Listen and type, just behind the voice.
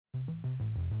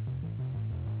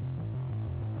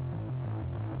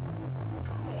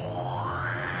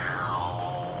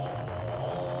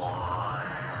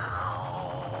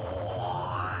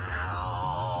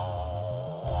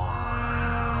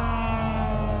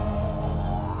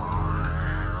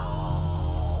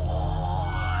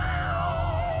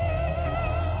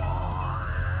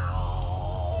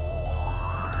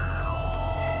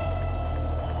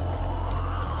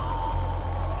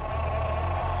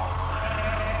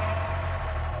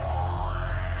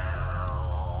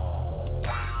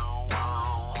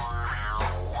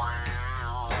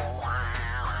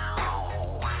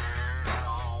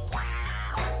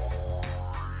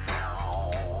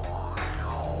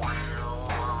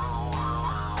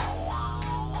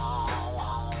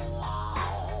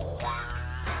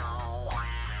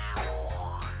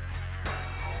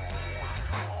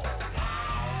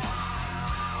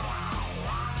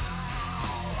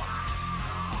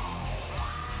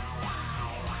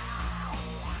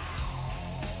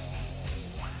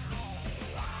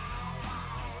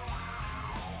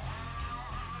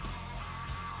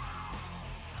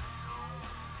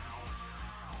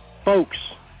Folks,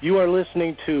 you are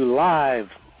listening to Live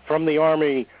from the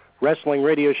Army Wrestling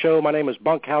Radio Show. My name is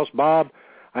Bunkhouse Bob.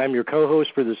 I am your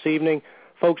co-host for this evening.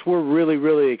 Folks, we're really,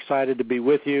 really excited to be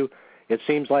with you. It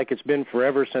seems like it's been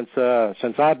forever since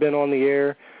I've been on the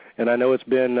air, and I know it's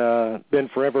been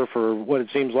forever for what it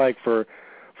seems like for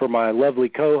my lovely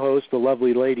co-host, the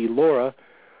lovely lady Laura,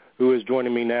 who is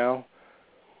joining me now.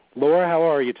 Laura, how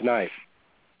are you tonight?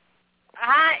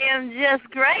 I am just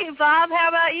great, Bob. How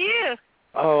about you?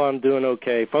 Oh, I'm doing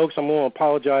okay. Folks, I'm going to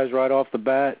apologize right off the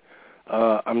bat.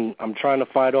 I'm trying to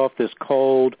fight off this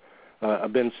cold.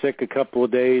 I've been sick a couple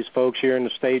of days. Folks, here in the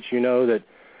States, you know that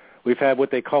we've had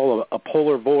what they call a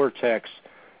polar vortex,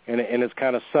 and it's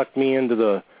kind of sucked me into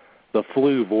the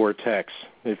flu vortex,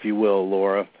 if you will,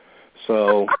 Laura.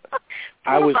 So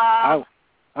I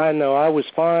know I was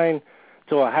fine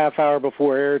till a half hour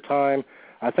before airtime.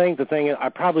 I think the thing is I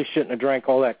probably shouldn't have drank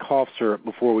all that cough syrup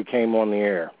before we came on the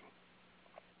air.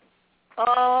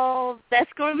 Oh,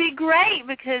 that's going to be great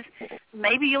because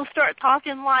maybe you'll start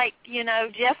talking like,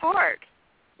 Jeff Hart.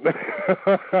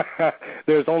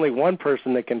 There's only one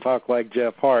person that can talk like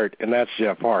Jeff Hart, and that's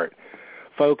Jeff Hart.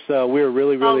 Folks, we're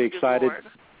really, really excited. Lord.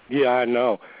 Yeah, I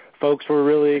know. Folks, we're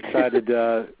really excited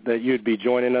that you'd be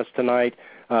joining us tonight.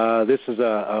 This is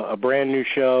a brand new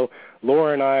show.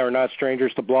 Laura and I are not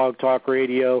strangers to Blog Talk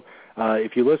Radio.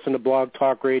 If you listen to Blog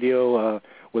Talk Radio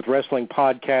with wrestling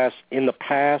podcasts in the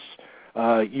past,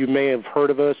 you may have heard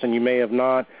of us and you may have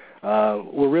not.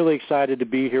 We're really excited to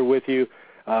be here with you.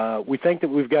 We think that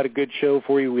we've got a good show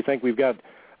for you. We think we've got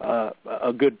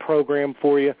a good program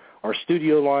for you. Our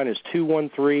studio line is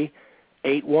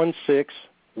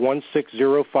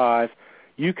 213-816-1605.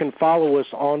 You can follow us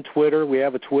on Twitter. We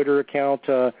have a Twitter account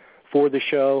for the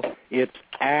show. It's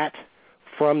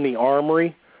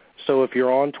 @FromTheArmory. So if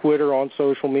you're on Twitter, on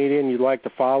social media, and you'd like to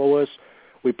follow us,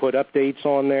 we put updates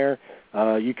on there.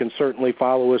 You can certainly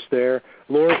follow us there.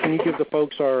 Laura, can you give the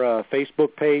folks our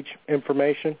Facebook page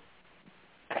information?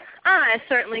 I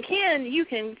certainly can. You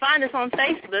can find us on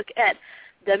Facebook at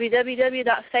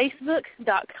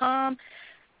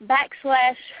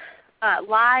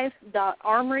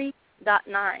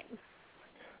www.facebook.com/live.armory.9.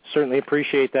 Certainly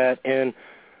appreciate that. And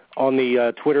on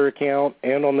the Twitter account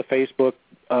and on the Facebook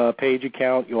page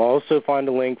account, you'll also find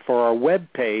a link for our web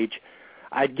page.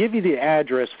 I'd give you the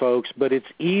address, folks, but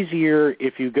it's easier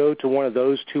if you go to one of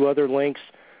those two other links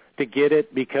to get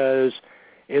it because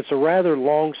it's a rather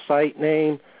long site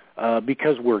name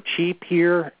because we're cheap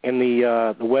here and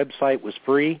the website was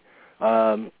free.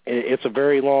 It's a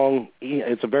very long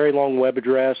web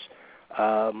address,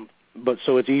 but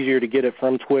so it's easier to get it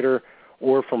from Twitter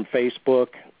or from Facebook.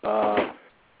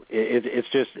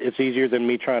 It's easier than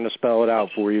me trying to spell it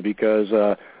out for you because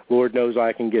Lord knows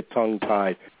I can get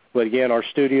tongue-tied. But again, our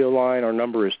studio line, our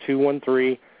number is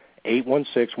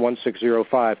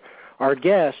 213-816-1605. Our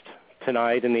guest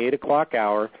tonight in the 8 o'clock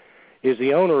hour is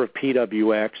the owner of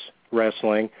PWX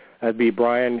Wrestling. That'd be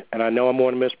Brian, and I know I'm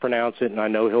going to mispronounce it, and I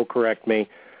know he'll correct me.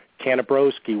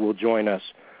 Kanabroski will join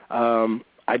us.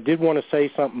 I did want to say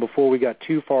something before we got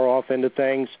too far off into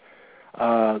things,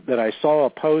 that I saw a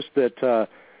post that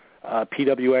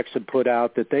PWX had put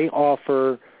out that they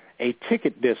offer a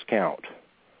ticket discount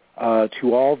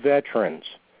to all veterans,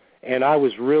 and I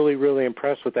was really, really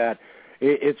impressed with that.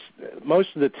 It's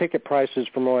most of the ticket prices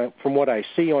from what I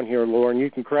see on here, Lauren, you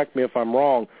can correct me if I'm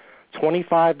wrong,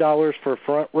 $25 for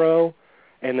front row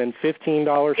and then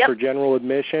 $15 for general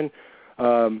admission.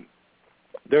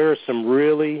 There are some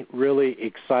really, really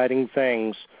exciting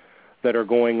things that are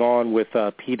going on with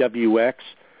PWX.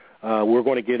 We're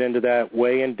going to get into that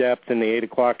way in depth in the 8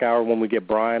 o'clock hour when we get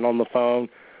Brian on the phone.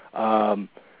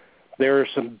 There are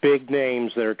some big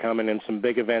names that are coming and some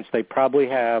big events. They probably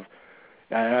have,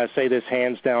 and I say this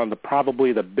hands down,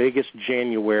 probably the biggest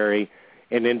January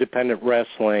in independent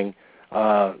wrestling,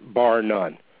 bar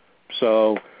none.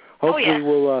 So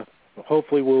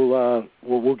hopefully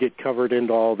we'll get covered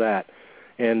into all that.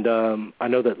 And I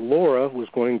know that Laura was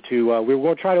going to. We were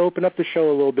going to try to open up the show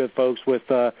a little bit, folks, with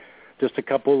just a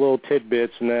couple of little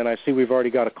tidbits, and then I see we've already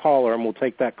got a caller, and we'll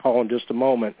take that call in just a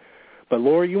moment. But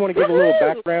Laura, you want to give a little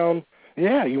background?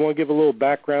 Yeah, you want to give a little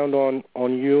background on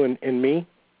you and me?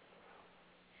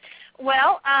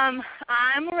 Well, I'm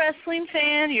a wrestling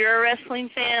fan. You're a wrestling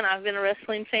fan. I've been a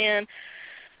wrestling fan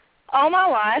all my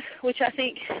life, which I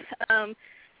think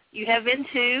you have been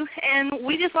too. And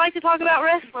we just like to talk about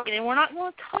wrestling, and we're not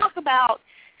going to talk about,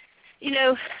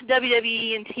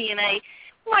 WWE and TNA.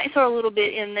 We might throw a little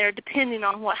bit in there depending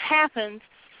on what happens.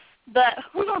 But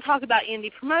we're going to talk about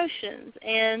indie promotions,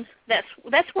 and that's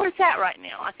where it's at right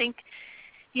now. I think,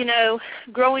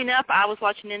 growing up, I was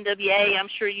watching NWA. I'm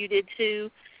sure you did too.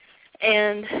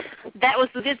 and that was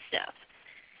the good stuff.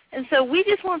 And so we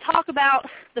just want to talk about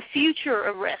the future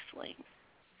of wrestling.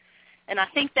 And I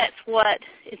think that's what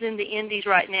is in the indies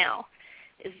right now.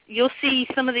 Is you'll see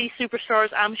some of these superstars,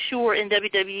 I'm sure, in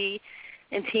WWE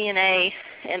and TNA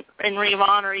and Ring of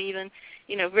Honor even,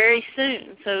 very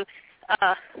soon. So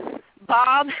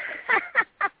Bob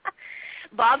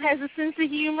Bob has a sense of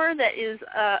humor that is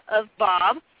of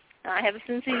Bob. I have a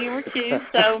sense of humor too.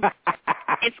 So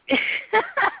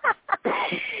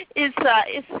it's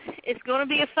going to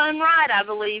be a fun ride, I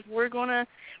believe. We're going to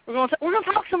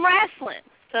talk some wrestling.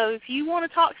 So if you want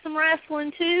to talk some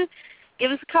wrestling too,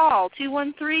 give us a call,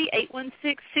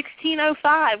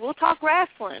 213-816-1605. We'll talk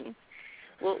wrestling.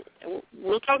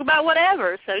 We'll talk about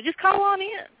whatever. So just call on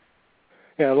in.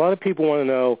 Yeah, a lot of people want to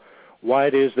know why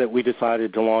it is that we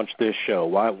decided to launch this show.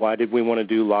 Why did we want to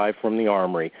do Live from the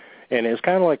Armory? And it's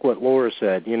kind of like what Laura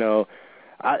said.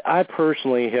 I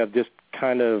personally have just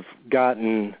kind of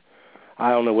gotten,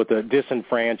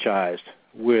 disenfranchised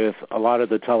with a lot of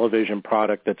the television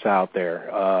product that's out there.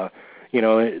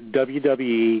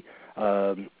 WWE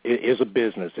is a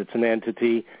business. It's an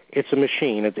entity. It's a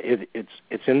machine.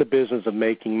 It's in the business of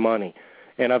making money.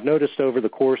 And I've noticed over the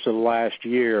course of the last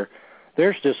year,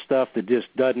 there's just stuff that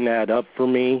just doesn't add up for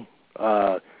me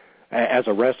as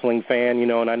a wrestling fan.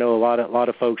 And I know a lot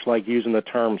of folks like using the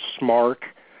term smark,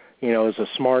 as a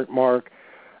smart mark.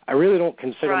 I really don't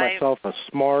consider myself a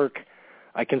smark.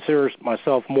 I consider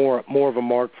myself more of a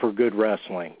mark for good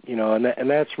wrestling, and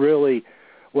that's really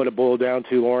what it boiled down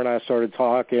to. Laura and I started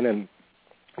talking, and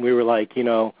we were like,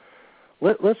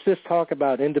 let's just talk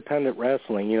about independent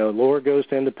wrestling. Laura goes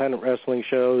to independent wrestling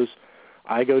shows.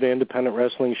 I go to independent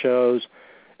wrestling shows,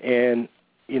 and,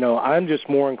 I'm just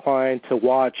more inclined to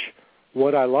watch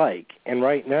what I like. And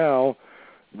right now,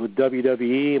 with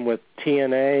WWE and with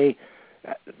TNA,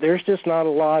 there's just not a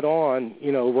lot on.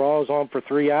 Raw's on for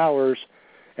 3 hours,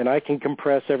 and I can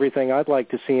compress everything I'd like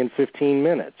to see in 15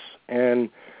 minutes. And,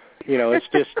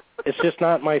 it's just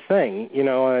not my thing.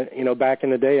 Back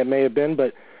in the day it may have been,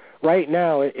 but right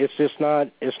now it's not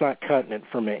cutting it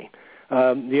for me.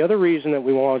 The other reason that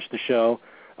we launched the show,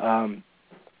 and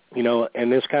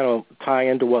this kind of tie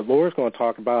into what Laura's going to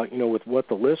talk about, with what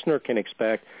the listener can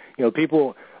expect. A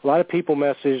lot of people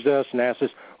messaged us and asked us,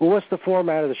 well, what's the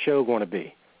format of the show going to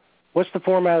be? What's the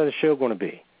format of the show going to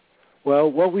be?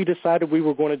 Well, what we decided we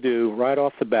were going to do right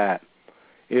off the bat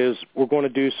is we're going to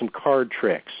do some card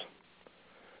tricks.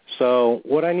 So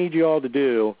what I need you all to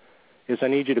do is I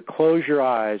need you to close your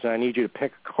eyes and I need you to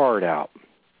pick a card out.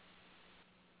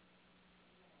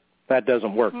 That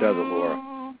doesn't work, does it,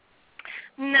 Laura?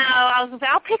 No,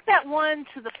 I'll pick that one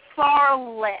to the far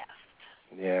left.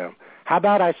 Yeah. How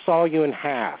about I saw you in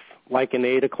half, like in the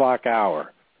 8 o'clock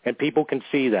hour, and people can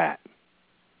see that?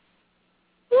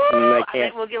 Woo, I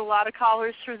think we'll get a lot of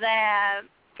callers for that.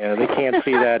 Yeah, they can't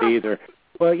see that either.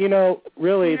 Well,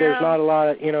 really, there's not a lot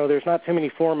of, there's not too many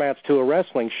formats to a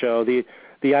wrestling show. The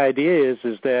idea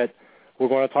is that we're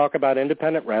going to talk about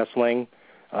independent wrestling.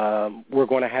 We're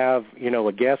going to have,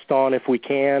 a guest on if we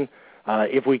can.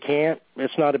 If we can't,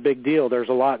 it's not a big deal. There's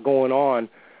a lot going on.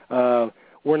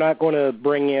 We're not going to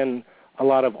bring in a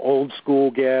lot of old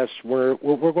school guests. We're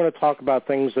going to talk about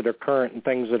things that are current and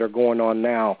things that are going on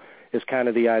now is kind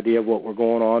of the idea of what we're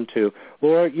going on to.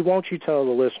 Laura, won't you tell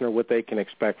the listener what they can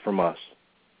expect from us?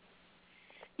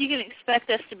 You can expect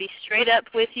us to be straight up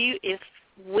with you. If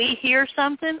we hear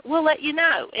something, we'll let you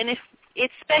know. And if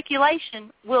it's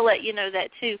speculation, we'll let you know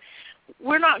that too.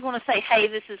 We're not going to say, hey,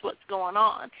 this is what's going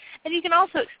on. And you can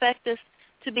also expect us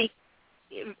to be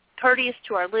courteous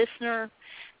to our listener,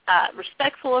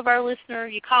 respectful of our listener.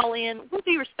 You call in, we'll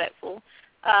be respectful.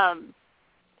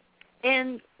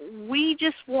 And we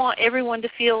just want everyone to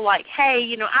feel like,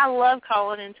 hey, I love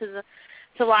calling into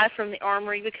Live from the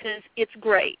Armory because it's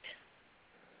great.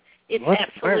 It's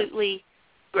absolutely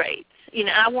great.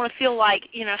 I want to feel like,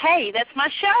 hey, that's my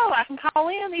show. I can call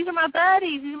in. These are my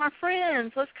buddies. These are my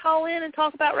friends. Let's call in and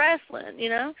talk about wrestling,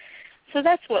 So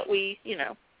that's what we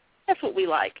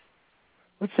like.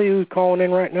 Let's see who's calling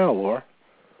in right now, Laura.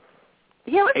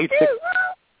 Yeah, let's do it.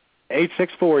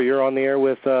 864, you're on the air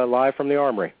with Live from the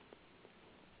Armory.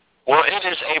 Well, it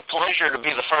is a pleasure to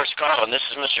be the first call, and this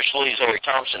is Mr. Sleaze, Eric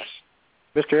Thompson.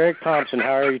 Mr. Eric Thompson,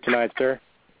 how are you tonight, sir?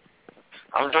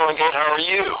 I'm doing good. How are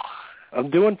you? I'm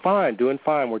doing fine.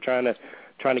 We're trying to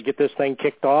get this thing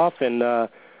kicked off, and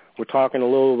we're talking a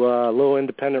little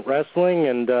independent wrestling.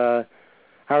 And how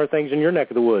are things in your neck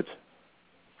of the woods?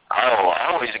 Oh,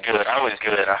 always good.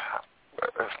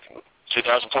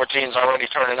 2014 is already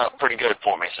turning up pretty good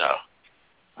for me. So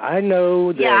I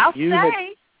know that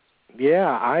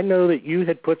I know that you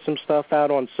had put some stuff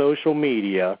out on social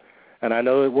media, and I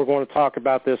know that we're going to talk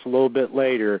about this a little bit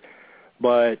later,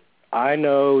 but I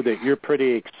know that you're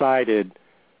pretty excited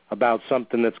about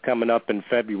something that's coming up in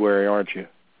February, aren't you?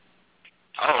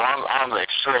 Oh, I'm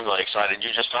extremely excited.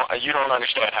 You don't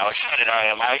understand how excited I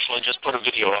am. I actually just put a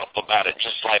video up about it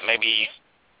just like maybe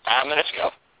 5 minutes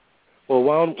ago. Well,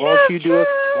 why don't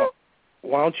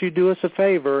you do us a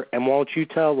favor, and why don't you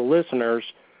tell the listeners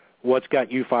what's got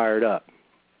you fired up?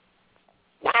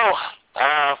 Well,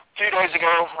 a few days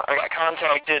ago, I got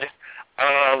contacted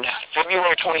on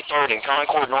February 23rd in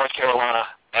Concord, North Carolina,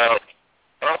 at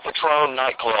El Patron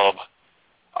nightclub.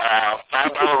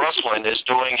 $5 Wrestling is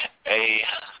doing a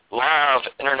live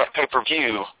internet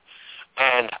pay-per-view,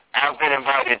 and I've been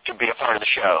invited to be a part of the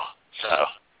show. So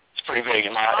it's pretty big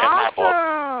in my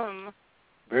book.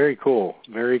 Very cool,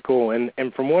 very cool. And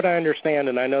from what I understand,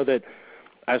 and I know that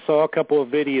I saw a couple of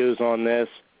videos on this,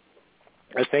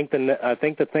 I think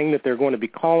the thing that they're going to be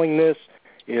calling this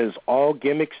is All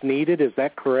Gimmicks Needed. Is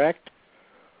that correct?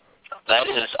 That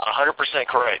is 100%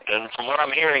 correct. And from what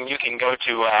I'm hearing, you can go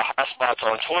to Hotspots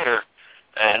on Twitter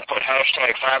and put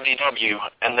hashtag 5DW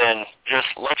and then just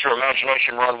let your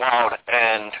imagination run wild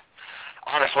and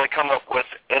honestly come up with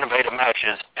innovative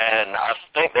matches. And I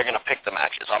think they're going to pick the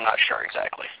matches. I'm not sure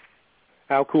exactly.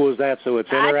 How cool is that? So it's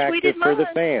interactive for the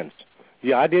fans.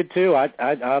 Yeah, I did too.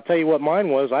 I'll tell you what mine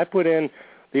was. I put in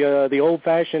the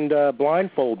old-fashioned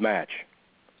blindfold match.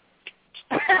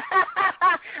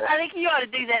 I think you ought to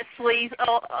do that, Sleaze.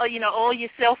 Oil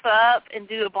yourself up and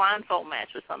do a blindfold match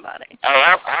with somebody.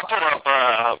 Oh, I put up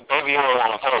baby oil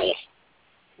on a pole.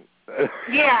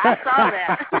 Yeah, I saw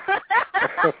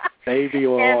that. Baby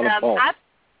oil on a pole.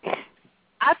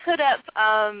 I put up,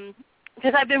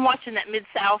 because I've been watching that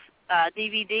Mid-South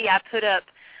DVD, I put up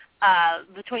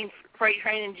between Freight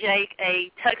Train and Jake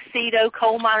a tuxedo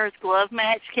coal miner's glove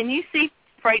match. Can you see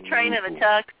Freight Train in a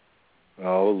tux?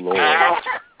 Oh, Lord.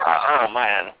 Oh,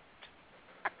 man.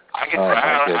 I think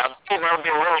that would be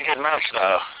a really good match,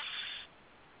 though.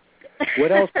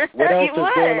 What else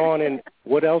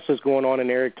is going on in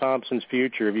Eric Thompson's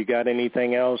future? Have you got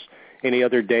anything else? Any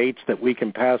other dates that we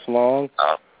can pass along?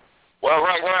 Well,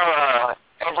 right now,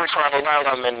 every Friday night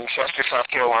I'm in Chester, South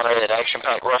Carolina at Action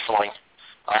Pack Wrestling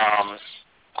on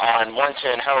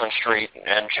 110 Helen Street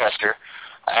in Chester.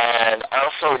 And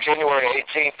also January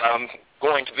 18th, I'm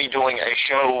going to be doing a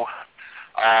show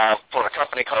for a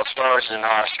company called Stars and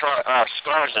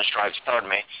Stripes, pardon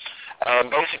me.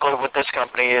 And basically what this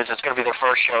company is, it's going to be their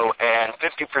first show, and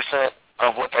 50%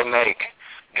 of what they make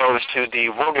goes to the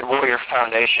Wounded Warrior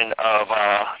Foundation of,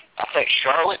 I think,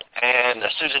 Charlotte and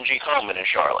Susan G. Coleman in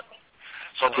Charlotte.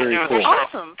 So they do this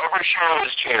awesome. Every show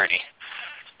is charity.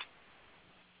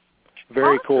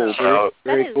 Very cool.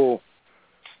 Very cool.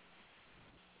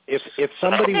 If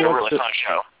somebody wants really fun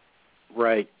show.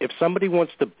 Right. If somebody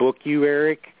wants to book you,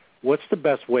 Eric, what's the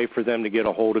best way for them to get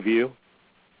a hold of you?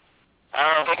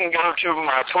 They can go to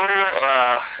my Twitter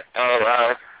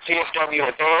at TFW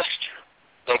at Best.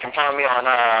 They can find me on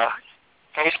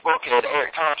Facebook at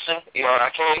Eric Thompson,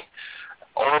 ERIK,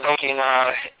 or they can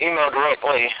email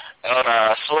directly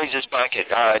at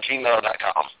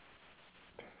sleazesback@gmail.com.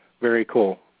 Very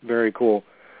cool. Very cool.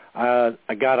 I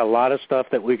got a lot of stuff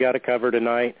that we got to cover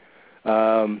tonight.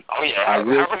 Have a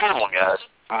good one, guys.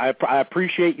 I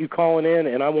appreciate you calling in,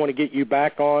 and I want to get you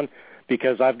back on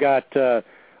because I've got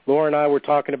Laura and I were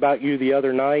talking about you the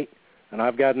other night, and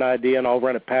I've got an idea, and I'll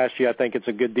run it past you. I think it's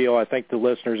a good deal. I think the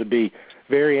listeners would be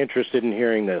very interested in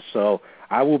hearing this. So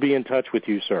I will be in touch with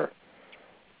you, sir.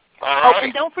 Oh,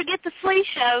 and don't forget the Flea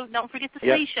Show. Don't forget the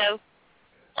Flea Show.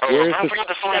 Oh, don't forget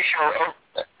the Flea Show.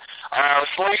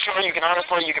 Flea Show, you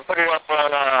can put it up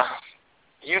on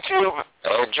YouTube.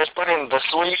 Just put in the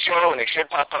Flea Show, and it should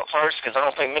pop up first because I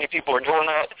don't think many people are doing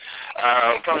that.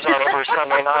 It comes out every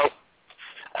Sunday night.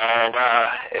 And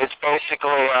it's basically,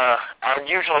 I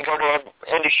usually go to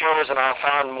indie shows and I'll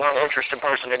find one interesting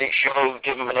person at each show,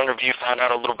 give them an interview, find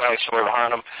out a little backstory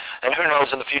behind them. And who knows,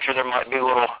 in the future there might be a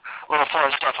little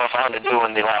fun stuff I find to do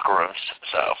in the locker rooms.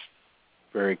 So.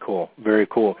 Very cool. Very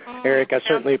cool. Eric, I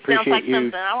certainly appreciate sounds like you.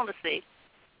 Something I want to see.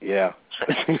 Yeah.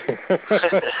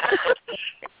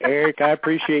 Eric, I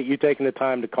appreciate you taking the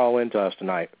time to call in to us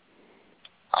tonight.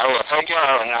 I will. Thank you,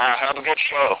 and have a good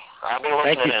show. I'll be listening.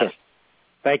 Thank you, sir.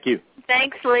 Thank you.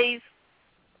 Thanks, Sleaze.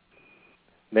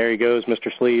 There he goes,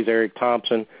 Mr. Sleaze, Eric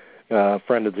Thompson,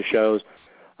 friend of the shows.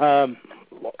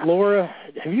 Laura,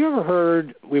 have you ever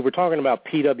heard, we were talking about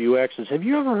PWXs, have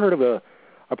you ever heard of a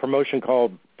promotion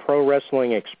called Pro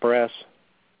Wrestling Express?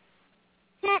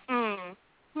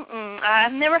 I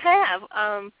never have.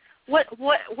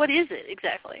 What is it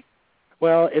exactly?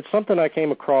 Well, it's something I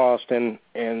came across, and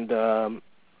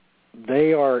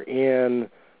They are in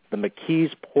the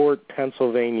McKeesport,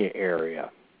 Pennsylvania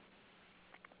area.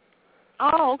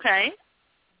 Oh, okay.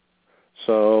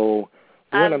 So,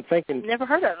 when I'm thinking... Never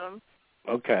heard of them.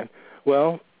 Okay.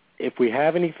 Well, if we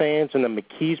have any fans in the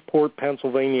McKeesport,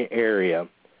 Pennsylvania area,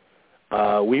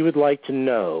 we would like to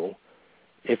know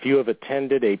if you have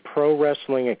attended a Pro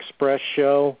Wrestling Express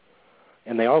show,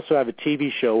 and they also have a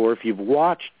TV show, or if you've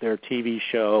watched their TV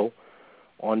show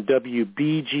on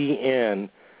WBGN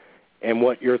and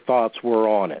what your thoughts were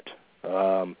on it.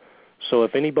 So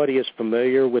if anybody is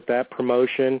familiar with that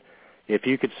promotion, if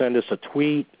you could send us a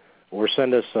tweet or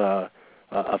send us a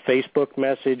Facebook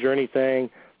message or anything,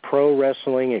 Pro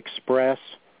Wrestling Express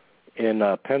in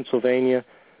Pennsylvania,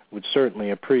 would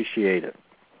certainly appreciate it.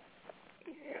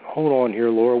 Hold on here,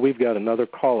 Laura. We've got another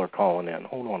caller calling in.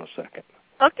 Hold on a second.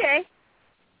 Okay.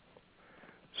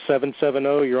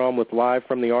 770, you're on with Live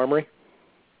from the Armory.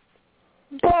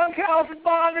 Bunkhouse and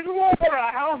Bob and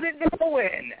Laura, how's it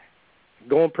going?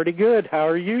 Going pretty good. How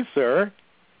are you, sir?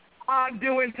 I'm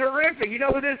doing terrific. You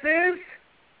know who this is?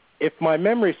 If my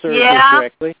memory serves me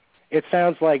correctly, it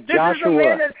sounds like Joshua. This is the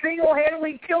man that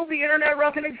single-handedly killed the Internet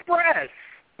Wrestling Express.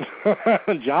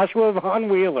 Joshua Von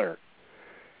Wheeler.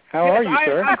 How are you,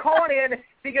 sir? I'm calling in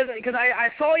because I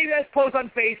saw you guys post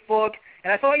on Facebook,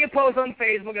 and I saw you post on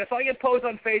Facebook, and I saw you post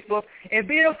on Facebook, and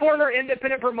being a former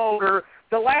independent promoter,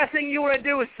 the last thing you want to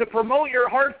do is to promote your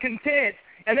heart's content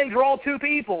and then draw 2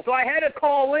 people. So I had to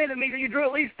call in and make sure you drew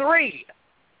at least 3.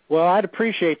 Well, I'd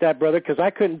appreciate that, brother, because I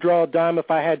couldn't draw a dime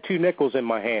if I had 2 nickels in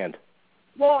my hand.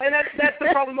 Well, and that's the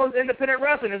problem with independent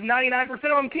wrestling is 99% of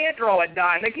them can't draw a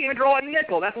dime. They can't even draw a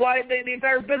nickel. That's why the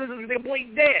entire business is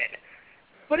complete dead.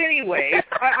 But anyway,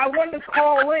 I wanted to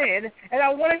call in, and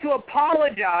I wanted to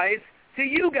apologize to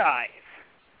you guys.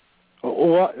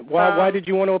 Why did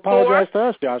you want to apologize to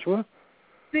us, Joshua?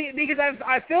 See, because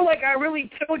I feel like I really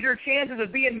killed your chances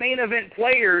of being main event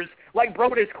players like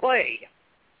Brodus Clay.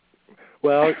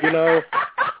 Well,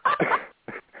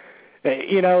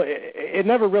 it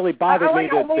never really bothered me. I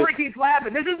like how Laura keeps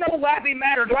laughing. This is no laughing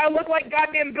matter. Do I look like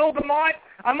goddamn Bill DeMott?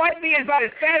 I might be about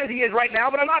as fat as he is right now,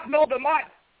 but I'm not Bill DeMott.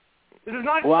 This is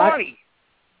not funny.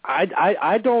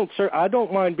 I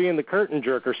don't mind being the curtain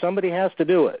jerker. Somebody has to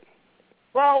do it.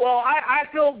 Well, I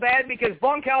feel bad because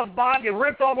Bunkhouse Bob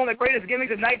ripped off one of the greatest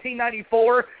gimmicks of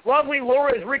 1994. Lovely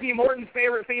Laura is Ricky Morton's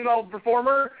favorite female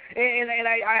performer, and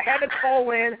I had to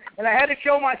call in, and I had to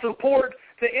show my support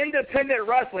to independent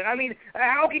wrestling. I mean,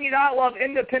 how can you not love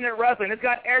independent wrestling? It's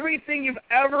got everything you've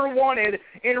ever wanted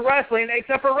in wrestling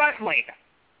except for wrestling.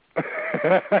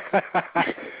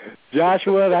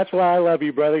 Joshua, that's why I love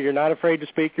you, brother. You're not afraid to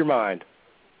speak your mind.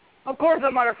 Of course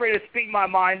I'm not afraid to speak my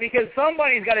mind because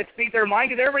somebody's got to speak their mind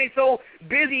because everybody's so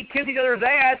busy kissing each other's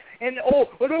ass and,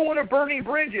 we don't want to burn any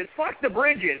bridges. Fuck the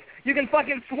bridges. You can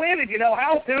fucking swim if you know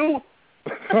how to.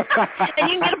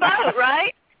 And you can get a boat,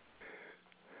 right?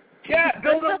 Yeah,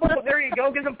 build a boat. There you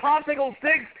go. Get some popsicle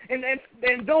sticks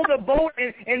and build a boat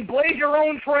and blaze your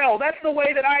own trail. That's the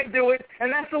way that I do it,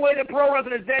 and that's the way that Pro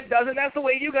Wrestling is Dead does it, and that's the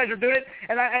way you guys are doing it.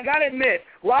 And I got to admit,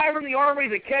 Live from the Armory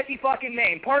is a catchy fucking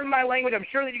name. Pardon my language. I'm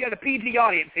sure that you got a PG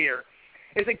audience here.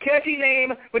 It's a catchy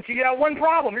name, but you got one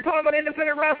problem. You're talking about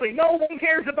independent wrestling. No one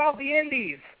cares about the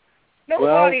indies.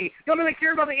 Nobody. Don't really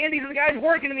care about the indies and the guys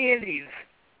working in the indies.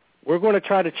 We're going to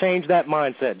try to change that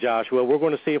mindset, Joshua. We're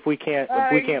going to see if we can't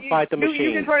fight the machine.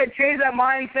 You can try to change that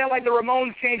mindset like the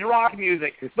Ramones changed rock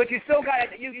music, but you still got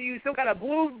a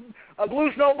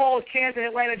blue snowball's chance in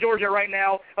Atlanta, Georgia right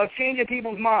now of changing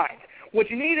people's minds. What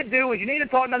you need to do is you need to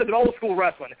talk nothing but old school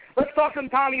wrestling. Let's talk some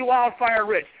Tommy Wildfire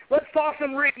Rich. Let's talk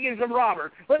some Ricky and some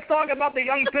Robert. Let's talk about the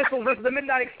Young Pistols versus the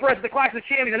Midnight Express, the Clash of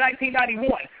Champions in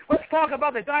 1991. Let's talk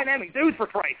about the Dynamic Dudes, for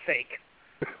Christ's sake.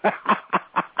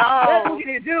 That's what you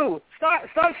need to do. Stop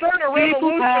starting a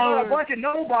revolution about a bunch of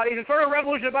nobodies and start a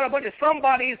revolution about a bunch of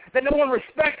somebodies that no one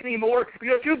respects anymore because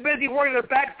they're too busy working their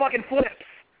back fucking flips.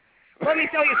 Let me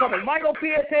tell you something. Michael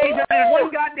Pietté did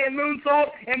one goddamn moonsault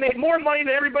and made more money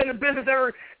than everybody in the business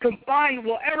ever combined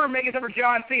will ever make except for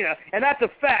John Cena, and that's a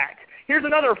fact. Here's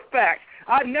another fact.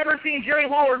 I've never seen Jerry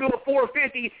Lawler do a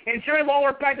 450, and Jerry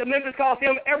Lawler packed the Memphis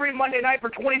Coliseum every Monday night for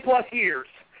 20-plus years.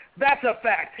 That's a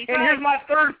fact. And here's my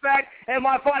third fact and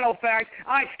my final fact.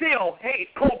 I still hate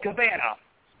Colt Cabana.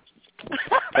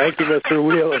 Thank you, Mr.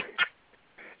 Wheeler.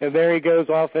 And there he goes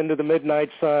off into the midnight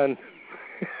sun.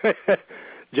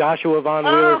 Joshua Von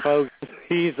Wheeler, folks.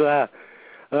 He's, I'll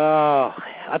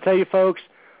tell you, folks,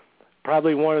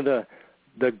 probably one of the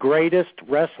greatest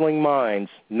wrestling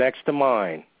minds next to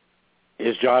mine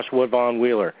is Joshua Von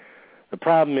Wheeler. The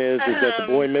problem is that the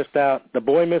boy missed out. The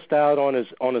boy missed out on his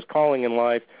calling in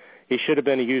life. He should have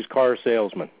been a used car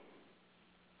salesman.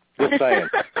 Just saying.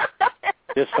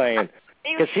 Just saying.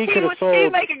 Because he could have sold.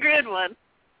 He'd make a good one.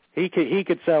 He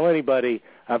could sell anybody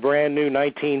a brand new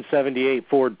 1978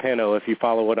 Ford Pinto, if you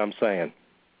follow what I'm saying.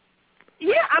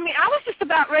 Yeah, I mean, I was just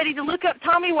about ready to look up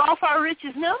Tommy Wildfire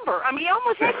Rich's number. I mean, he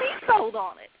almost had me sold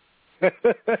on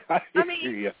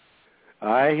it.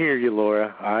 I hear you,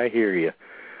 Laura. I hear you.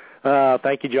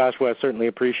 Thank you, Joshua. I certainly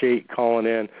appreciate you calling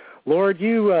in. Lord,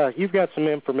 you've got some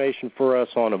information for us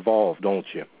on Evolve, don't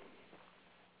you?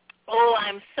 Oh,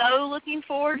 I'm so looking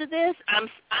forward to this. I'm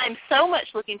so much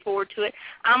looking forward to it.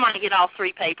 I'm going to get all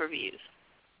 3 pay-per-views.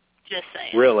 Just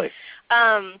saying. Really?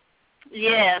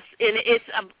 Yes, and it's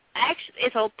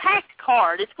a packed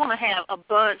card. It's going to have a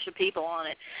bunch of people on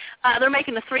it. They're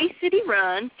making a 3-city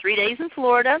run, 3 days in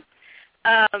Florida.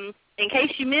 In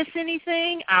case you miss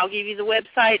anything, I'll give you the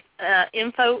website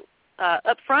info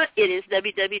up front. It is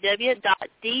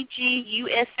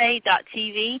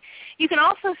www.dgusa.tv. You can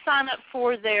also sign up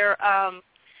for their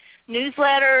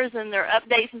newsletters and their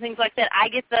updates and things like that. I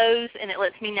get those, and it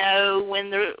lets me know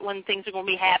when things are going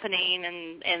to be happening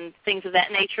and things of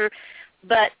that nature.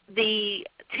 But the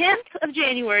 10th of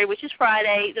January, which is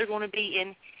Friday, they're going to be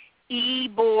in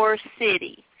Ybor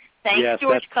City. Thanks,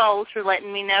 George Coles, for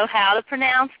letting me know how to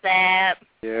pronounce that.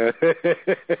 Yeah.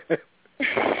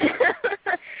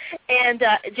 And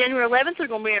January 11th, they're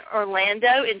going to be in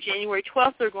Orlando, and January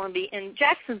 12th, they're going to be in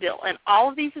Jacksonville. And all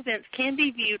of these events can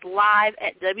be viewed live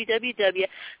at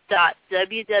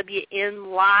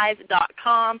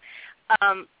www.wwnlive.com.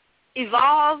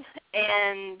 Evolve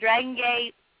and Dragon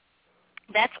Gate,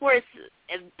 that's where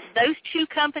those 2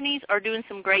 companies are doing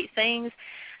some great things.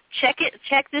 Check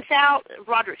this out.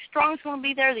 Roderick Strong's going to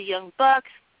be there, the Young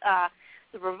Bucks,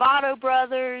 the Bravado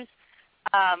Brothers,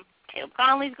 Caleb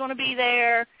Conley's going to be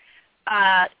there.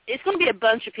 It's going to be a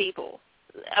bunch of people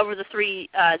over the 3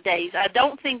 days. I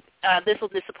don't think this will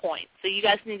disappoint, so you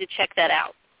guys need to check that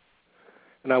out.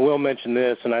 And I will mention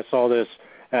this, and I saw this,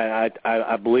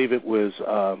 I believe it was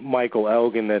Michael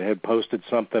Elgin that had posted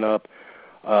something up,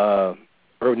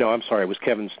 it was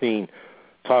Kevin Steen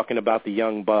talking about the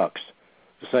Young Bucks,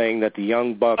 saying that the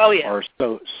Young Bucks are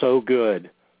so good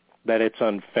that it's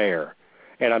unfair.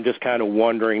 And I'm just kind of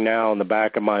wondering now in the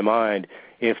back of my mind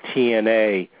if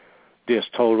TNA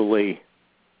just totally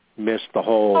missed the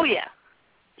whole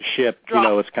ship.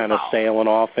 It's kind of sailing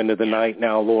off into the night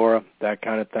now, Laura, that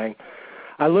kind of thing.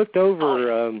 I looked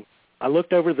over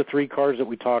the 3 cards that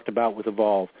we talked about with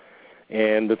Evolve,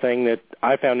 and the thing that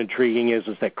I found intriguing is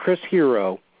that Chris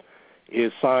Hero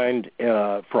is signed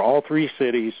for all 3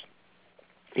 cities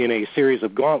in a series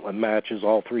of gauntlet matches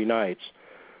all 3 nights.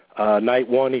 Night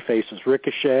 1, he faces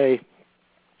Ricochet.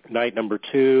 Night number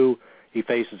 2, he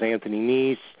faces Anthony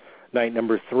Nese. Night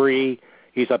number 3,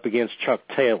 he's up against Chuck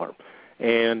Taylor.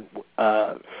 And,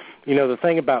 the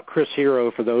thing about Chris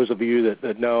Hero, for those of you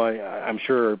that know, I'm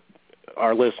sure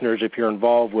our listeners, if you're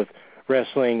involved with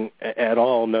wrestling at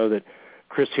all, know that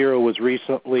Chris Hero was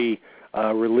recently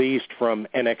released from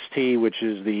NXT, which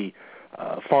is the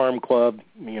Farm Club,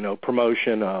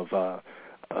 promotion of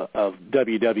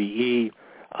WWE.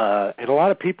 And a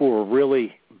lot of people were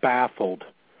really baffled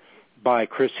by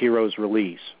Chris Hero's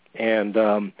release. And,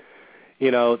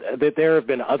 that there have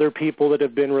been other people that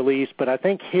have been released, but I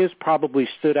think his probably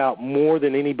stood out more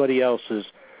than anybody else's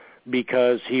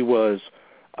because he was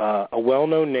a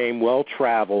well-known name,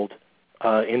 well-traveled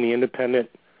in the independent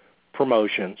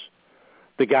promotions.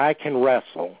 The guy can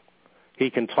wrestle. He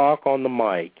can talk on the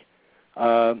mic.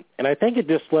 And I think it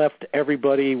just left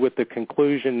everybody with the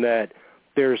conclusion that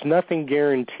there's nothing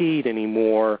guaranteed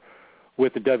anymore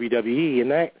with the WWE, and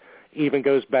that even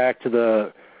goes back to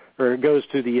the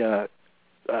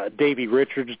Davey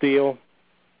Richards deal,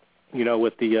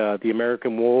 with the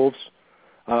American Wolves.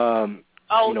 That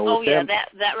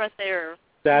right there.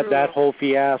 That whole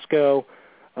fiasco.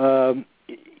 And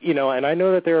I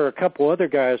know that there are a couple other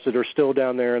guys that are still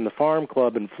down there in the Farm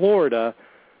Club in Florida,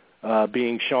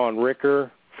 being Sean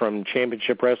Ricker from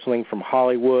Championship Wrestling from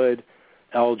Hollywood.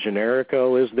 El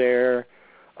Generico is there.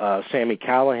 Sammy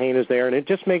Callahan is there. And it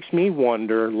just makes me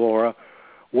wonder, Laura,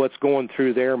 what's going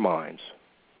through their minds.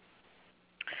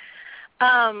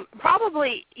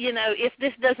 Probably, if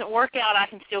this doesn't work out, I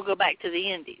can still go back to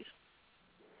the Indies.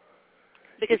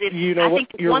 Because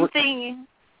one thing...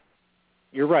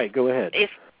 You're right. Go ahead.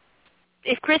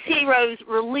 If Chris Hero's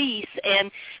release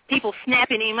and people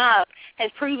snapping him up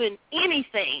has proven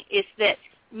anything, it's that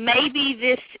maybe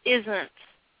this isn't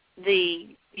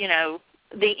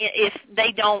if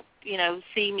they don't,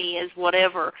 see me as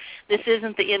whatever, this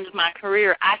isn't the end of my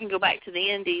career, I can go back to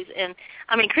the Indies. And,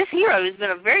 Chris Hero has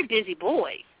been a very busy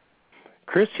boy.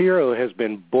 Chris Hero has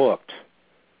been booked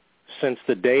since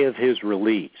the day of his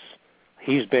release.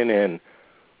 He's been in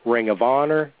Ring of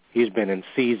Honor. He's been in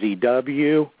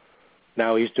CZW.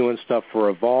 Now he's doing stuff for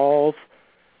Evolve.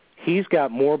 He's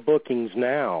got more bookings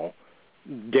now,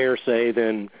 dare say,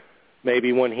 than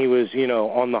maybe when he was,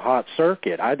 on the hot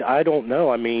circuit. I don't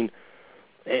know. I mean,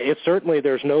 certainly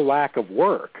there's no lack of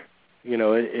work. And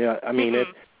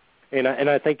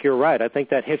I think you're right. I think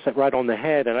that hits it right on the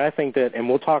head. And I think that, and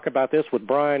we'll talk about this with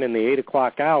Brian in the 8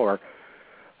 o'clock hour,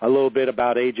 a little bit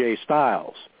about AJ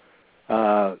Styles.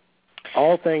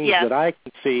 All things that I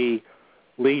can see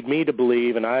lead me to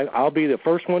believe, and I'll be the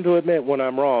first one to admit when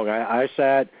I'm wrong. I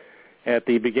sat at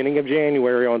the beginning of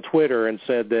January on Twitter and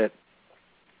said that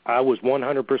I was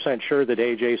 100% sure that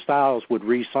AJ Styles would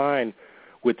re-sign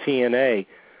with TNA.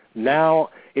 Now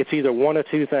it's either one of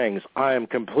two things. I am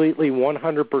completely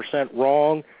 100%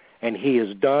 wrong and he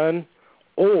is done,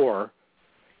 or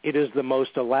it is the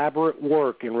most elaborate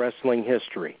work in wrestling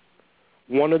history.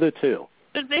 One of the two.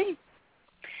 Could be.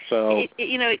 So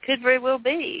it could very well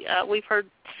be. We've heard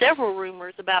several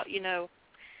rumors about,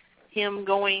 him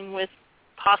going with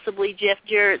possibly Jeff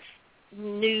Jarrett's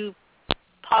new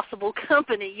possible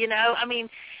company, I mean,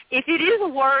 if it is a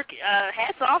work,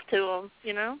 hats off to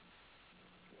him,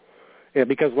 Yeah,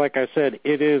 because like I said,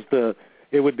 it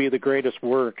would be the greatest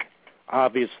work,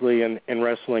 obviously, in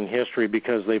wrestling history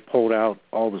because they pulled out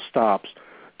all the stops.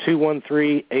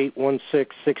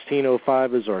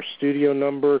 213-816-1605 is our studio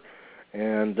number.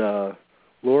 And,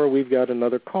 Laura, we've got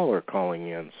another caller calling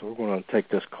in, so we're going to take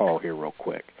this call here real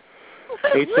quick.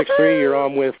 863, you're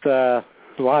on with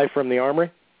Live from the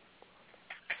Armory.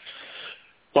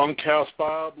 Bunkhouse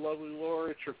Bob, lovely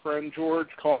Laura, it's your friend George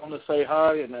calling to say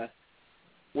hi and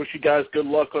wish you guys good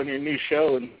luck on your new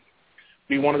show and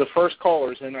be one of the first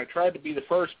callers. And I tried to be the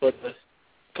first, but a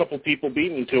couple people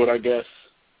beat me to it, I guess.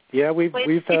 Yeah, we've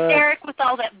it's Eric with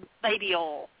all that baby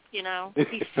oil, He's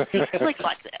slick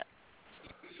like that.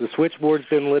 The switchboard's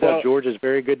been lit up. George, it's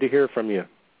very good to hear from you.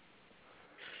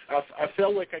 I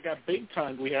felt like I got big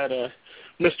time. We had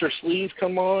Mr. Sleeves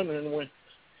come on, and we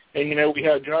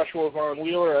had Joshua Von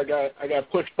Wheeler. I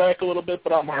got pushed back a little bit,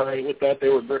 but I'm all right with that. They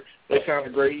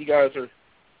sounded great. You guys are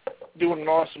doing an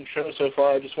awesome show so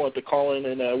far. I just wanted to call in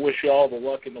and wish you all the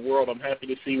luck in the world. I'm happy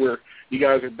to see where you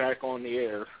guys are back on the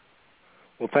air.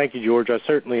 Well, thank you, George. I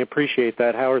certainly appreciate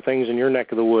that. How are things in your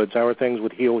neck of the woods? How are things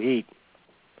with Heel Heat?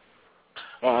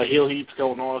 Heel Heat's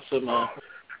going awesome.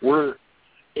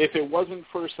 If it wasn't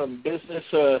for some business,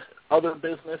 other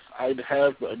business, I'd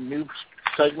have a new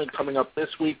segment coming up this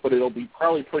week, but it'll be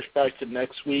probably pushed back to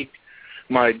next week.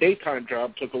 My daytime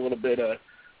job took a little bit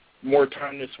more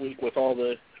time this week with all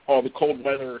the cold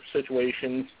weather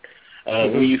situations.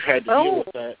 We've had to deal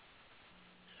with that.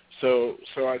 So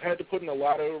I've had to put in a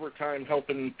lot of overtime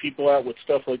helping people out with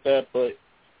stuff like that, but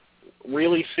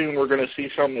really soon we're going to see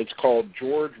something that's called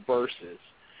George Versus.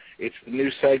 It's the new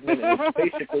segment, and it's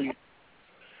basically,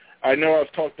 I know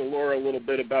I've talked to Laura a little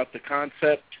bit about the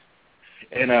concept,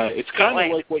 and it's kind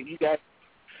of like what you guys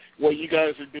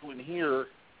are doing here.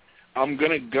 I'm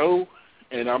going to go,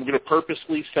 and I'm going to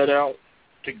purposely set out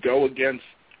to go against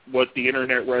what the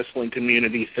internet wrestling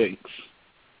community thinks.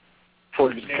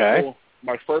 For example,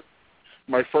 my first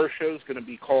show is going to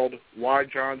be called Why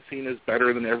John Cena is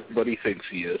Better Than Everybody Thinks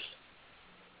He Is.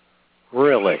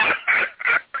 Really?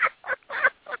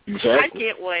 Exactly. I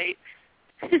can't wait.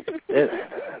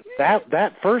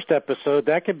 That first episode,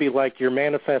 that could be like your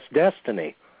manifest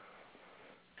destiny.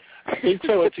 I think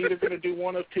so. It's either going to do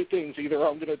one of two things. Either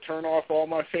I'm going to turn off all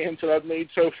my fans that I've made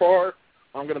so far,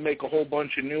 I'm going to make a whole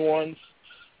bunch of new ones.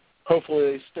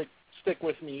 Hopefully they stick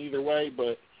with me either way,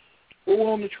 but we're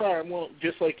willing to try.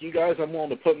 Just like you guys, I'm willing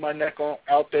to put my neck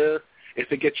out there.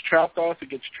 If it gets chopped off, it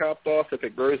gets chopped off. If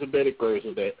it grows a bit, it grows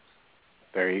a bit.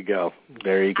 There you go. That's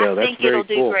very cool. I think it'll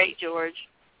do great, George.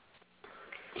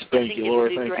 Thank you, Laura.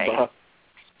 Thank you,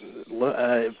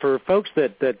 Bob. For folks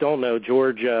that don't know,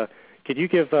 George, could you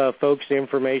give folks the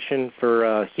information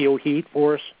for Heel Heat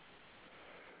for us?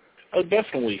 Oh,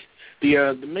 definitely.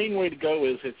 The main way to go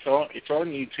is it's on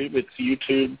YouTube. It's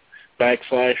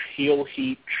YouTube.com/Heel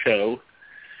Heat Show,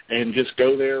 and just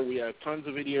go there. We have tons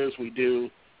of videos. We do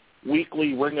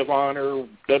weekly Ring of Honor,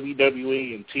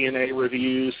 WWE, and TNA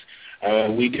reviews.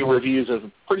 We do reviews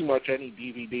of pretty much any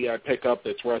DVD I pick up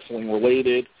that's wrestling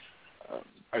related.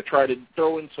 I try to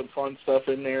throw in some fun stuff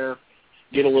in there,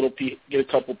 get a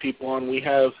couple people on. We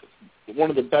have one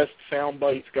of the best sound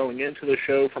bites going into the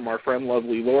show from our friend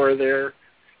lovely Laura there,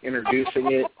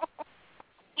 introducing it.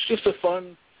 It's just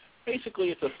basically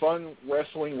it's a fun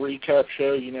wrestling recap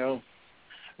show,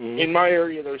 Mm-hmm. In my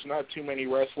area, there's not too many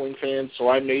wrestling fans, so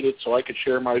I made it so I could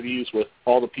share my views with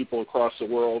all the people across the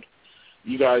world.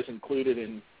 you guys included,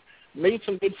 and made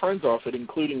some good friends off it,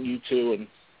 including you two. And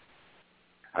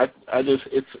I just,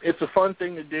 it's a fun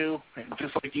thing to do, and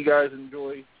just like you guys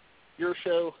enjoy your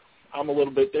show, I'm a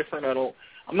little bit different.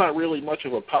 I'm not really much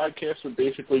of a podcaster,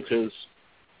 basically, because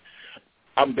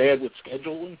I'm bad with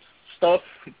scheduling stuff.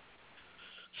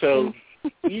 So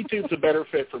YouTube's a better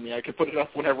fit for me. I can put it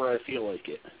up whenever I feel like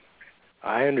it.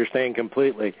 I understand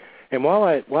completely. And while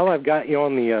I've got you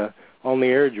on the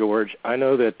air, George, I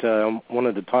know that I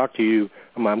wanted to talk to you.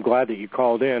 I'm glad that you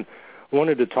called in. I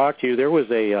wanted to talk to you. There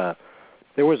was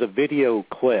a video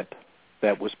clip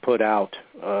that was put out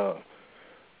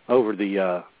over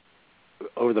the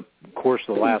course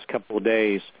of the last couple of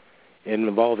days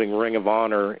involving Ring of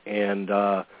Honor and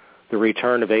the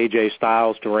return of AJ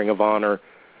Styles to Ring of Honor,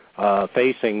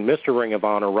 facing Mr. Ring of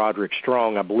Honor, Roderick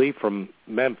Strong, I believe from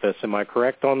Memphis. Am I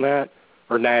correct on that?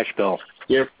 Or Nashville?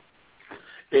 Yeah.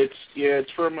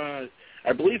 It's from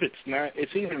I believe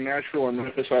it's either Nashville or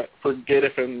Memphis. I forget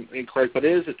if I'm incorrect, but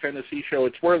it is a Tennessee show.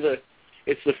 It's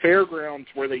the fairgrounds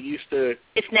where they used to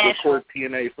record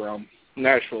TNA from.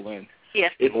 Nashville, then.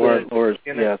 Yes. It's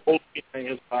old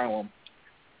TNA Asylum.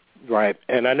 Right,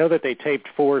 and I know that they taped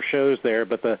 4 shows there,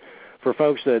 but for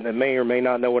folks that may or may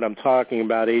not know what I'm talking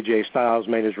about, AJ Styles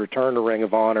made his return to Ring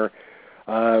of Honor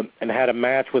and had a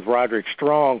match with Roderick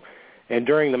Strong. And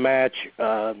during the match,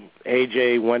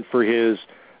 AJ went for his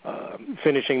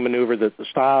finishing maneuver, the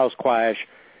Styles Clash,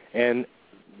 and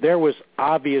there was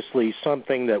obviously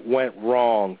something that went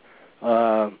wrong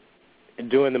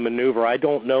doing the maneuver. I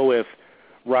don't know if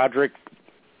Roderick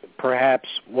perhaps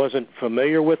wasn't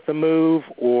familiar with the move,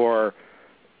 or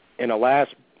in a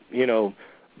last,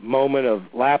 moment of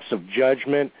lapse of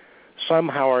judgment,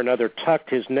 somehow or another tucked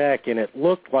his neck, and it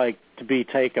looked like to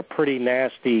take a pretty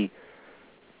nasty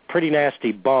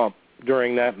bump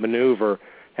during that maneuver.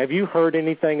 Have you heard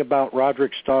anything about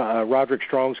Roderick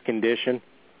Strong's condition?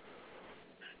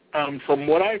 From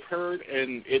what I've heard,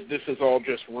 and this is all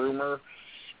just rumor,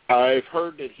 I've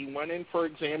heard that he went in for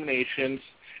examinations.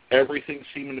 Everything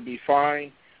seemed to be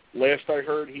fine. Last I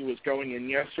heard, he was going in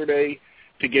yesterday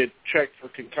to get checked for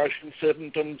concussion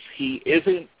symptoms. He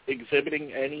isn't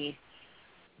exhibiting any,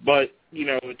 but,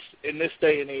 it's in this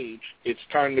day and age, it's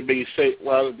time to be safe,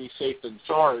 rather be safe than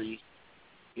sorry.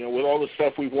 With all the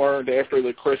stuff we've learned after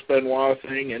the Chris Benoit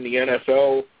thing and the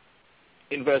NFL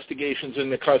investigations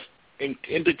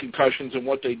into concussions and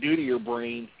what they do to your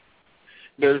brain,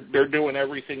 they're doing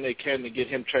everything they can to get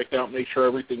him checked out and make sure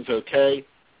everything's okay.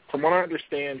 From what I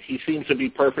understand, he seems to be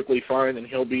perfectly fine, and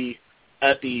he'll be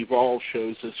at the Evolve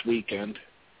shows this weekend.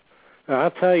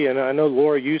 I'll tell you, and I know,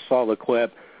 Laura, you saw the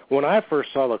clip. When I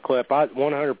first saw the clip,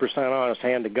 100% honest,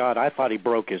 hand to God, I thought he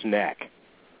broke his neck.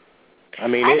 I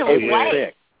mean, it was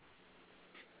sick.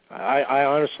 I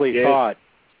honestly thought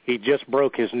he just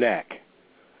broke his neck.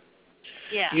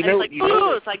 Yeah,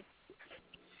 it's like...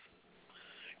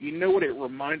 You know what it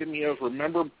reminded me of?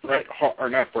 Remember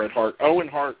Owen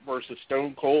Hart versus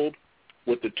Stone Cold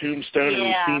with the tombstone, and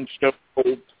he seen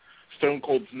Stone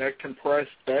Cold's neck compressed?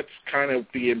 That's kind of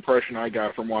the impression I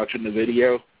got from watching the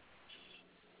video.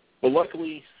 But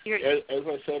luckily, as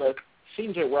I said, it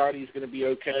seems that Roddy's going to be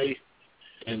okay,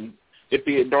 and it'd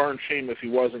be a darn shame if he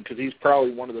wasn't, because he's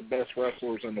probably one of the best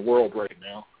wrestlers in the world right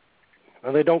now.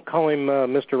 Well, they don't call him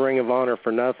Mr. Ring of Honor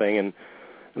for nothing, and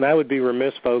I would be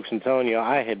remiss, folks, in telling you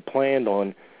I had planned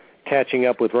on catching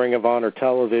up with Ring of Honor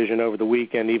television over the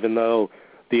weekend, even though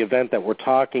the event that we're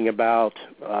talking about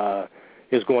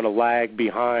is going to lag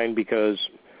behind because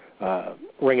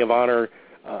Ring of Honor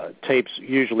tapes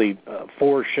usually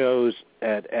 4 shows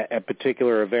at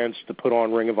particular events to put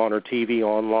on Ring of Honor TV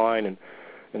online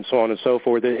and so on and so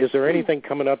forth. Is there anything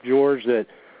coming up, George,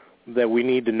 that we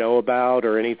need to know about,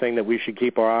 or anything that we should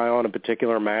keep our eye on, a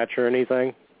particular match or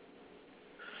anything?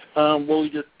 Well,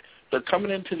 they're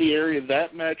coming into the area.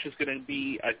 That match is going to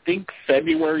be, I think,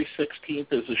 February 16th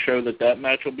is the show that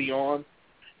match will be on.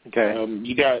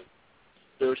 Okay.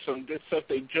 There's some good stuff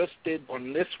they just did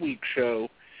on this week's show.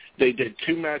 They did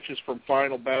 2 matches from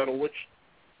Final Battle, which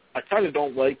I kind of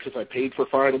don't like because I paid for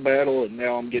Final Battle and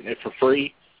now I'm getting it for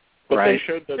free. But right. They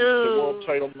showed the world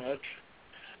title match.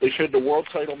 They showed the world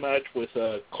title match with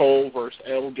Cole versus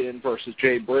Elgin versus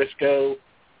Jay Briscoe.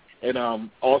 And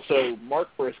also Mark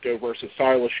Briscoe versus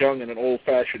Silas Young in an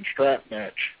old-fashioned strap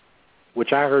match.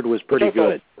 Which I heard was pretty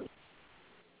good.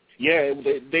 Yeah,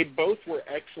 they both were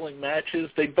excellent matches.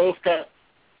 They both got,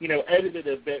 edited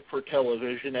a bit for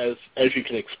television, as you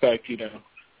can expect,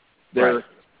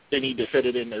 They need to fit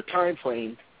it in their time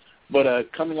frame.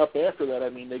 But coming up after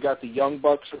that, they got the Young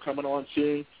Bucks are coming on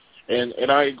soon.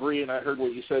 And I agree, and I heard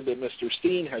what you said that Mr.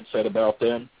 Steen had said about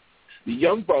them. The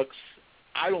Young Bucks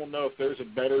I don't know if there's a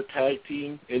better tag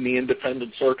team in the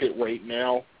independent circuit right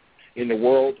now in the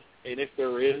world, and if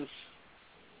there is,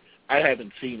 I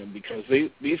haven't seen them because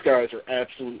these guys are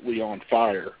absolutely on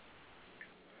fire.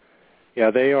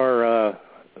 Yeah, they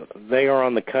are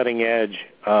on the cutting edge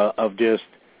of just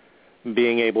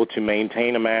being able to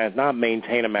maintain a match, not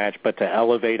maintain a match, but to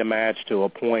elevate a match to a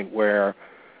point where,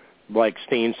 like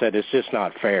Steen said, it's just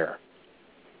not fair.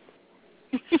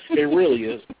 It really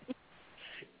is.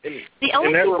 The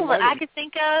only people that I could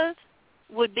think of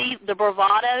would be the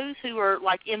bravados who are,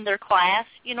 like, in their class.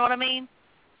 You know what I mean?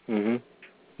 Mm-hmm.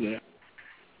 Yeah.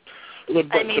 The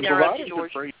bravados are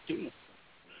great, too.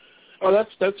 Oh,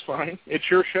 that's fine. It's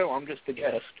your show. I'm just a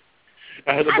guest.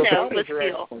 The bravados are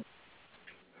excellent.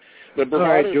 The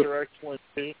bravados are excellent,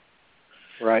 too.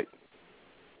 Right.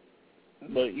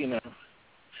 But, you know,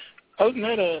 other than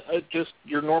that, just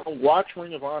your normal watch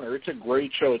Ring of Honor. It's a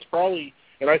great show. It's probably,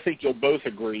 and I think you'll both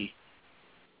agree,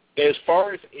 as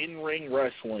far as in-ring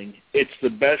wrestling, it's the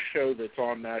best show that's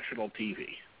on national TV.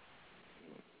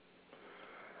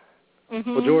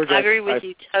 Mm-hmm. Well, George, I agree with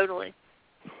you totally.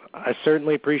 I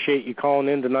certainly appreciate you calling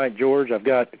in tonight, George. I've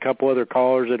got a couple other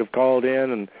callers that have called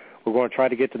in, and we're going to try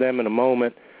to get to them in a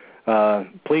moment.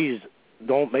 Please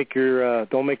don't make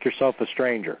yourself a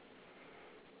stranger.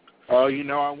 Oh, you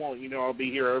know I won't. You know I'll be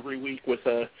here every week with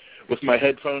my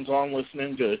headphones on,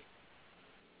 listening to.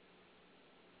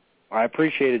 I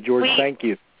appreciate it, George. Thank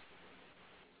you.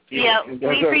 Yeah, we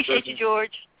appreciate you,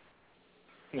 George.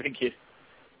 Thank you.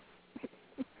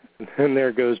 And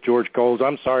there goes George Coles.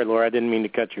 I'm sorry, Laura. I didn't mean to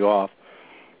cut you off.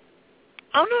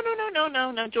 Oh,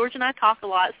 no. George and I talk a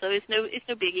lot, so it's no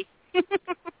biggie.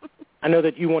 I know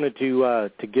that you wanted to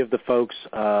give the folks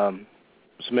some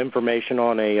information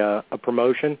on a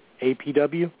promotion,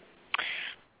 APW.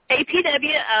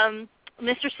 APW,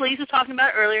 Mr. Sleeves was talking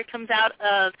about earlier, comes out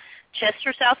of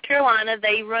Chester, South Carolina.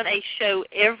 They run a show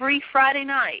every Friday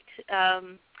night.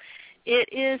 It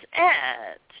is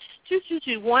at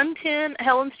 110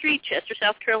 Helen Street, Chester,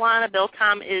 South Carolina. Bell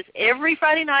time is every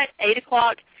Friday night, 8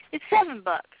 o'clock. It's $7.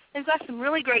 They've got some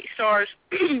really great stars,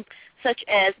 such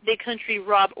as Big Country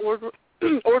Rob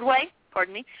Ordway,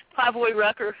 Playboy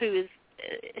Rucker, who is,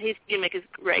 his gimmick is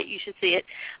great. You should see it.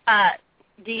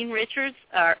 Dean Richards,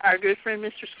 our good friend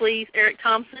Mr. Sleeves, Eric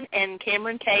Thompson, and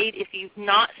Cameron Cade. If you've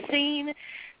not seen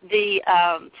the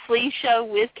Sleeves show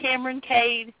with Cameron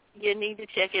Cade, you need to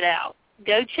check it out.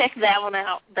 Go check that one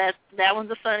out. That one's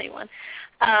a funny one.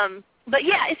 But,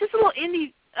 yeah, it's just a little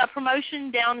indie promotion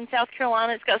down in South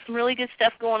Carolina. It's got some really good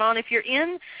stuff going on. If you're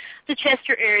in the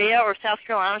Chester area or South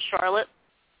Carolina, Charlotte,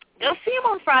 go see them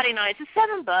on Friday nights. It's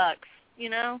 $7,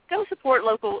 you know. Go support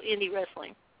local indie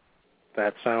wrestling.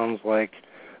 That sounds like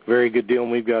a very good deal.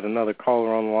 And we've got another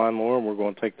caller on the line, Laura, and we're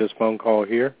going to take this phone call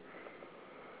here.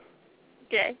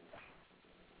 Okay.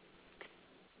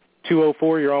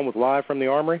 204, you're on with Live from the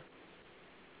Armory.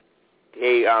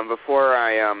 Hey, before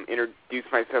I introduce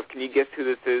myself, can you guess who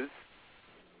this is?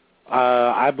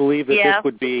 I believe that this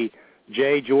would be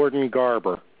J. Jordan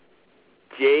Garber.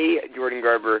 J. Jordan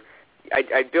Garber.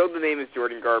 I billed the name as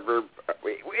Jordan Garber.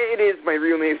 It is. My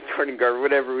real name is Jordan Garber.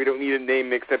 Whatever. We don't need a name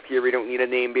mix-up here. We don't need a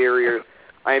name barrier.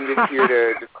 I am just here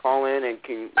to call in and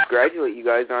congratulate you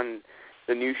guys on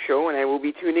the new show, and I will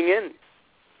be tuning in.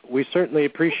 We certainly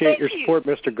appreciate your support,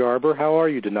 Mr. Garber. How are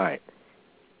you tonight?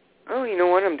 Oh, you know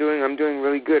what? I'm doing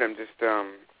really good. I'm just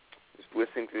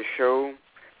listening to the show,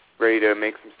 ready to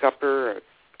make some supper.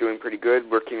 Doing pretty good.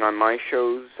 Working on my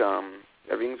shows.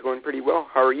 Everything's going pretty well.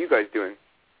 How are you guys doing?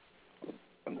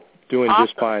 Doing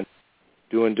just fine.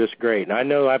 Doing just great. And I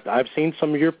know I've seen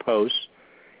some of your posts,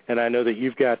 and I know that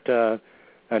you've got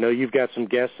some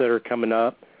guests that are coming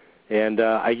up. And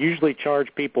I usually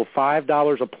charge people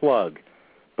 $5 a plug,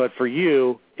 but for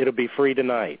you, it'll be free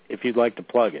tonight if you'd like to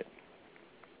plug it.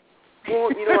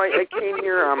 Well, you know, I came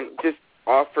here just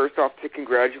first off to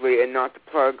congratulate and not to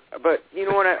plug, but you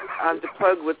know what? To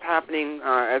plug what's happening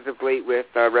as of late with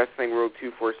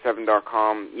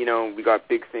WrestlingWorld247.com. You know, we got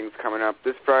big things coming up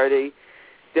this Friday.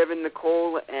 Devin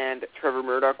Nicole and Trevor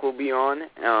Murdoch will be on.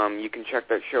 You can check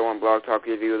that show on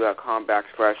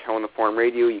blogtalkradio.com/Hell in the Forum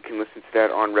Radio. You can listen to that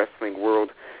on Wrestling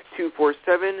World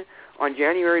 247. On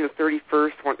January the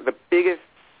 31st, the biggest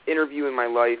interview in my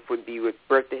life would be with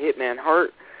Bret the Hitman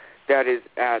Hart. That is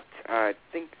at,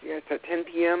 it's at 10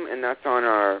 p.m., and that's on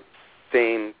our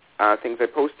same things I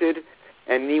posted.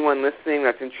 And anyone listening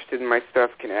that's interested in my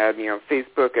stuff can add me on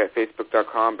Facebook at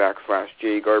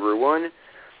facebook.com/JGarber1.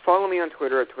 Follow me on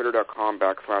Twitter at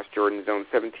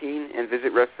twitter.com/JordanZone17, and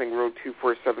visit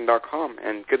WrestlingWorld247.com.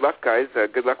 And good luck, guys.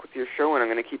 Good luck with your show, and I'm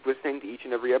going to keep listening to each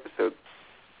and every episode.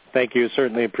 Thank you.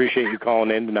 Certainly appreciate you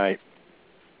calling in tonight.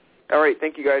 All right.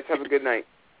 Thank you, guys. Have a good night.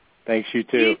 Thanks, you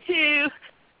too. You too.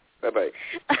 Bye-bye.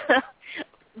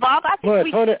 Bob, I think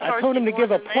I told him to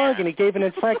give a plug, and he gave an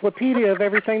encyclopedia of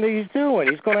everything that he's doing.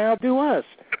 He's going to outdo us.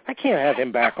 I can't have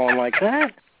him back on like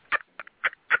that.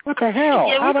 What the hell?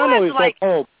 Yeah, How did I know he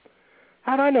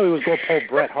was going to pull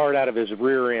Bret Hart out of his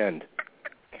rear end?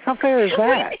 How fair is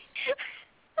that?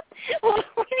 Well,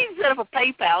 we need to set up a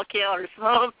PayPal account or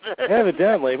something.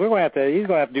 Evidently, he's going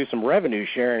to have to do some revenue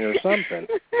sharing or something.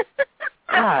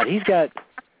 God, he's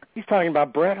talking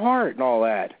about Bret Hart and all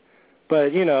that.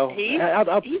 But, you know, he's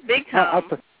big time.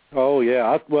 I'll tell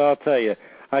you,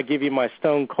 I'll give you my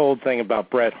stone cold thing about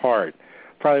Bret Hart.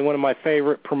 Probably one of my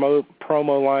favorite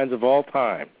promo lines of all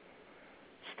time.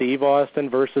 Steve Austin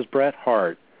versus Bret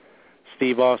Hart.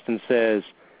 Steve Austin says,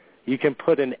 "You can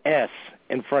put an S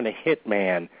in front of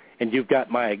Hitman, and you've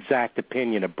got my exact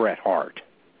opinion of Bret Hart."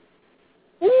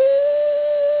 Ooh,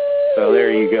 so there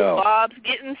you go. Bob's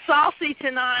getting saucy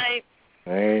tonight.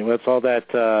 Hey, that's all that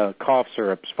cough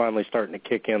syrup's finally starting to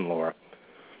kick in, Laura.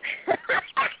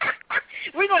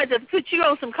 We're going to have to put you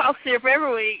on some cough syrup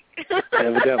every week.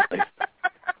 Evidently.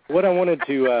 What I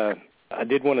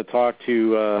did want to talk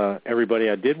to everybody.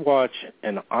 I did watch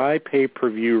an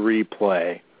iPay-per-view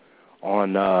replay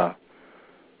on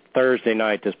Thursday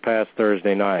night, this past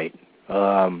Thursday night.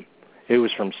 It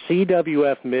was from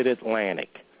CWF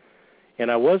Mid-Atlantic. And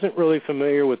I wasn't really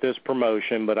familiar with this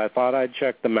promotion, but I thought I'd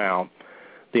check them out.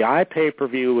 The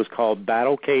iPay-per-view was called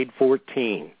Battlecade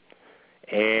 14,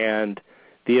 and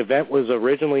the event was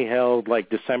originally held like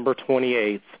December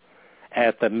 28th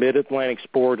at the Mid-Atlantic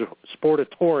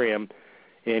Sportatorium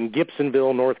in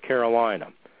Gibsonville, North Carolina.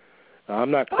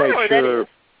 I'm not quite sure.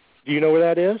 Do you know where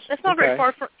that is? That's not very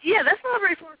far from. Yeah, that's not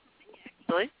very far from me,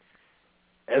 actually.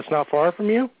 It's not far from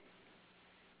you?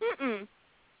 Mm-mm.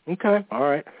 Okay, all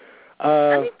right.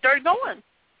 I need to start going.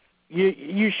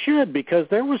 You should, because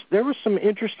there was some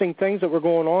interesting things that were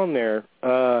going on there.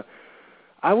 I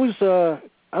was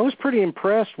pretty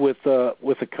impressed with a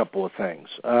couple of things.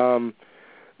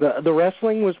 The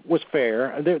wrestling was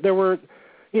fair. There were,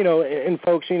 you know, and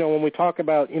folks, you know, when we talk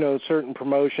about, you know, certain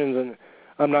promotions,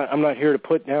 and I'm not here to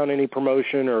put down any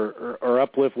promotion or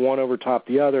uplift one over top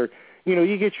the other. You know,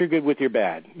 you get your good with your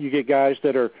bad. You get guys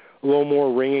that are a little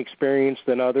more ring experienced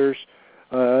than others.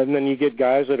 And then you get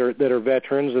guys that are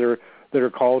veterans that are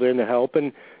called in to help.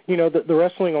 And you know, the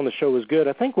wrestling on the show was good.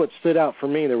 I think what stood out for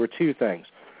me, there were two things.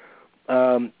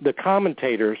 The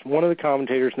commentators, one of the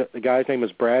commentators, the guy's name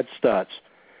is Brad Stutz.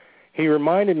 He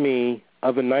reminded me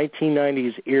of a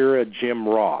 1990s era Jim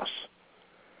Ross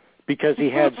because he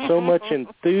had so much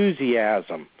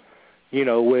enthusiasm, you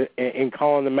know, in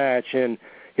calling the match. And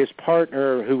his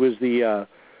partner, who was the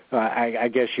I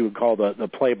guess you would call the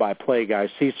play-by-play guy,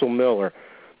 Cecil Miller,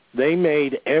 they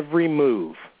made every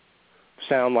move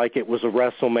sound like it was a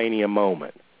WrestleMania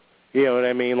moment. You know what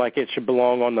I mean? Like it should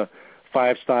belong on the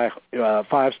five-star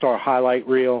highlight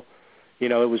reel. You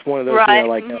know, it was one of those, right. You know,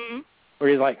 like where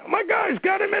he's like, my guy's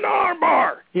got him in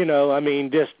armbar. You know, I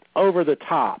mean, just over the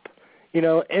top. You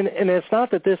know, and it's not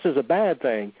that this is a bad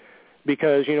thing,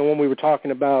 because, you know, when we were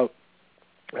talking about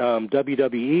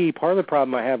WWE, part of the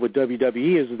problem I have with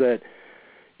WWE is that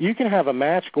you can have a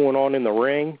match going on in the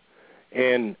ring,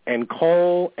 and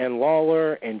Cole and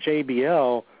Lawler and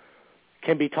JBL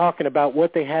can be talking about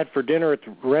what they had for dinner at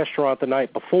the restaurant the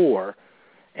night before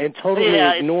and totally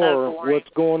ignore what's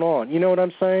going on. You know what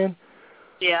I'm saying?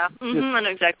 Yeah, I know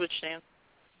exactly what you're saying.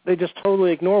 They just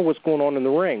totally ignore what's going on in the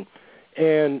ring.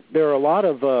 And there are a lot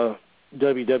of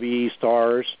WWE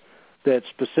stars that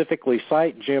specifically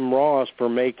cite Jim Ross for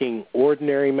making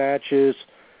ordinary matches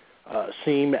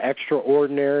seem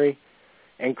extraordinary,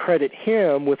 and credit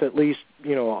him with at least,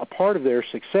 you know, a part of their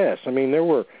success. I mean, there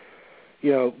were,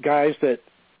 you know, guys that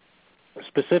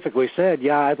specifically said,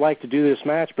 yeah, I'd like to do this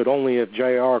match, but only if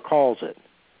JR calls it.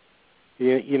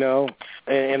 You know,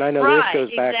 and I know this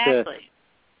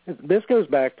goes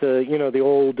back to, you know, the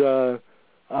old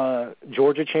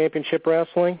Georgia Championship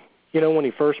Wrestling, you know, when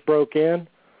he first broke in.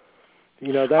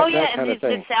 You know, that kind of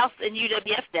thing. The South and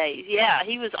UWF days. Yeah,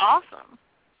 he was awesome.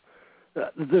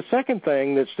 The second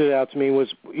thing that stood out to me was,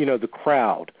 you know, the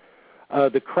crowd.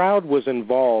 The crowd was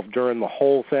involved during the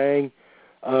whole thing.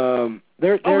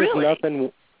 There's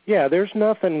nothing. Yeah, there's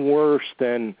nothing worse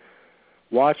than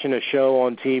watching a show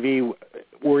on TV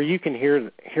where you can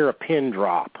hear a pin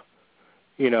drop.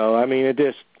 You know, I mean, it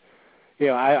just, you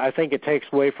know, I think it takes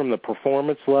away from the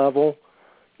performance level.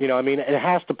 You know, I mean, it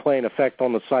has to play an effect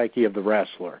on the psyche of the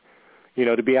wrestler. You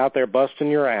know, to be out there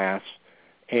busting your ass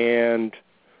and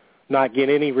not get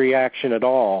any reaction at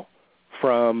all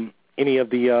from any of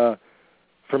the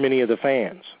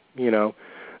fans. You know,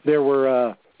 there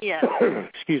were Yeah.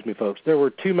 Excuse me, folks. There were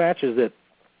two matches that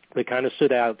kind of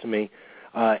stood out to me.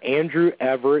 Andrew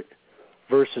Everett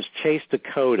versus Chase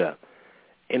Dakota.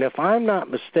 And if I'm not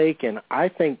mistaken, I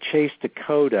think Chase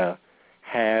Dakota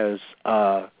has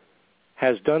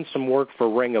done some work for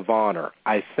Ring of Honor,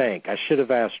 I think. I should have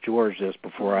asked George this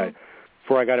before I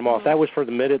got him off. That was for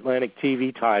the Mid-Atlantic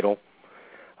TV title.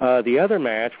 The other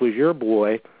match was your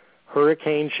boy,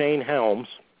 Hurricane Shane Helms,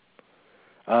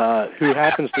 who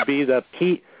happens to be the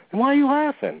key. And why are you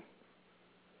laughing?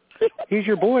 He's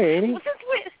your boy, ain't he? Well,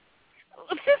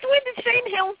 since when did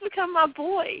Shane Helms become my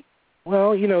boy?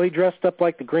 Well, he dressed up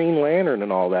like the Green Lantern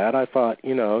and all that. I thought,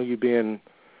 you being,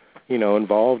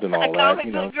 involved in all a that.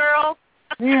 Comic book girl?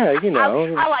 Yeah,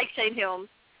 I like Shane Helms.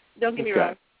 Don't get me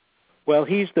wrong. Well,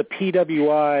 he's the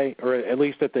PWI, or at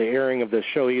least at the airing of this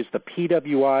show, he's the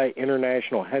PWI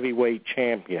International Heavyweight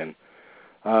Champion.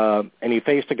 And he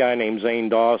faced a guy named Zane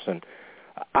Dawson.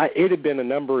 It had been a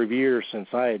number of years since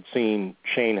I had seen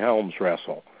Shane Helms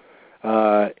wrestle.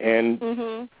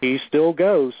 And he still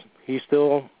goes. He's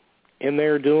still in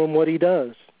there doing what he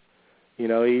does. He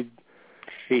looks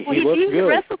good. He was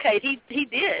at WrestleCade. He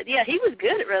did. Yeah, he was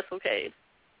good at WrestleCade.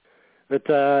 But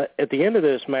at the end of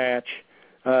this match,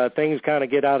 things kind of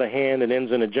get out of hand and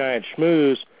ends in a giant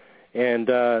schmooze. And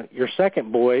your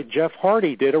second boy, Jeff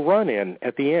Hardy, did a run-in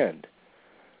at the end.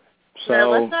 So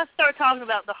now, let's not start talking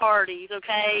about the Hardys,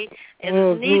 okay?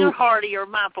 And neither Hardy are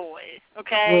my boys,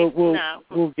 okay?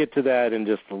 We'll get to that in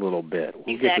just a little bit.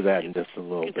 Get to that in just a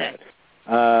little bit.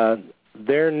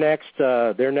 Their next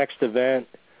event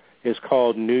is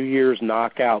called New Year's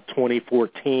Knockout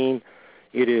 2014.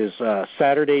 It is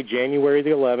Saturday, January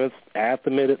the 11th at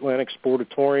the Mid-Atlantic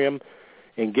Sportatorium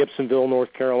in Gibsonville,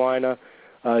 North Carolina.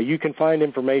 You can find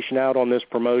information out on this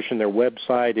promotion. Their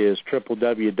website is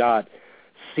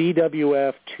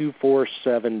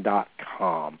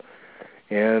www.cwf247.com.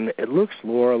 And it looks,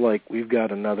 Laura, like we've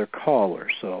got another caller.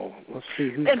 So let's see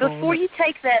who's calling. And before you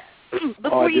take that, I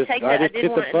did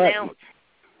want to announce.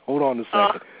 Hold on a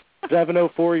second.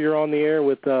 704, you're on the air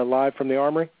with Live from the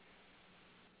Armory.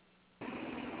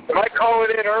 Am I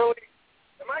calling in early?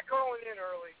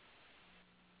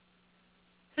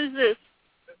 Who's this?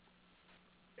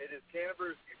 It is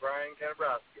Kanabroski, Brian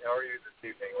Kanabroski. How are you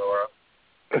this evening, Laura?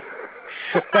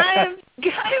 I'm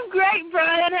great,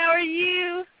 Brian. How are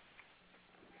you?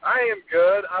 I am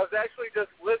good. I was actually just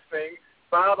listening.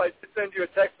 Bob, I did send you a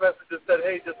text message that said,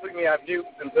 hey, just leave me on mute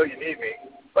until you need me.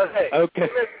 But, hey, you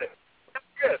missed it. That's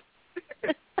good.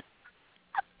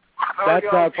 That's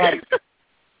not problem.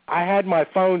 I had my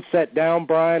phone set down,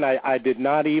 Brian. I did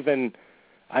not even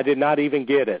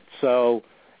get it. So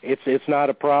it's not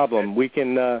a problem. We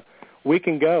can go.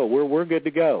 We're good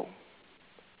to go.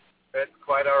 That's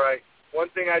quite all right. One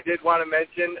thing I did want to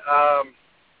mention,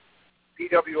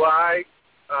 PWI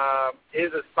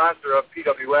is a sponsor of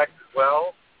PWX as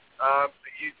well. So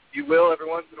you will every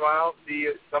once in a while see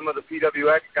some of the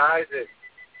PWX guys.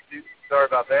 Sorry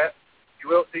about that. You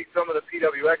will see some of the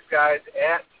PWX guys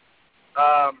at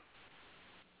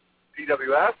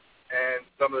PWF, and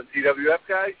some of the PWF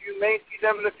guys, you may see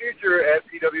them in the future at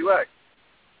PWX.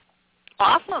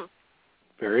 Awesome.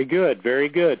 Very good, very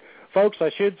good. Folks, I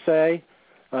should say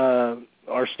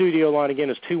our studio line again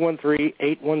is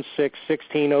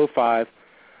 213-816-1605.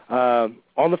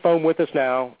 On the phone with us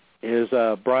now is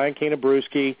Brian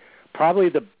Kanabroski, probably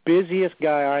the busiest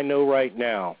guy I know right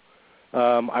now.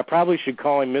 I probably should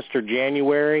call him Mr.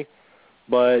 January,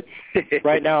 but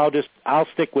right now I'll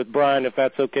stick with Brian if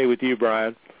that's okay with you,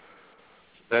 Brian.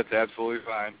 That's absolutely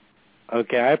fine.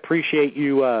 Okay, I appreciate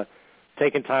you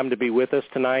taking time to be with us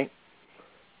tonight.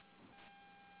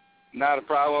 Not a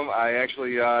problem. I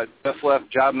actually just left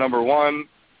job number 1.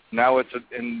 Now it's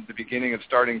in the beginning of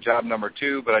starting job number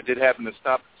 2, but I did happen to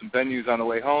stop at some venues on the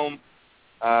way home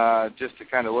just to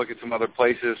kind of look at some other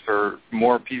places for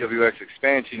more PWX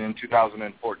expansion in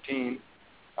 2014.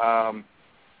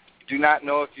 Do not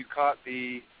know if you caught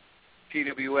the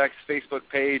PWX Facebook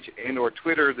page and or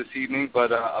Twitter this evening,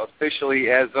 but officially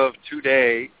as of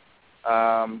today,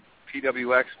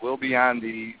 PWX will be on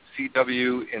the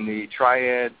CW in the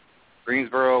Triad,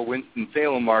 Greensboro,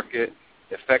 Winston-Salem market,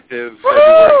 effective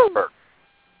February 1st.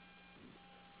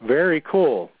 Very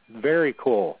cool. Very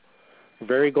cool.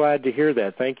 Very glad to hear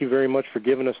that. Thank you very much for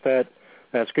giving us that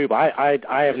scoop. I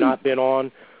have not been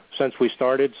on since we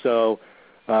started, so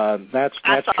that's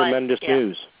tremendous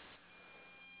news.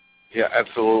 Yeah,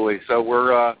 absolutely. So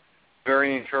we're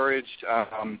very encouraged.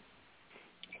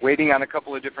 Waiting on a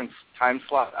couple of different time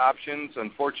slot options.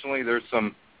 Unfortunately, there's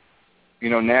some,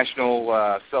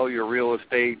 national sell your real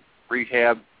estate,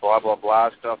 rehab, blah, blah, blah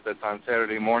stuff that's on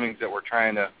Saturday mornings that we're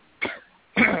trying to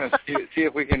see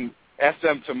if we can ask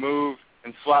them to move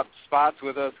and swap spots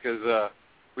with us because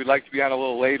we'd like to be on a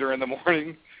little later in the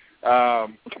morning.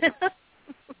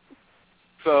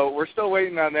 So we're still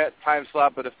waiting on that time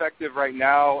slot, but effective right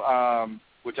now,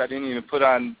 which I didn't even put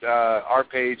on our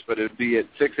page, but it would be at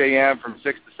 6 a.m. from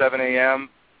 6 to 7 a.m.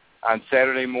 on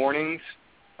Saturday mornings.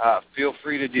 Feel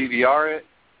free to DVR it,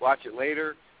 watch it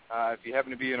later. If you happen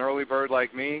to be an early bird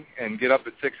like me and get up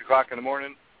at 6 o'clock in the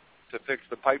morning to fix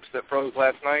the pipes that froze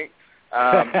last night.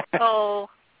 Oh,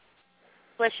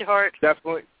 bless your heart.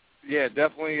 Definitely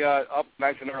up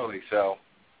nice and early. So,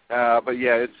 but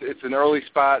yeah, it's an early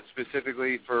spot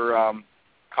specifically for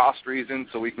cost reasons,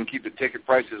 so we can keep the ticket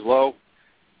prices low.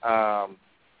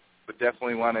 But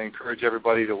definitely want to encourage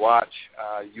everybody to watch.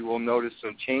 You will notice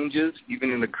some changes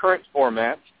even in the current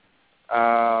format,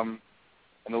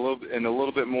 and a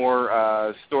little bit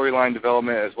more storyline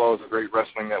development, as well as the great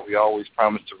wrestling that we always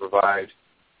promise to provide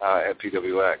at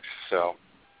PWX. So,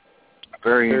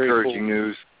 very encouraging cool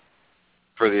news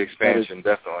for the expansion,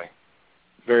 definitely.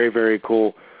 Very, very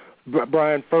cool.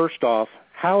 Brian, first off,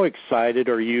 how excited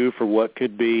are you for what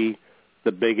could be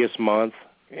the biggest month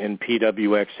in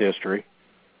PWX history?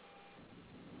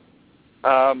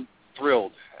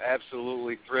 Thrilled,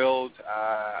 absolutely thrilled.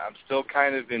 I'm still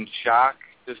kind of in shock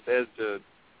just as to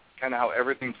kind of how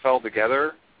everything fell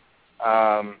together.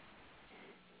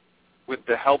 With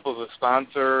the help of a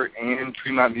sponsor and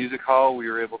Tremont Music Hall, we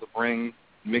were able to bring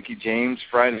Mickie James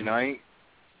Friday night.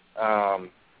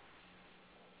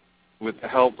 With the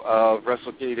help of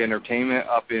WrestleCade Entertainment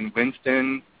up in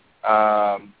Winston,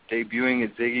 debuting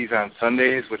at Ziggy's on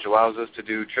Sundays, which allows us to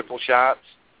do triple shots.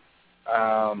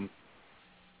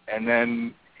 And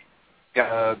then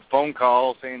got a phone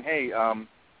call saying, hey,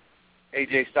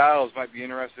 AJ Styles might be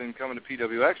interested in coming to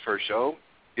PWX for a show.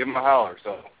 Give him a holler.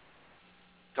 So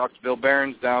talked to Bill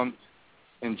Behrens down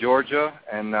in Georgia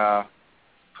and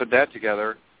put that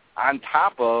together on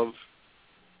top of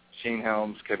Shane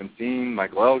Helms, Kevin Steen,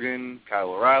 Michael Elgin, Kyle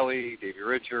O'Reilly, Davey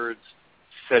Richards,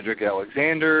 Cedric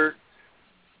Alexander,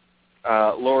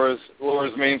 Laura's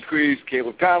main squeeze,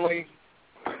 Caleb Conley.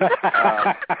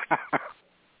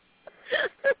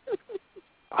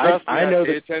 I know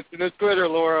pay attention to Twitter,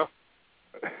 Laura.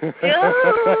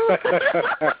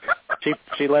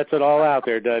 She lets it all out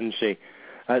there, doesn't she?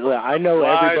 I know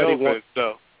everybody wants.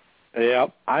 Yeah,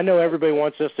 I know everybody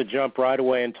wants us to jump right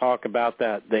away and talk about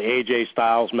the AJ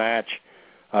Styles match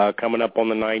coming up on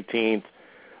the 19th.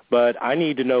 But I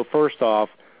need to know, first off,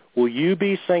 will you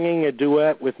be singing a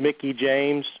duet with Mickie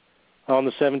James on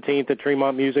the 17th at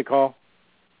Tremont Music Hall?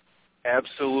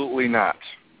 Absolutely not.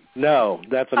 No,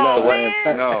 that's a no.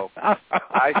 No,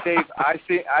 I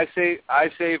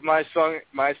save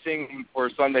my singing for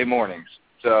Sunday mornings.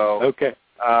 So okay.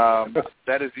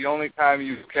 That is the only time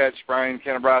you catch Brian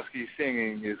Kanabroski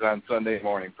singing is on Sunday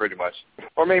morning, pretty much,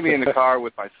 or maybe in the car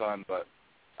with my son. But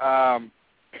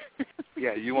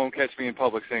yeah, you won't catch me in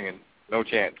public singing. No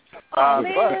chance.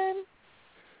 Man. But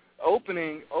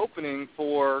opening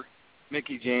for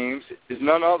Mickie James is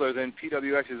none other than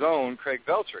PWX's own Craig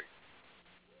Beltry.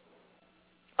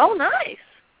 Oh, nice.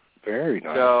 Very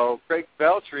nice. So Craig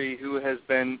Beltry, who has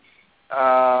been,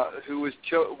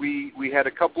 we had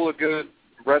a couple of good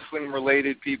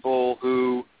wrestling-related people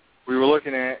who we were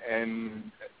looking at,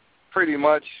 and pretty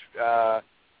much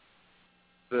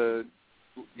the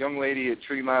young lady at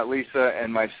Tremont, Lisa,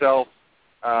 and myself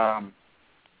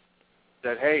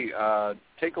said, hey,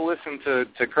 take a listen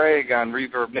to Craig on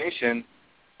Reverb Nation,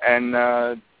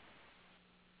 and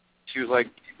she was like,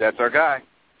 that's our guy.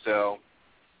 So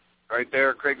right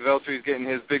there, Craig Veltry's getting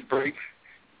his big break.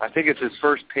 I think it's his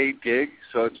first paid gig,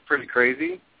 so it's pretty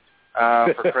crazy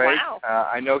for Craig. Wow.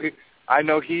 I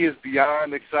know he is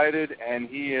beyond excited, and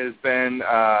he has been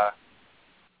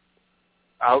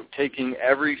out taking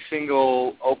every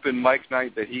single open mic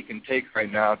night that he can take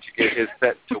right now to get his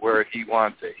set to where he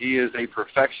wants it. He is a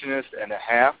perfectionist and a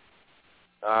half.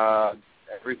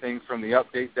 Everything from the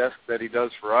update desk that he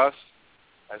does for us,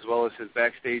 as well as his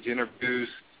backstage interviews,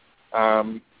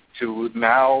 to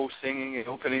now singing and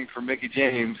opening for Mickie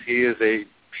James, he is a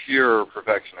pure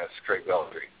perfectionist, Craig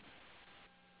Beltry.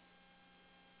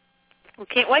 We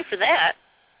can't wait for that.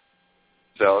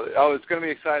 So, it's going to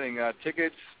be exciting.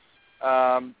 Tickets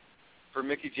for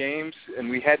Mickie James, and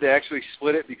we had to actually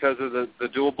split it because of the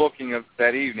dual booking of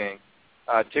that evening.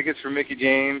 Tickets for Mickie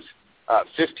James,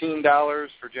 $15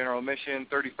 for general admission,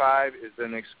 $35 is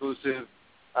an exclusive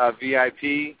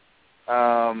VIP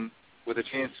with a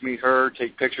chance to meet her,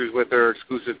 take pictures with her,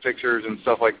 exclusive pictures and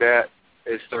stuff like that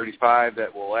is $35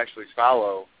 that will actually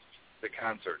follow the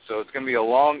concert. So it's going to be a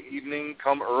long evening.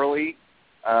 Come early.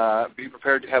 Be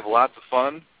prepared to have lots of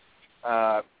fun.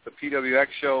 The PWX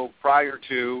show prior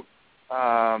to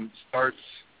starts.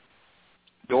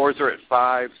 Doors are at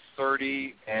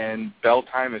 5:30, and bell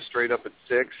time is straight up at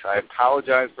 6. I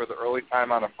apologize for the early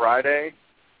time on a Friday,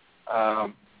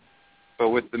 but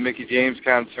with the Mickey James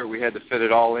concert, we had to fit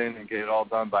it all in and get it all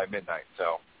done by midnight.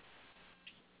 So,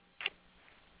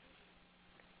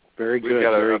 very good. We've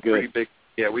got very good. Pretty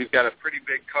big, we've got a pretty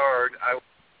big card. I will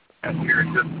here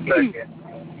in just a second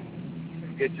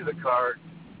and get you the card.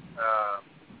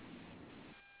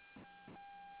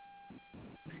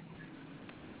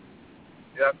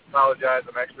 I apologize.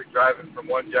 I'm actually driving from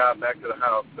one job back to the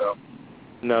house. So.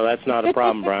 No, that's not a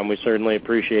problem, Brian. We certainly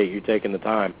appreciate you taking the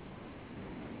time.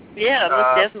 Yeah,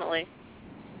 most definitely.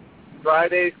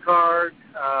 Friday's card,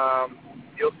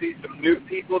 you'll see some new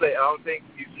people that I don't think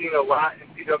you've seen a lot in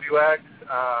PWX,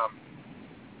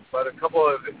 but a couple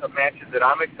of matches that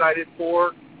I'm excited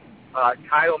for.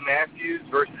 Kyle Matthews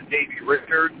versus Davey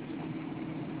Richards.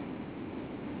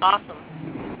 Awesome.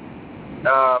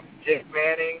 Jake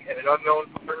Manning and an unknown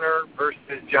partner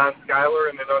versus John Schuyler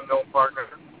and an unknown partner.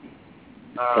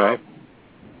 Okay.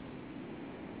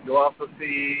 You'll also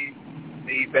see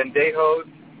the Bendejos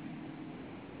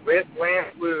with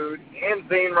Lance Lude and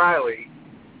Zane Riley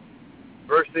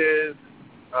versus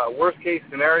worst case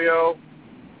scenario,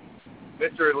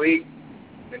 Mr. Elite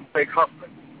and Craig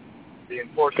Huffman, the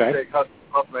enforcer Craig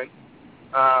Huffman.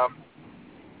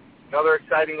 Another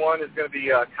exciting one is going to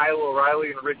be Kyle O'Reilly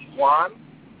and Rich Swann.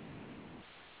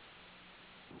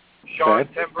 Sean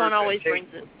Tempers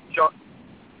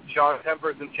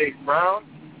and Chase Brown.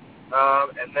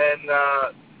 And then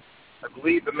I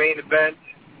believe the main event,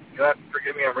 you'll have to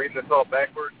forgive me, I'm reading this all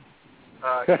backwards.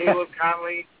 Caleb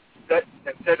Conley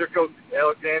and Cedric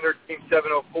Alexander, Team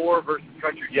 704 versus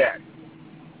Country Jack.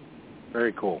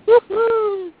 Very cool.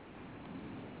 Woo-hoo.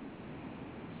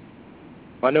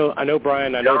 I know,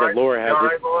 Brian. I know that Laura has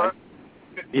it. Laura?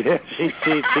 Yeah,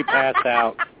 she passed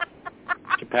out.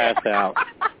 She passed out.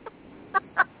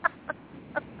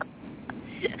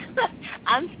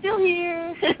 I'm still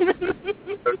here.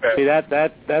 Okay. See,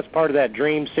 that's part of that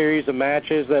dream series of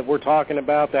matches that we're talking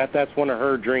about. That's one of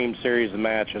her dream series of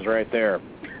matches right there.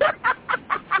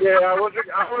 Yeah, I wasn't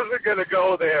going to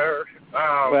go there.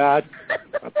 Well,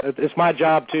 it's my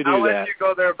job to do I'll that. let you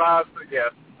go there, Bob. Yeah.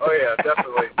 Oh yeah,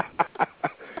 definitely.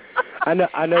 I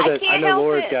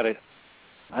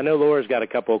know Laura's got a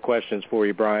couple of questions for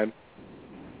you, Brian.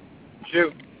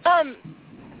 Shoot.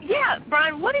 Yeah,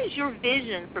 Brian, what is your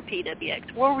vision for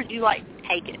PWX? Where would you like to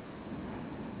take it?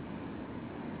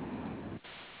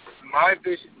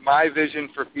 My vision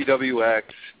for PWX,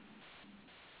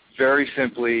 very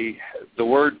simply, the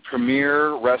word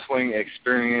Premier Wrestling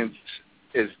Experience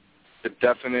is the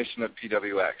definition of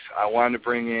PWX. I want to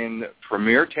bring in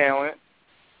premier talent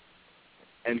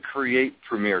and create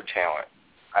premier talent.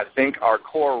 I think our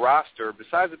core roster,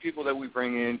 besides the people that we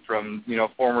bring in from,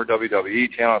 former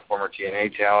WWE talent, former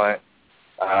TNA talent,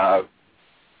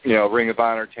 Ring of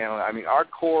Honor talent, our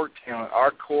core talent,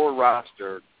 our core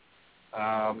roster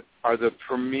are the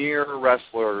premier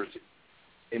wrestlers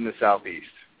in the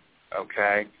Southeast,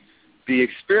 okay? The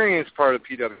experience part of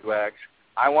PWX,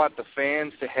 I want the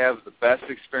fans to have the best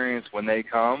experience when they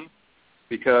come,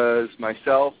 because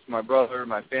myself, my brother,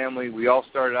 my family, we all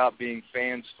started out being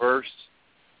fans first.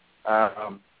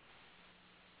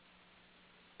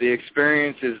 The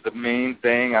experience is the main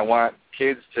thing. I want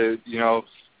kids to,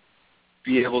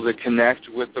 be able to connect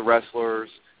with the wrestlers.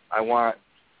 I want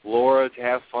Laura to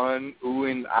have fun,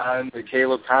 oohing on the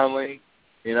Caleb Conley.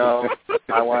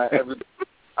 I want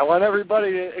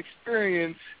everybody to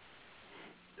experience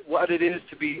what it is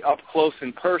to be up close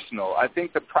and personal. I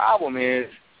think the problem is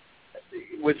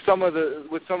with some of the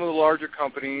larger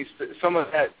companies, some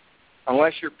of that,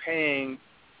 unless you're paying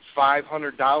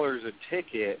 $500 a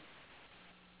ticket,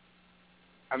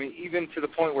 even to the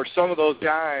point where some of those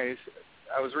guys,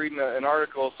 I was reading an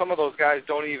article, some of those guys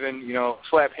don't even,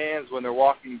 slap hands when they're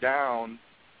walking down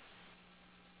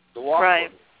the walkway.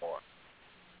 Right.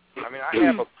 I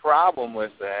have a problem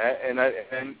with that, and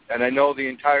I know the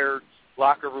entire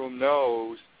locker room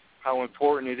knows how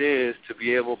important it is to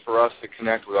be able for us to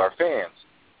connect with our fans.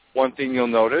 One thing you'll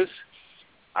notice,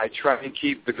 I try and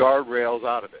keep the guardrails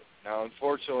out of it. Now,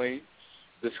 unfortunately,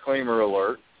 disclaimer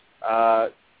alert,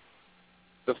 the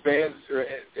fans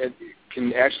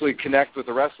can actually connect with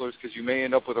the wrestlers, because you may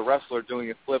end up with a wrestler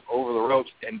doing a flip over the ropes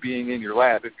and being in your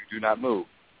lap if you do not move.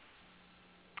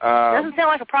 Doesn't sound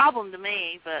like a problem to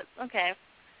me, but okay.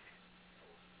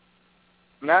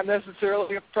 Not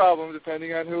necessarily a problem,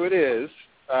 depending on who it is.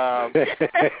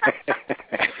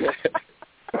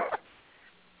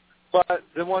 But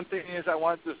the one thing is I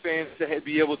want the fans to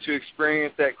be able to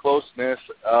experience that closeness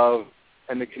of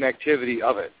and the connectivity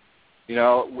of it, you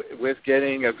know, with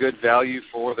getting a good value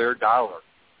for their dollar.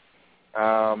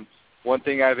 One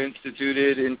thing I've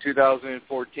instituted in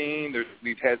 2014,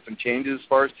 we've had some changes as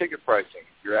far as ticket pricing.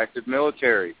 Your active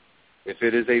military, if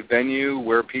it is a venue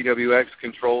where PWX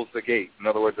controls the gate, in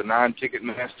other words, a non-ticket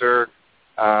master,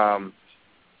 a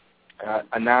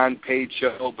non-paid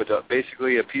show, but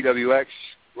basically a PWX,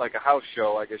 like a house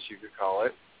show, I guess you could call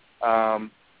it.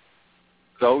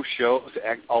 Those shows,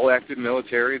 all active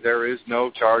military, there is no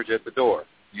charge at the door.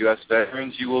 U.S.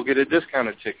 veterans, you will get a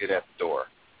discounted ticket at the door.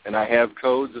 And I have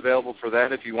codes available for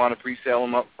that. If you want to pre-sale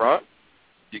them up front,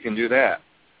 you can do that.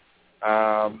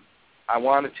 I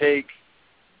want to take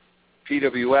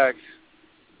PWX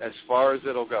as far as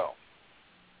it'll go.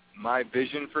 My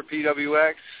vision for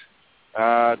PWX,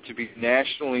 to be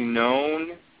nationally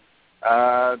known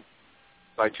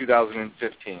by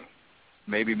 2015,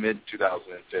 maybe mid-2015.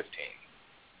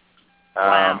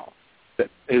 Wow.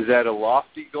 Is that a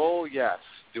lofty goal? Yes.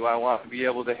 Do I want to be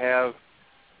able to have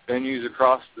venues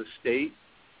across the state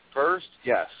first?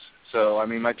 Yes. So, I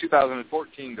mean, my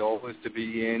 2014 goal was to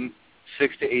be in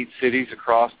 6 to 8 cities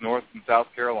across North and South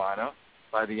Carolina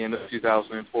by the end of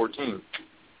 2014.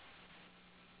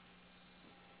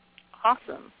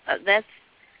 Awesome. That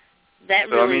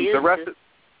so, really I mean, is. The rest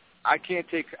I can't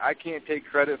take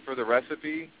credit for the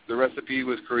recipe. The recipe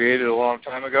was created a long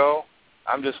time ago.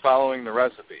 I'm just following the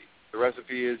recipe. The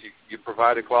recipe is you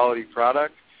provide a quality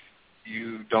product.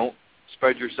 You don't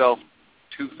spread yourself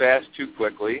too fast, too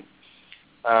quickly.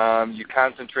 You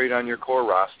concentrate on your core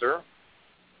roster.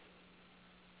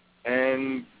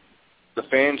 And the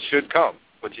fans should come,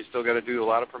 but you still got to do a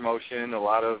lot of promotion, a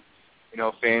lot of,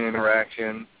 fan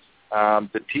interaction.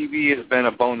 The TV has been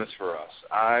a bonus for us.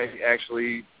 I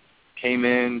actually came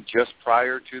in just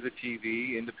prior to the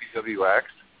TV into PWX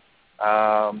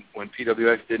when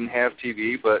PWX didn't have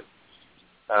TV, but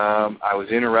I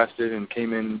was interested and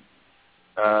came in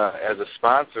as a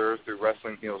sponsor through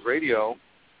Wrestling Heels Radio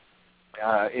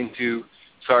into,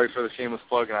 sorry for the shameless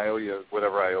plug, and I owe you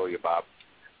whatever I owe you, Bob.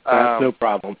 No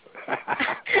problem.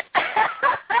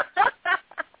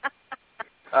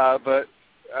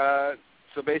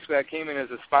 So basically I came in as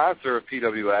a sponsor of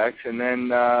PWX, and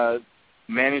then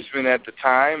management at the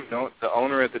time, the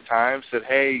owner at the time said,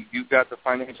 hey, you've got the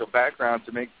financial background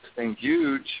to make this thing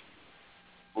huge.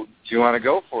 Do you want to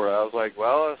go for it? I was like,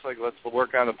 let's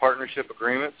work on the partnership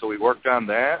agreement. So we worked on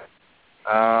that.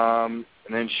 And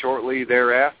then shortly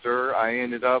thereafter, I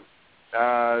ended up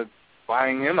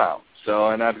buying him out.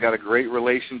 So, and I've got a great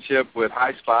relationship with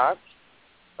High Spots.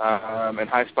 And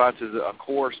High Spots is a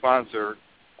core sponsor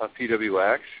of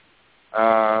PWX.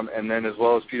 And then as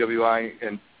well as PWI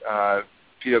and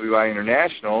PWI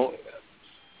International.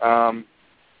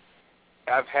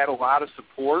 I've had a lot of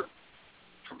support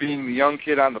for being the young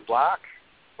kid on the block,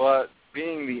 but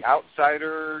being the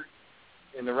outsider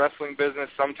in the wrestling business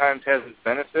sometimes has its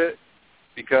benefit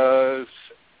because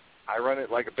I run it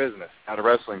like a business, not a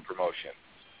wrestling promotion.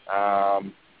 I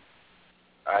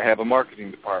have a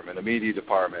marketing department, a media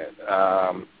department.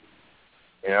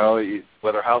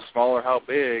 Whether how small or how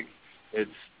big,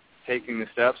 it's taking the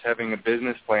steps, having a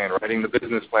business plan, writing the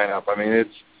business plan up. I mean,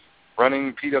 it's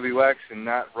running PWX and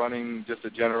not running just a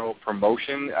general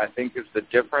promotion, I think is the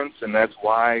difference, and that's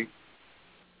why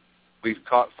we've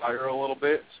caught fire a little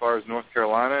bit as far as North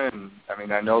Carolina. And, I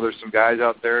mean, I know there's some guys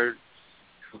out there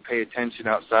who pay attention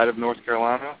outside of North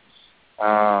Carolina.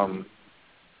 And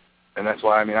that's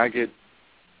why, I get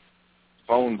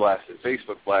phone blasted,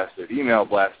 Facebook blasted, email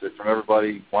blasted from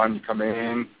everybody wanting to come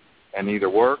in and either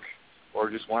work or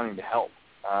just wanting to help.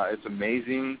 It's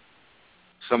amazing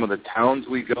some of the towns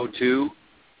we go to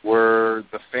where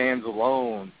the fans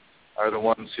alone are the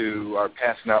ones who are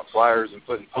passing out flyers and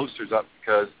putting posters up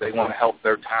because they want to help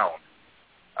their town.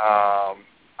 I'll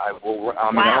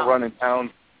run in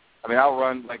town.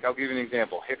 I'll give you an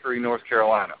example. Hickory, North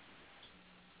Carolina.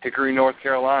 Hickory, North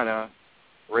Carolina,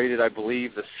 rated, I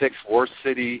believe, the 6th worst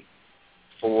city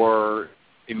for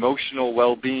emotional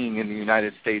well-being in the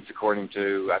United States, according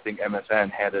to, I think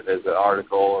MSN had it as an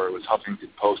article, or it was Huffington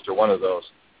Post, or one of those.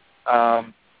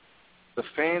 The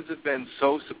fans have been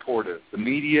so supportive. The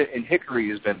media in Hickory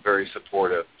has been very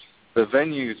supportive. The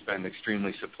venue's been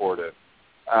extremely supportive.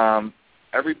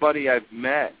 Everybody I've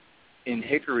met in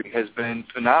Hickory has been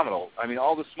phenomenal. I mean,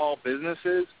 all the small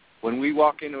businesses, when we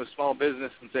walk into a small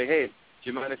business and say, hey, do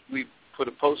you mind if we put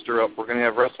a poster up? We're going to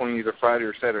have wrestling either Friday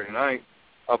or Saturday night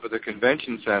up at the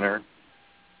convention center.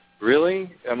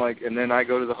 Really? I'm like, and then I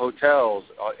go to the hotels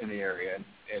in the area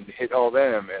and hit all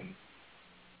them. And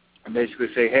and basically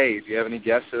say, hey, if you have any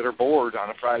guests that are bored on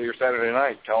a Friday or Saturday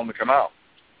night, tell them to come out.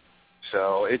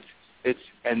 So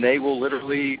and they will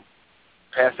literally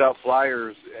pass out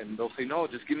flyers, and they'll say, no,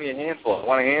 just give me a handful. I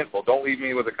want a handful. Don't leave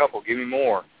me with a couple. Give me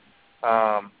more.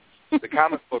 The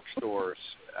comic book stores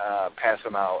pass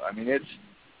them out.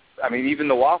 Even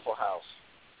the Waffle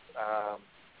House.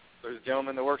 There's a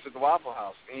gentleman that works at the Waffle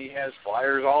House, and he has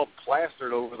flyers all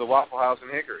plastered over the Waffle House in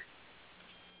Hickory.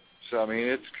 So,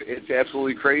 it's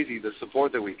absolutely crazy, the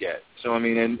support that we get. So,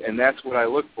 and that's what I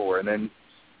look for. And then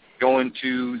going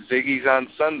to Ziggy's on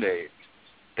Sunday,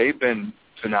 they've been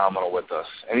phenomenal with us.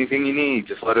 Anything you need,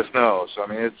 just let us know. So,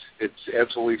 it's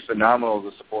absolutely phenomenal,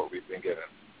 the support we've been given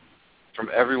from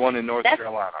everyone in North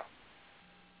Carolina.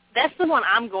 That's the one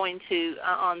I'm going to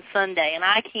on Sunday, and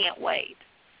I can't wait.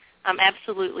 I'm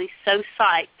absolutely so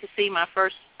psyched to see my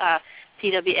first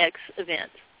PWX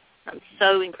event. I'm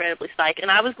so incredibly psyched. And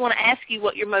I was going to ask you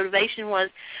what your motivation was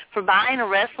for buying a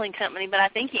wrestling company, but I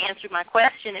think you answered my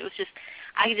question. It was just,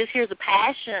 I could just hear the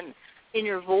passion in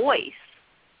your voice.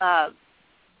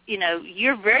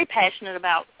 You're very passionate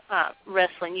about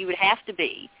wrestling. You would have to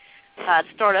be to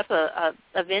start up a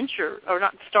venture, or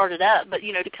not start it up, but,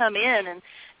 to come in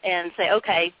and say,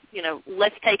 okay,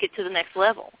 let's take it to the next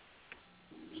level.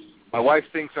 My wife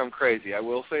thinks I'm crazy. I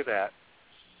will say that.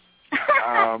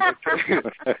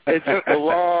 It took a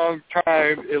long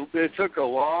time. It took a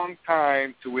long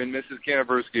time to win Mrs.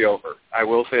 Kanabroski over. I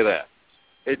will say that.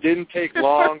 It didn't take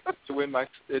long to win my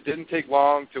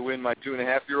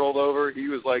 2.5-year-old over. He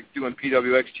was like doing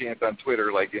PWX chants on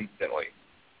Twitter like instantly,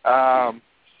 and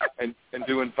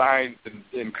doing fines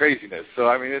and craziness. So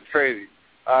it's crazy.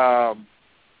 But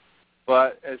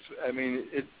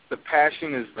the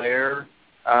passion is there.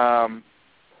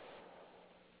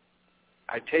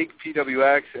 I take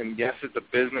PWX, and yes, it's a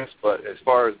business, but as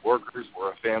far as workers,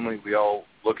 we're a family. We all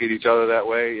look at each other that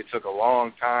way. It took a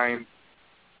long time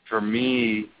for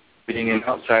me, being an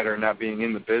outsider, not being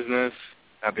in the business,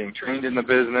 not being trained in the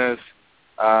business,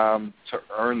 to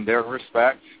earn their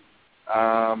respect.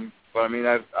 But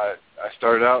I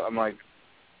started out, I'm like,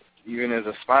 even as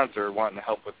a sponsor, wanting to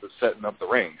help with the setting up the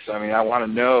ring. So, I want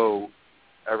to know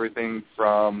everything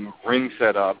from ring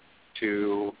setup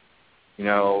to,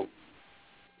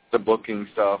 the booking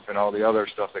stuff and all the other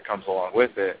stuff that comes along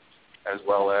with it, as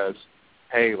well as,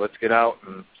 hey, let's get out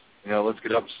and, let's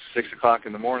get up 6 o'clock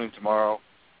in the morning tomorrow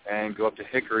and go up to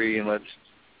Hickory and let's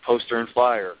poster and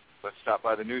flyer. Let's stop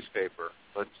by the newspaper.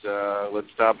 Let's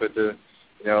stop at the,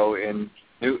 in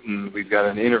Newton, we've got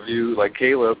an interview, like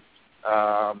Caleb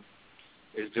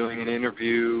is doing an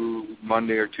interview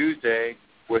Monday or Tuesday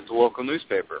with the local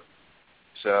newspaper.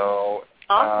 So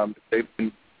they've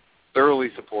been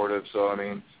thoroughly supportive. So,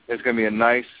 it's going to be a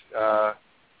nice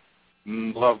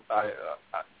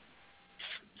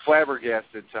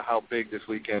flabbergasted to how big this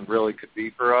weekend really could be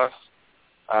for us.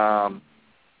 And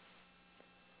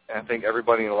I think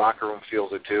everybody in the locker room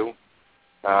feels it too.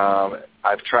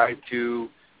 I've tried to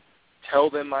tell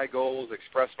them my goals,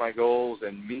 express my goals,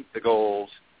 and meet the goals,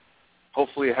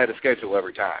 hopefully ahead of schedule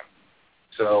every time.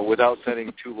 So without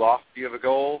setting too lofty of a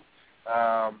goal.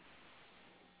 Now,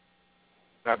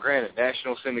 granted,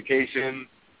 national syndication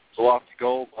is a lofty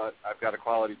goal, but I've got a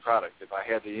quality product. If I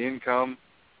had the income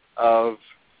of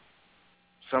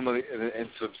some of the and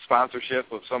some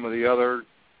sponsorship of some of the other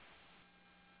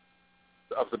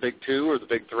of the big two or the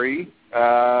big three,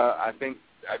 I think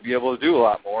I'd be able to do a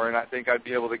lot more, and I think I'd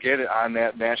be able to get it on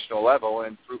that national level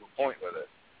and prove a point with it.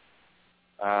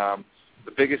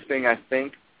 The biggest thing I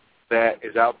think that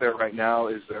is out there right now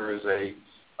is there is a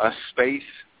space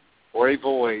or a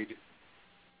void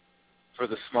for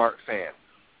the smart fan.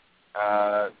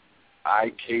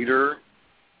 I cater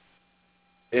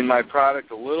in my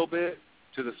product a little bit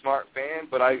to the smart fan,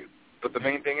 but the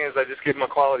main thing is I just give them a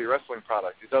quality wrestling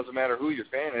product. It doesn't matter who your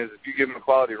fan is. If you give them a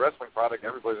quality wrestling product,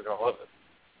 everybody's going to love it.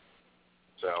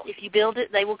 So if you build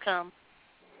it, they will come.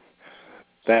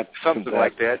 Something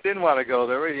like that. Didn't want to go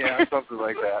there, but yeah, something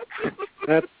like that.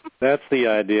 That's the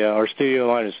idea. Our studio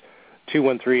line is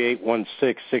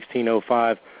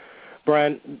 213-816-1605.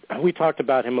 Brian, we talked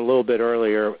about him a little bit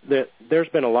earlier. There's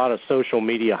been a lot of social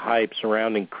media hype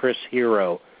surrounding Chris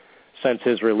Hero since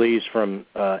his release from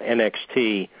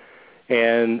NXT,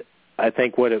 and I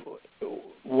think what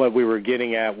we were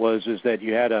getting at is that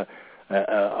you had a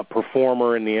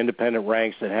performer in the independent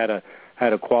ranks that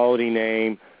had a quality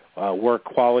name, worked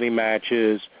quality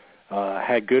matches,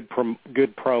 had good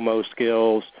promo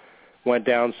skills, went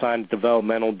down, signed a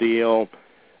developmental deal,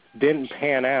 didn't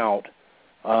pan out.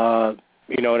 And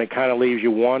it kind of leaves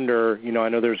you wonder, I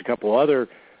know there's a couple other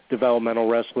developmental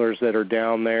wrestlers that are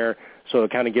down there, so it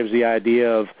kind of gives the idea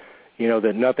of,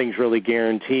 that nothing's really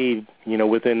guaranteed,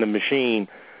 within the machine.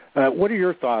 What are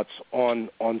your thoughts on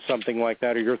something like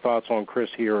that, or your thoughts on Chris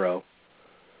Hero?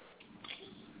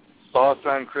 Thoughts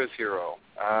on Chris Hero.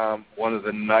 One of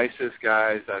the nicest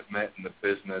guys I've met in the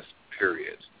business,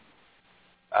 period.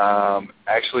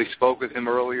 Actually spoke with him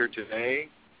earlier today,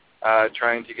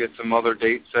 trying to get some other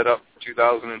dates set up for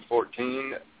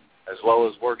 2014, as well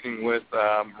as working with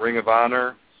Ring of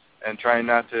Honor and trying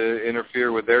not to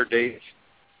interfere with their dates,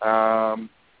 and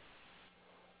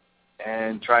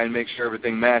try and make sure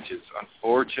everything matches.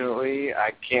 Unfortunately,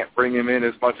 I can't bring him in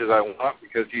as much as I want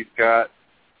because he's got,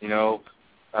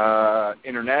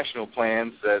 international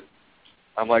plans that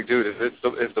I'm like, dude,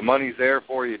 if the money's there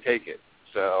for you, take it.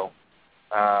 So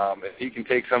if he can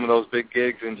take some of those big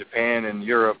gigs in Japan and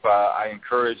Europe, I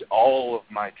encourage all of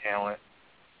my talent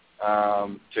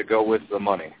to go with the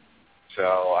money.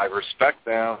 So I respect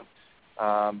them.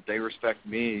 They respect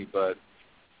me, but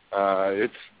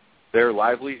it's their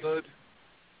livelihood.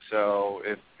 So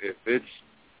if it's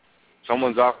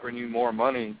someone's offering you more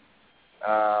money,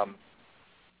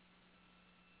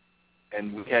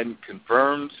 and we hadn't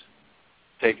confirmed,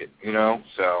 take it,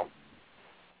 So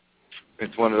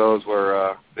it's one of those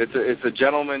where it's a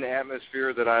gentleman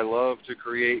atmosphere that I love to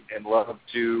create and love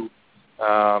to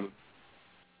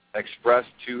express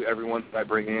to everyone that I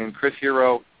bring in. Chris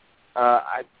Hero,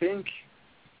 I think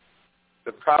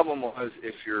the problem was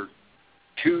if you're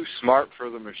too smart for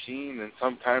the machine, then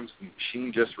sometimes the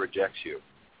machine just rejects you.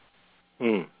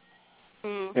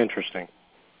 Interesting.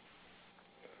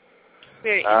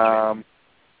 Very interesting.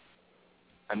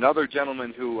 Another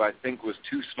gentleman who I think was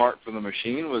too smart for the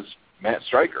machine was Matt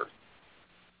Stryker.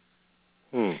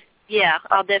 Yeah,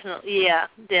 I'll definitely. Yeah,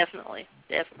 definitely.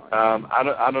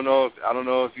 I don't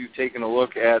know if you've taken a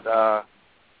look at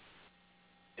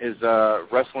his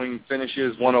Wrestling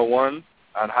Finishes 101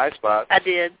 on High Spot. I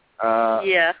did.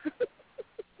 Yeah.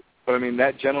 But I mean,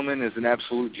 that gentleman is an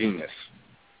absolute genius.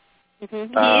 He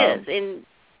is, and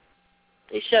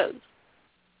it shows.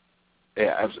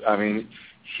 Yeah, I mean,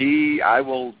 I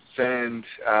will send.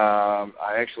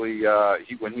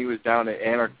 When he was down at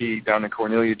Anarchy down in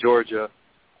Cornelia, Georgia,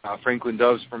 Franklin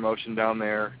Dove's promotion down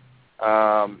there,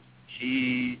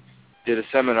 he did a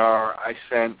seminar. I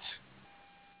sent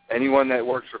anyone that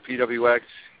worked for PWX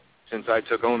since I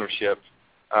took ownership.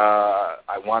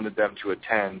 I wanted them to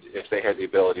attend if they had the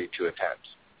ability to attend.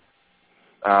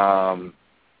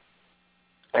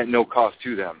 At no cost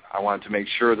to them. I wanted to make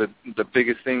sure that the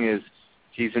biggest thing is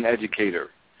he's an educator.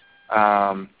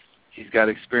 He's got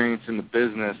experience in the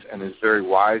business and is very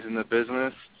wise in the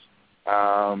business.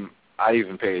 I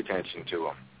even pay attention to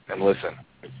him and listen.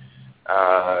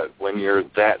 When you're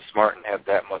that smart and have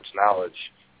that much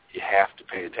knowledge, you have to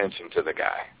pay attention to the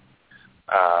guy.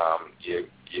 You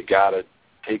got to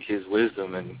take his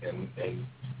wisdom and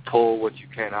pull what you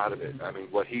can out of it. I mean,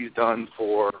 what he's done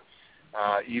for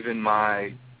even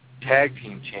my tag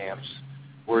team champs,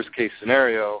 worst case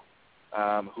scenario,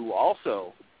 who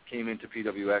also came into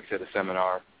PWX at a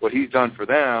seminar, what he's done for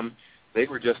them, they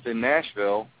were just in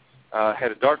Nashville,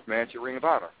 had a dark match at Ring of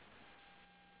Honor.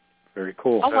 Very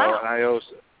cool. Oh, wow.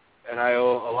 And I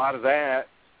owe a lot of that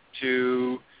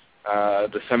to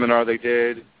the seminar they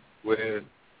did with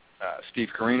Steve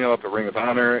Carino up at Ring of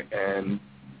Honor, and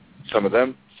some of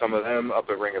them up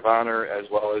at Ring of Honor, as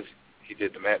well as he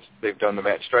did the match. They've done the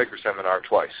Matt Stryker seminar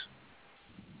twice.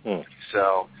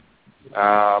 So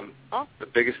the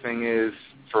biggest thing is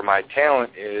for my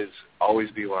talent is always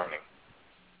be learning.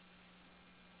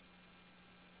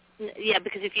 Yeah,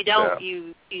 because if you don't,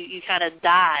 you kind of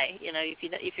die.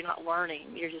 If you're not learning,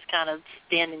 you're just kind of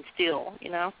standing still.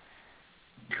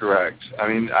 Correct. I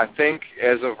mean, I think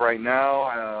as of right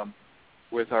now,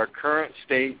 with our current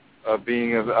state of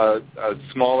being a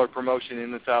smaller promotion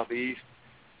in the Southeast,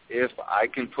 if I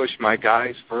can push my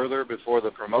guys further before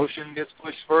the promotion gets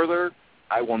pushed further,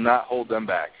 I will not hold them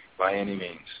back by any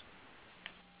means.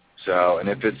 So, and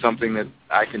if it's something that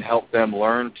I can help them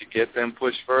learn to get them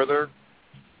pushed further,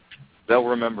 they'll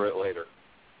remember it later.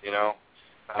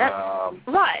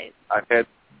 Right.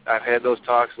 I've had those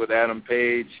talks with Adam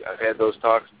Page. I've had those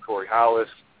talks with Corey Hollis.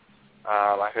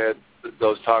 I've had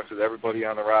those talks with everybody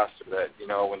on the roster that,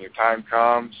 when your time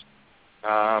comes,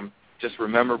 just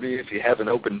remember me if you have an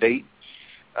open date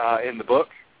in the book.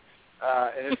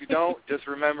 And if you don't, just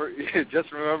remember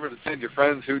to send your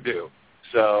friends who do.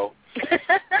 So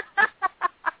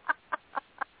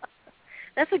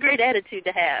that's a great attitude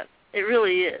to have. It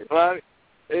really is. Well,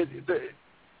 it's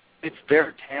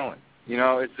their talent.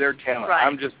 It's their talent. Right.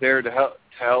 I'm just there to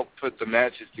help put the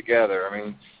matches together. I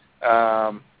mean,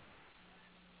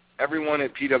 everyone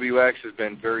at PWX has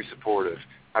been very supportive.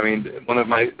 I mean, one of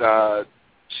my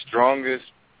strongest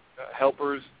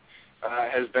helpers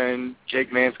has been Jake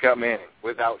Scott Manning.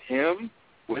 Without him,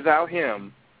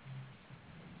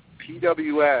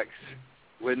 PWX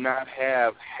would not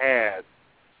have had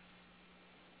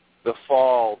the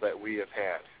fall that we have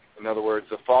had. In other words,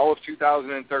 the fall of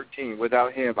 2013,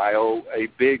 without him, I owe a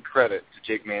big credit to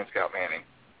Jake Scott Manning.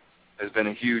 Has been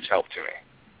a huge help to me.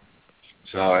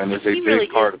 So, and is a big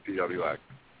part of PWX.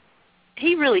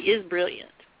 He really is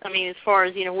brilliant. I mean, as far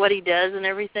as, what he does and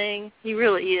everything, he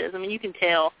really is. I mean, you can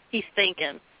tell he's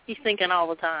thinking. He's thinking all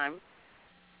the time.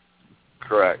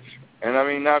 Correct. And, I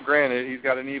mean, now granted, he's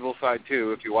got an evil side,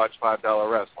 too, if you watch $5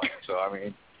 wrestling. So, I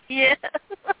mean. Yeah.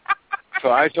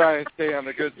 So I try and stay on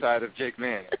the good side of Jake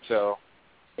Manning. So.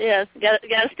 Yes, got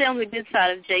to stay on the good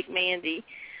side of Jake Mandy.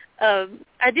 I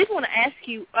did want to ask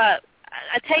you, I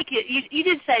take it, you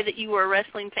did say that you were a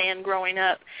wrestling fan growing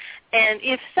up. And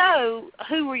if so,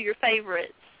 who were your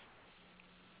favorites?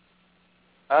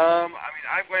 I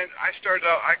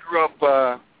grew up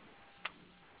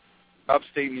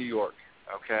upstate New York,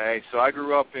 okay? So I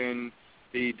grew up in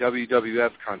the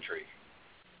WWF country.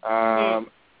 I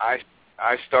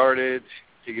started,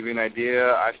 to give you an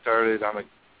idea, I'm a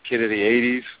kid of the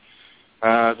 80s,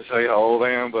 to tell you how old I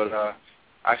am, but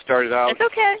I started out, it's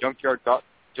okay.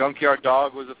 Junkyard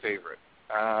Dog was a favorite.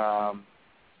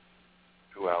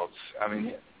 Who else? I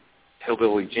mean,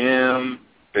 Hillbilly Jim,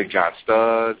 Big John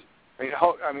Studd.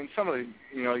 I mean, some of the,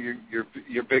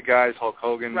 your big guys, Hulk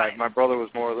Hogan. Right. My brother was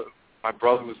more of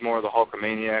the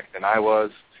Hulkamaniac than I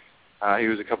was. He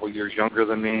was a couple of years younger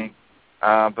than me.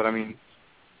 But I mean,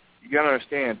 you got to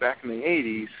understand, back in the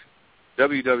 80s,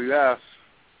 WWF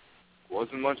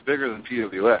wasn't much bigger than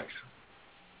PWX.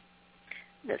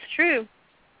 That's true.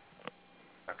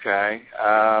 Okay.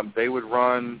 They would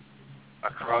run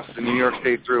across the New York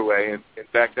State Thruway, and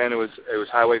back then it was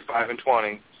Highway 5 and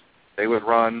 20. They would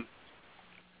run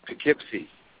Poughkeepsie,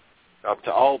 up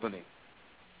to Albany,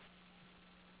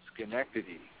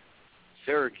 Schenectady,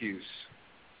 Syracuse,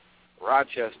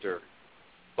 Rochester,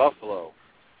 Buffalo,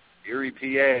 Erie,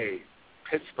 PA,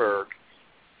 Pittsburgh,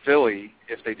 Philly,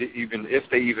 if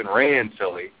they even ran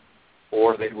Philly,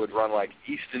 or they would run like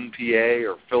Easton, PA,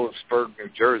 or Phillipsburg, New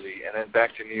Jersey, and then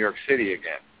back to New York City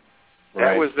again.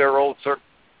 Right. That was their old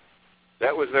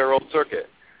circuit.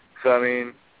 So I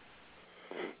mean,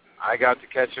 I got to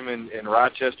catch them in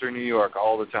Rochester, New York,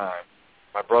 all the time.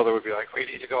 My brother would be like, "We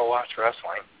need to go watch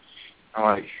wrestling." I'm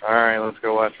like, "All right, let's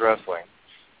go watch wrestling."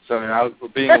 So I mean, I was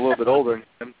being a little bit older,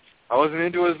 and I wasn't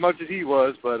into it as much as he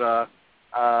was, but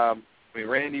I mean,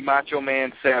 Randy Macho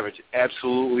Man Savage,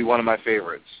 absolutely one of my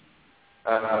favorites,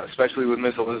 especially with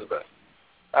Miss Elizabeth.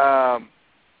 So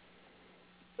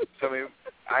I mean,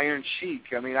 Iron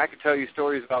Sheik. I mean, I could tell you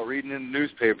stories about reading in the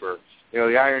newspaper. The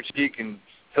Iron Sheik and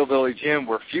Hillbilly Jim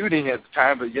were feuding at the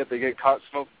time, but yet they get caught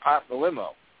smoking pot in the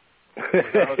limo.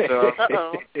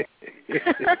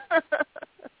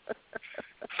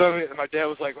 So I mean, my dad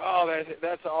was like, "Oh,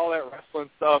 that's all that wrestling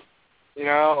stuff,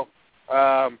 because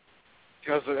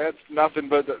that's nothing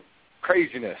but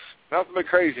craziness.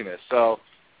 So,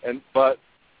 but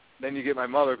then you get my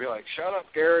mother be like, "Shut up,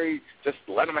 Gary. Just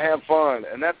let them have fun."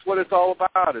 And that's what it's all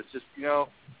about. It's just, I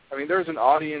mean, there's an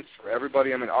audience for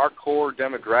everybody. I mean, our core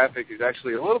demographic is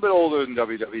actually a little bit older than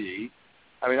WWE.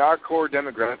 I mean, our core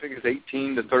demographic is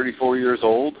 18 to 34 years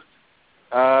old.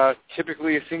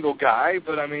 Typically a single guy,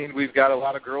 but I mean, we've got a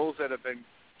lot of girls that have been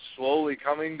slowly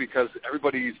coming because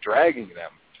everybody's dragging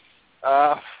them.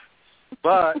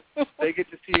 But they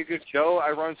get to see a good show.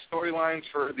 I run storylines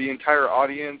for the entire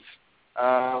audience.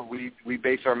 We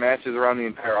base our matches around the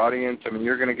entire audience. I mean,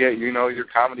 you're going to get, your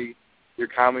comedy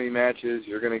matches.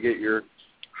 You're going to get your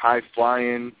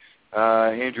high-flying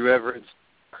Andrew Everett's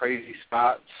crazy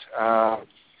spots.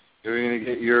 You're going to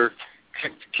get your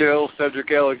kick-to-kill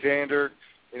Cedric Alexander.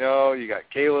 You got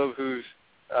Caleb, who's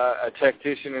a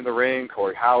tactician in the ring,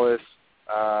 Corey Hollis,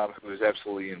 who is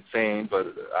absolutely insane, but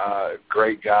a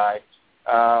great guy.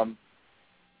 But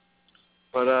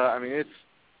I mean,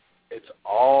 it's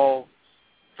all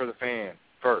for the fan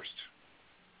first,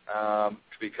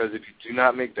 because if you do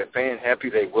not make the fan happy,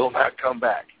 they will not come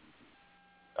back.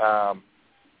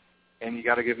 And you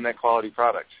got to give them that quality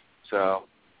product. So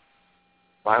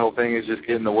my whole thing is just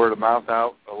getting the word of mouth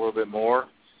out a little bit more,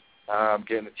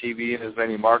 getting the TV in as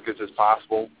many markets as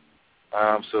possible,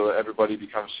 so that everybody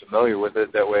becomes familiar with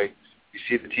it. That way you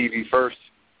see the TV first,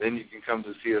 then you can come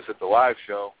to see us at the live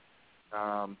show,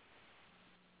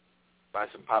 buy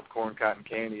some popcorn, cotton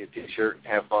candy, a T-shirt, and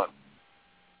have fun.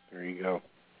 There you go.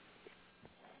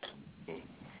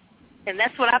 And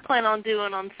that's what I plan on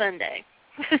doing on Sunday.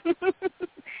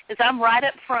 Because I'm right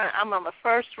up front. I'm on the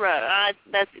first row.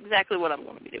 That's exactly what I'm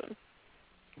going to be doing.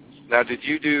 Now, did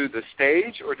you do the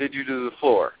stage or did you do the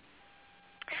floor?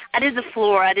 I did the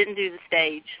floor. I didn't do the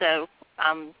stage, so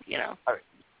you know. All right.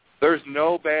 There's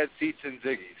no bad seats in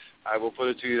Ziggy's. I will put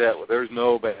it to you that way. There's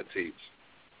no bad seats.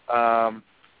 My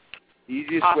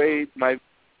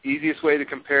easiest way to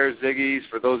compare Ziggy's,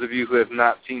 for those of you who have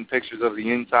not seen pictures of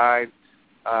the inside,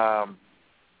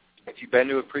 if you've been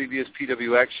to a previous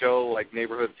PWX show like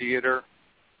Neighborhood Theater,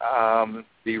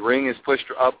 the ring is pushed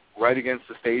up right against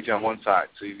the stage on one side.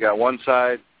 So you've got one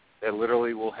side that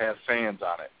literally will have fans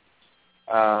on it,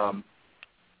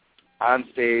 on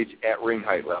stage at ring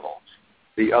height level.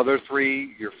 The other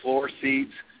three, your floor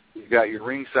seats, you've got your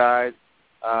ringside,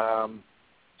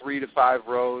 3 to 5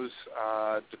 rows,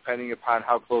 depending upon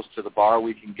how close to the bar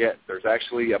we can get. There's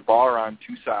actually a bar on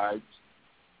 2 sides.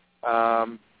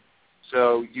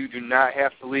 So you do not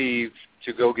have to leave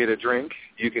to go get a drink.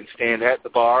 You can stand at the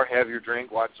bar, have your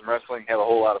drink, watch some wrestling, have a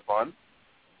whole lot of fun.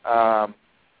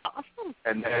 Awesome.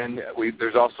 And then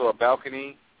there's also a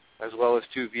balcony as well as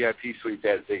 2 VIP suites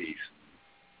at Ziggy's.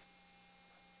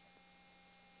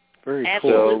 Very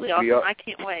Absolutely cool. awesome. I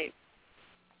can't wait.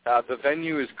 The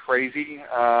venue is crazy.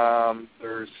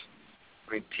 There's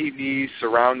TVs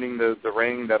surrounding the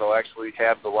ring that'll actually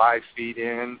have the live feed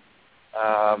in.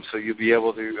 So you'll be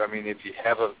able to, if you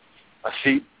have a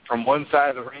seat from one side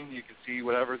of the ring, you can see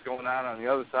whatever's going on the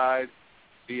other side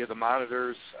via the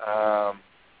monitors.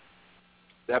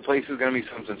 That place is going to be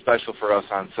something special for us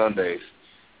on Sundays.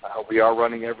 We are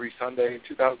running every Sunday,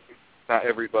 not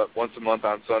every, but once a month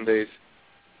on Sundays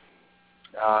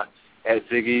at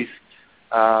Ziggy's.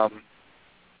 5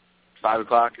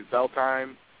 o'clock is bell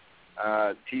time.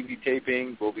 TV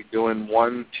taping, we'll be doing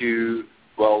 2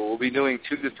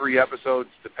 to 3 episodes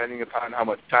depending upon how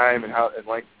much time and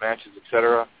length of matches,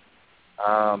 etc.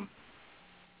 So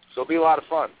it'll be a lot of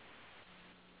fun.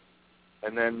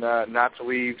 And then not to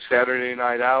leave Saturday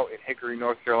night out in Hickory,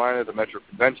 North Carolina, the Metro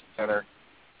Convention Center.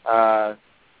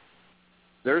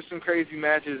 There's some crazy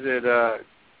matches at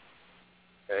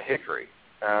Hickory.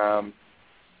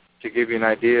 To give you an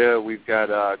idea, we've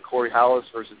got Corey Hollis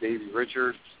versus Davey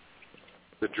Richards.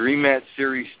 The Dream Match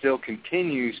series still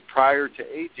continues prior to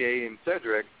AJ and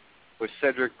Cedric, with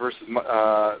Cedric versus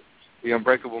the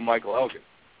Unbreakable Michael Elgin.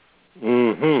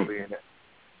 Mm-hmm. It'll be an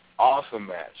awesome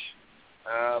match.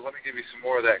 Let me give you some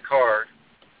more of that card.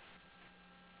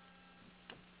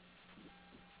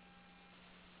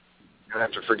 You're going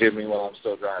to have to forgive me while I'm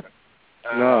still driving.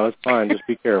 No, it's fine. Just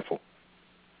be careful.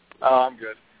 Oh, I'm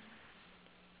good.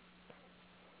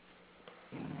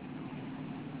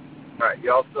 All right,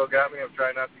 y'all still got me? I'm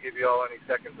trying not to give you all any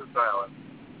seconds of silence.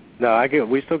 No, I get.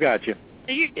 We still got you.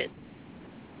 So you're good.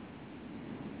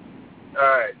 All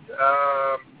right.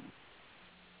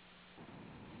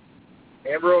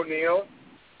 Amber O'Neal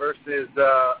versus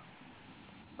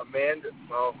Amanda.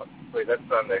 Oh, wait, that's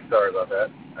Sunday. Sorry about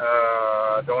that.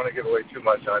 Don't want to give away too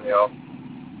much on y'all.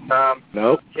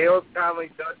 Nope. Caleb Conley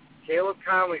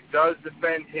does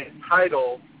defend his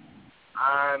title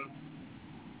on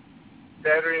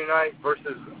Saturday night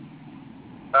versus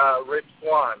Rich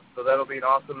Swann, so that'll be an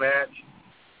awesome match.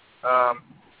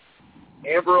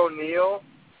 Amber O'Neal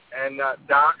and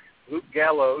Doc Luke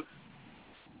Gallows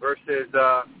versus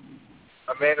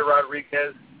Amanda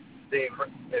Rodriguez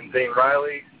and Zane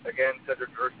Riley. Again,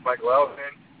 Cedric versus Michael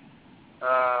Elgin.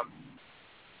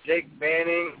 Jake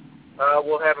Manning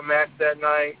will have a match that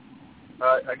night.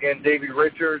 Again, Davey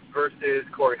Richards versus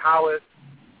Corey Hollis.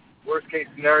 Worst case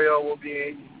scenario will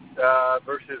be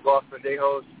versus Los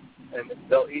Pendejos, and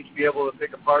they'll each be able to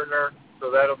pick a partner, so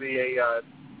that'll be a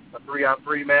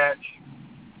 3-on-3 match.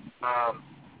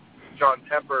 Sean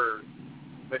Temper,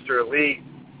 Mr. Elite,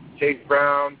 Chase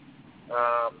Brown,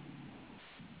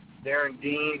 Darren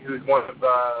Dean, who's one of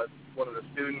the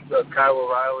students of Kyle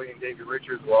O'Reilly and Davey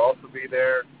Richards, will also be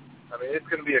there. It's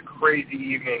going to be a crazy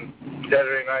evening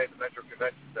Saturday night at the Metro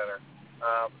Convention Center.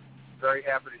 Very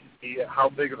happy to see how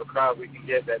big of a crowd we can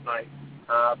get that night,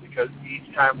 because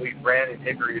each time we've ran in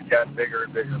Hickory, it's gotten bigger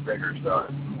and bigger and bigger. So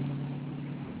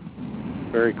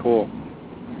very cool.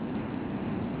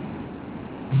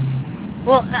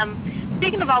 Well,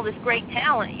 speaking of all this great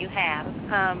talent you have,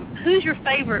 who's your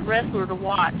favorite wrestler to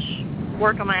watch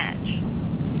work a match?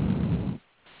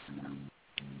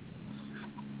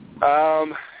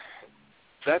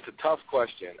 That's a tough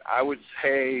question. I would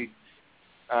say,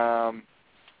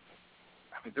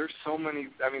 there's so many.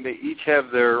 They each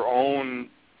have their own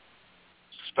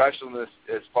specialness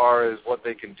as far as what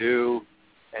they can do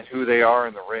and who they are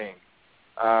in the ring.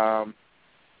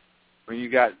 When you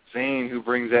got Zane, who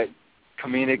brings that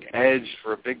comedic edge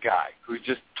for a big guy who's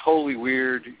just totally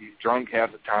weird. He's drunk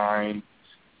half the time.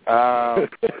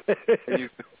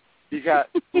 You got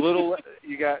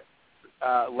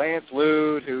Lance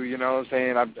Lude, who, you know what I'm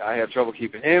saying, I have trouble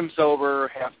keeping him sober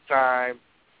half the time,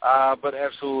 but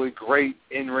absolutely great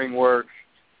in-ring work.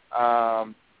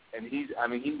 And he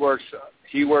works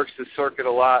the circuit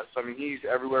a lot. So, I mean, he's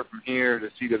everywhere from here to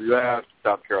CWF, to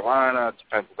South Carolina, to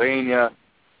Pennsylvania.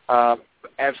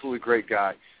 Absolutely great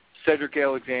guy. Cedric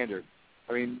Alexander.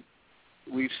 I mean,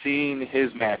 we've seen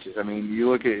his matches. I mean, you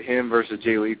look at him versus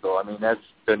Jay Lethal. I mean, that's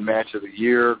been Match of the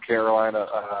Year, Carolina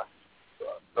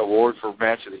award for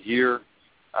Match of the Year.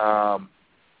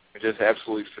 Just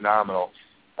absolutely phenomenal.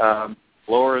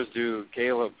 Laura's dude,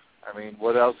 Caleb. I mean,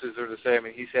 what else is there to say? I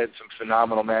mean, he's had some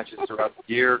phenomenal matches throughout the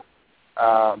year.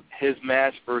 His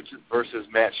match versus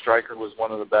Matt Stryker was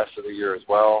one of the best of the year as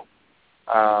well.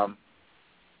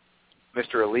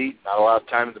 Mr. Elite, not a lot of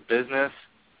time in the business,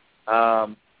 but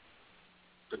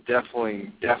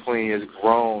definitely has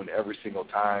grown every single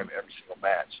time, every single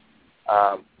match.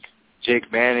 Jake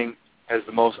Manning has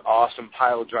the most awesome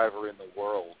pile driver in the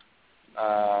world.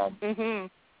 I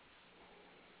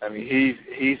mean,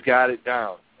 he's got it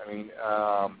down. I mean,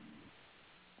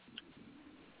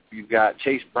 you've got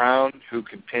Chase Brown, who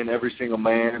can pin every single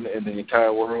man in the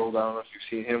entire world. I don't know if you've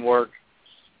seen him work,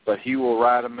 but he will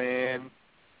ride a man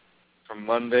from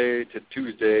Monday to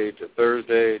Tuesday to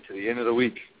Thursday to the end of the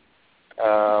week.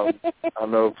 I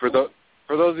don't know, for those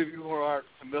of you who aren't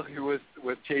familiar with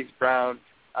Chase Brown,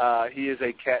 he is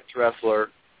a catch wrestler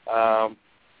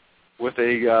with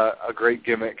a great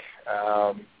gimmick.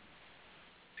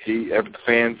 The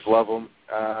fans love him.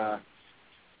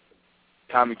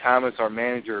 Tommy Thomas, our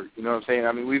manager, you know what I'm saying?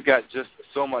 I mean, we've got just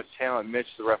so much talent. Mitch,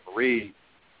 the referee.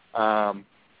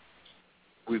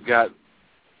 We've got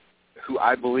who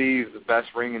I believe the best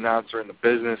ring announcer in the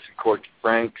business, Corky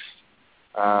Franks.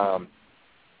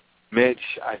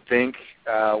 Mitch, I think,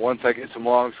 once I get some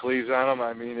long sleeves on him,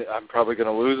 I mean, I'm probably going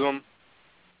to lose him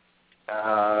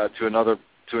to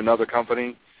another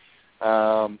company,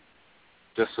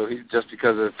 just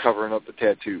because of covering up the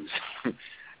tattoos.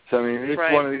 So I mean,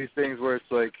 it's one of these things where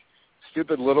it's like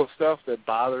stupid little stuff that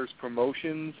bothers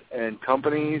promotions and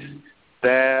companies.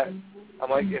 That I'm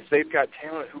like, if they've got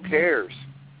talent, who cares?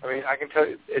 I mean, I can tell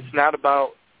you, it's not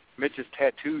about Mitch's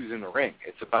tattoos in the ring.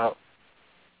 It's about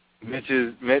Mitch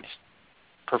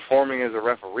performing as a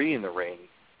referee in the ring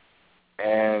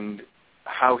and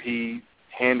how he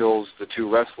handles the 2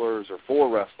 wrestlers or 4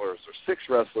 wrestlers or 6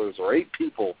 wrestlers or 8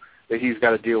 people that he's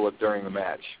got to deal with during the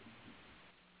match.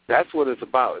 That's what it's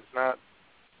about. It's not,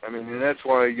 I mean, and that's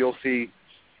why you'll see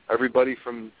everybody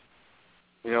from,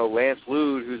 you know, Lance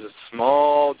Lude, who's a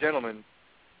small gentleman,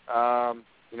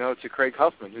 you know, to Craig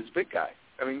Huffman, who's a big guy.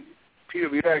 I mean,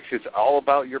 PWX, it's all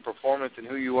about your performance and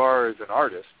who you are as an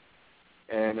artist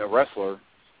and a wrestler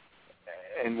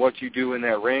and what you do in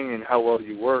that ring and how well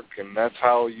you work, and that's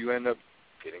how you end up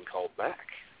getting called back.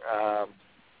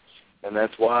 And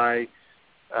that's why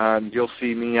you'll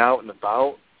see me out and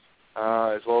about,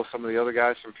 as well as some of the other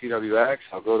guys from PWX.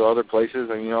 I'll go to other places,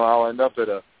 and, you know, I'll end up at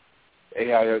a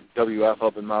AIWF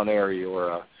up in Mount Airy or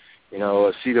a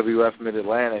CWF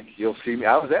Mid-Atlantic. You'll see me.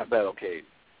 I was at Battlecade,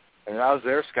 and I was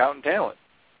there scouting talent.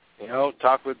 You know,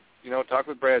 talk with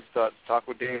Brad Stutz, talk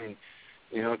with Danny,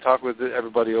 you know, talk with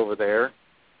everybody over there,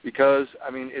 because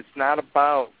I mean, it's not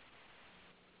about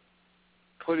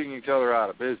putting each other out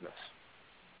of business,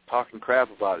 talking crap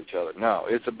about each other. No,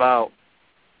 it's about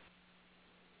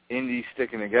indies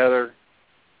sticking together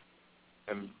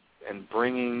and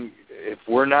bringing. If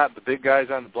we're not the big guys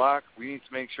on the block, we need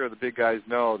to make sure the big guys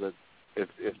know that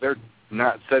if they're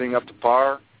not setting up to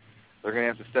par, they're going to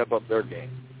have to step up their game.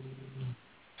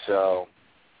 So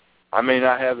I may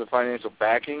not have the financial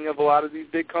backing of a lot of these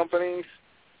big companies,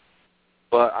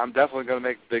 but I'm definitely going to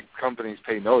make the big companies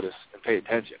pay notice and pay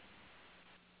attention.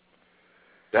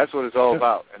 That's what it's all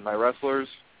about. And my wrestlers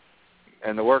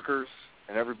and the workers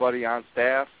and everybody on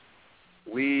staff,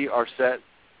 we are set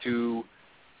to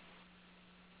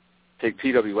take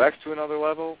PWX to another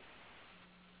level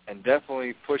and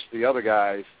definitely push the other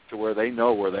guys to where they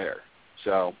know we're there.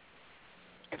 So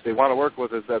if they want to work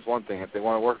with us, that's one thing. If they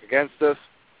want to work against us,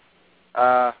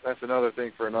 that's another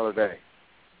thing for another day.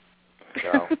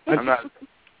 So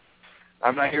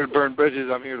I'm not here to burn bridges.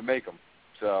 I'm here to make them.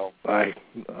 So I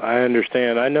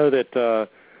understand. I know that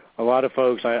a lot of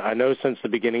folks, I know since the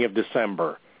beginning of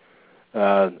December,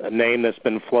 a name that's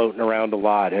been floating around a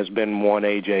lot has been one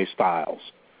AJ Styles.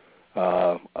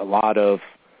 A lot of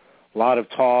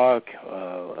talk,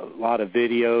 a lot of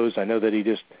videos. I know that he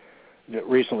just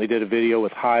recently did a video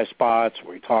with High Spots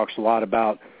where he talks a lot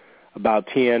about about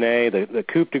TNA, the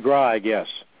coup de grace, I guess.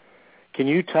 Can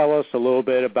you tell us a little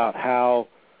bit about how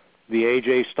the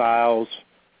AJ Styles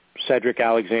Cedric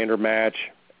Alexander match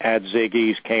at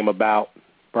Ziggy's came about,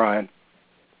 Brian?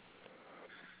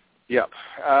 Yep.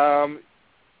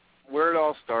 Where it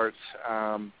all starts,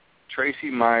 Tracy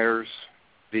Myers,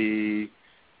 the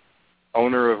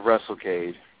owner of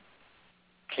WrestleCade,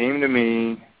 came to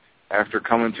me after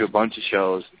coming to a bunch of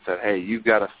shows and said, hey, you've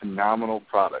got a phenomenal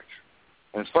product.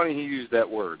 And it's funny he used that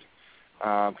word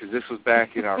because this was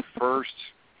back in our first,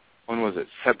 when was it,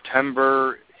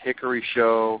 September Hickory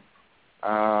show.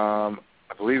 I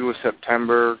believe it was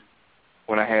September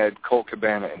when I had Colt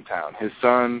Cabana in town. His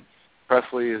son,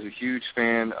 Presley, is a huge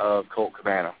fan of Colt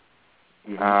Cabana.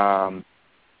 Mm-hmm.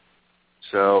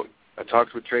 So I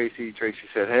talked with Tracy. Tracy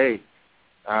said, hey,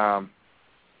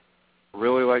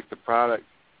 really like the product.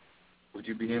 Would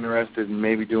you be interested in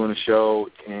maybe doing a show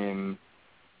in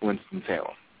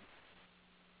Winston-Salem?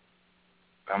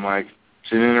 I'm like,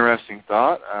 it's an interesting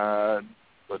thought.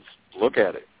 Let's look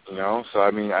at it, you know. So,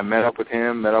 I mean, I met up with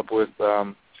him, met up with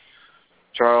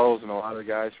Charles and a lot of the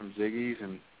guys from Ziggy's,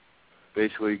 and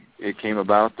basically it came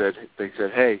about that they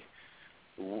said, hey,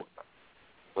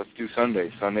 let's do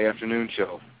Sunday afternoon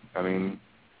show. I mean,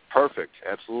 perfect,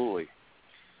 absolutely.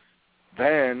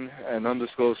 Then an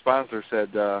undisclosed sponsor said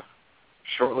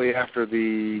shortly after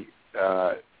the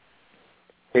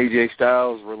AJ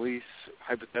Styles release,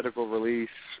 hypothetical release,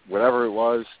 whatever it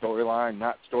was, storyline,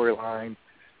 not storyline,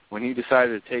 when he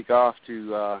decided to take off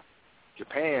to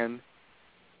Japan,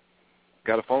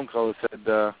 got a phone call that said,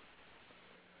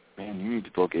 man, you need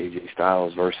to book AJ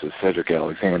Styles versus Cedric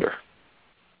Alexander.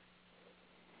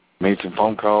 Made some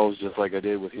phone calls just like I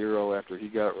did with Hero after he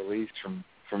got released from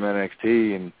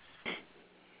NXT, and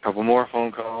a couple more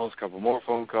phone calls.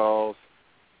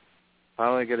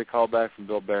 Finally get a call back from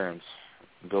Bill Behrens.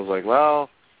 And Bill's like, well,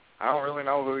 I don't really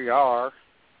know who you are,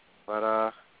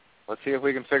 but let's see if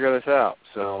we can figure this out.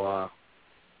 So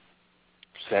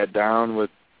sat down with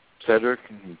Cedric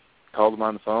and called him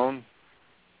on the phone.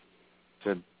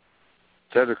 Said,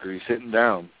 Cedric, are you sitting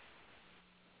down?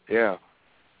 Yeah.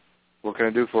 What can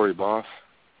I do for you, boss?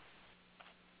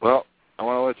 Well, I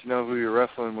want to let you know who you're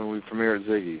wrestling when we premiere at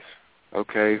Ziggy's.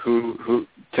 Okay, who?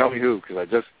 Tell me who, because I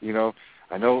just, you know,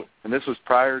 I know, and this was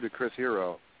prior to Chris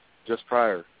Hero, just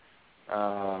prior,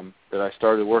 that I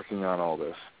started working on all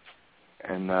this.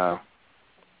 And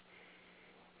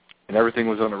everything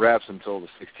was on the wraps until the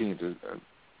 16th,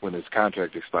 when his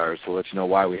contract expires, to let you know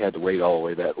why we had to wait all the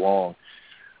way that long.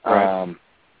 Right.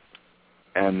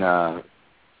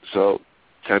 So,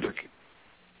 Cedric,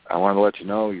 I want to let you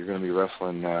know you're going to be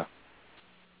wrestling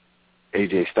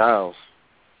AJ Styles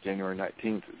January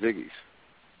 19th at Ziggy's.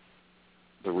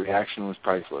 The reaction was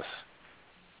priceless.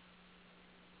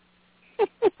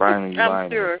 Brian, are you lying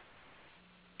to me?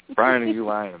 Brian, are you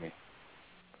lying to me?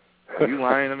 Are you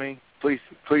lying to me? Please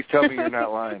tell me you're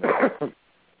not lying to me.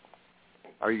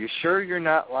 Are you sure you're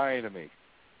not lying to me?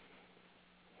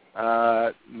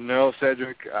 No,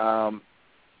 Cedric. I'm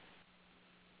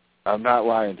not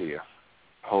lying to you.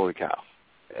 Holy cow.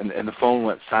 And the phone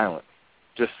went silent.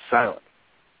 Just silent.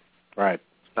 Right.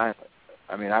 Silent.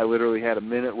 I mean, I literally had a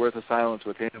minute worth of silence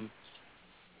with him,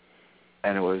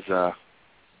 and it was,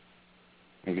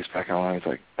 he gets back on the line, he's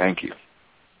like, thank you.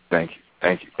 I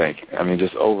mean,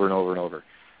 just over and over and over.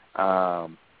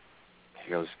 He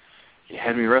goes, you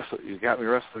got me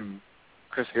wrestling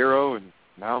Chris Hero, and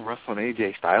now I'm wrestling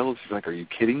AJ Styles. He's like, are you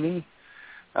kidding me?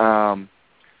 So,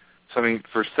 I mean,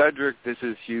 for Cedric, this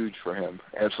is huge for him,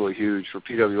 absolutely huge. For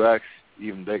PWX,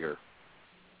 even bigger.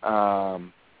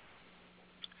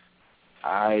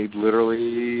 I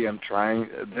literally am trying,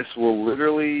 this will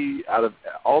literally, out of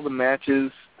all the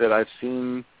matches that I've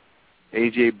seen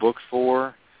AJ booked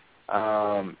for,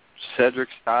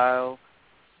 Cedric's style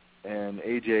and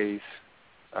AJ's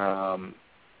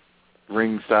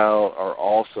ring style are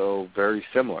also very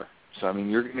similar. So, I mean,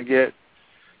 you're going to get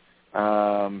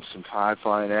some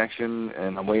high-flying action,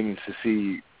 and I'm waiting to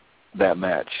see that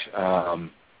match.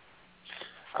 I'm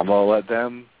going to let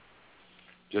them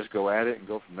just go at it and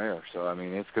go from there. So, I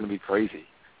mean, it's going to be crazy.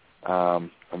 I'm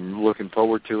looking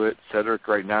forward to it. Cedric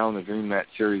right now in the Dream Match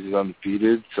Series is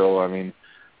undefeated. So, I mean,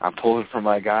 I'm pulling for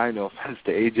my guy. No offense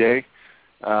to AJ.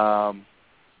 I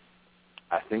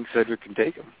think Cedric can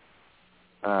take him.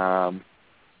 I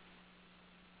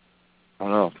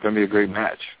don't know. It's going to be a great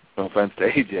match. No offense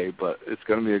to AJ, but it's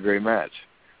going to be a great match.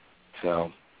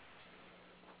 So.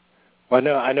 Well,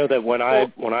 I know that when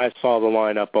I saw the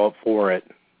lineup up for it,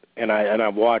 and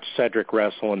I've watched Cedric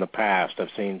wrestle in the past. I've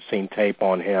seen tape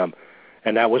on him,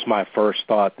 and that was my first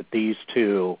thought, that these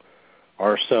two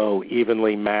are so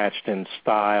evenly matched in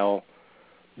style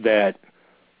that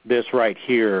this right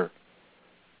here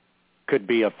could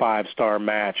be a 5-star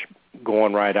match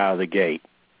going right out of the gate.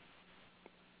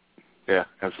 Yeah,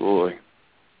 absolutely.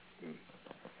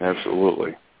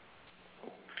 Absolutely.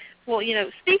 Well,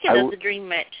 speaking of the Dream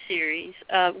Match series,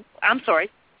 I'm sorry.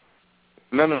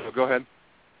 No, go ahead.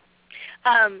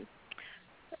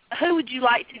 Who would you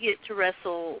like to get to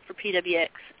wrestle for PWX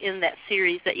in that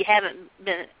series that you haven't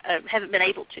been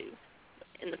able to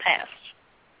in the past?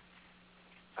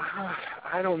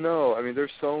 I don't know. I mean, there's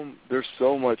so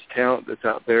much talent that's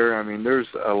out there. I mean, there's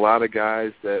a lot of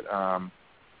guys that I'm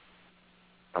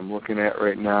looking at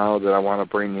right now that I want to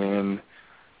bring in.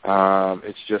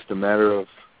 It's just a matter of,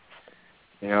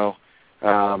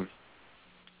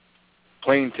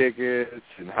 plane tickets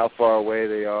and how far away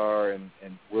they are, and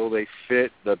will they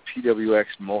fit the PWX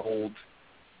mold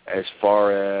as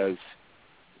far as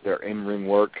their in-ring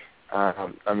work. I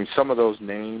mean, some of those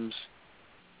names,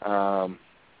 wow.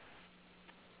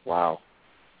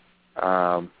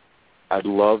 I'd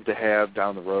love to have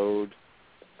down the road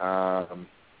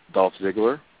Dolph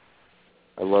Ziggler.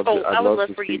 I would love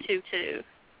for see, you too.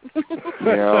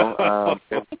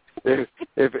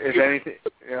 If anything,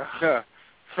 yeah.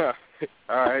 All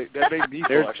right, that made me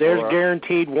There's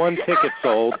guaranteed one ticket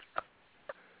sold.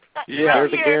 Yeah,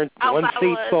 there's a guaranteed one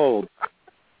seat sold.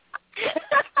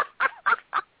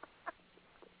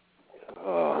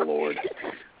 Oh Lord.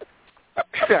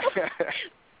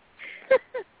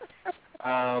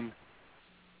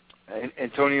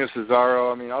 Antonio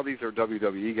Cesaro. I mean, all these are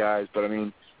WWE guys, but I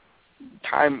mean,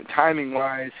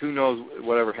 timing-wise, who knows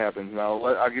whatever happens. Now,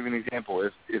 I'll give you an example.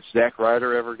 If Zack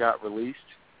Ryder ever got released,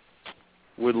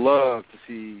 would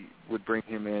bring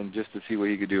him in just to see what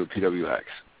he could do at PWX.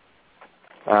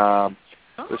 As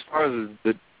far as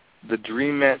the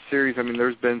Dream Match series, I mean,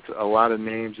 there's been a lot of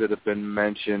names that have been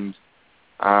mentioned.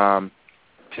 Tim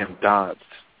Dotz,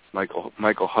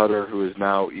 Michael Hutter, who is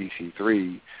now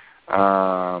EC3.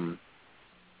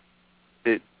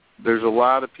 There's a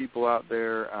lot of people out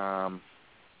there. I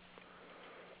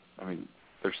mean,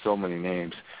 there's so many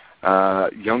names.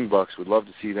 Young Bucks, would love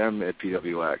to see them at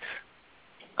PWX.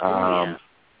 Yeah.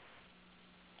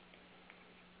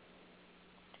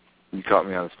 You caught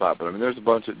me on the spot, but I mean, there's a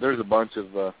bunch of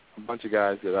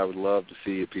guys that I would love to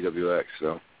see at PWX.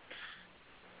 So,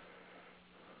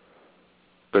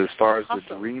 but as far as awesome.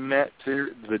 the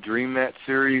Dream Match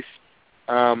series,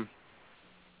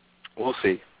 we'll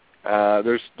see.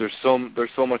 There's so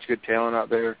much good talent out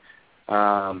there.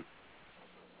 I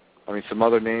mean, some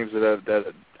other names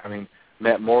that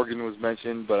Matt Morgan was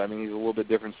mentioned, but I mean, he's a little bit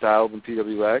different style than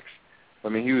PWX. I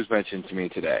mean, he was mentioned to me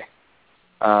today,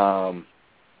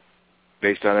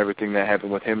 based on everything that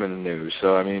happened with him in the news.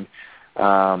 So I mean,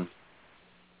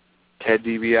 Ted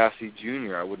DiBiase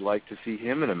Jr., I would like to see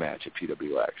him in a match at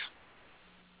PWX.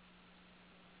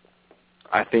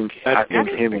 I think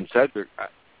him and Cedric.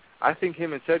 I think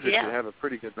him and Cedric would have a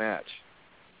pretty good match.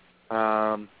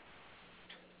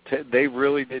 They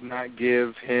really did not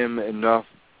give him enough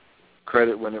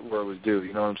credit where it was due.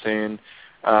 You know what I'm saying?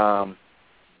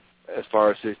 As far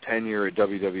as his tenure at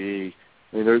WWE,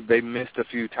 I mean, they missed a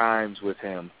few times with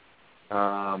him.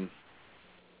 Wow,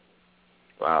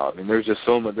 I mean, there's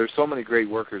so many great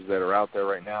workers that are out there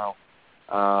right now.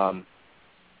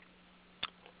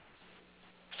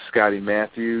 Scotty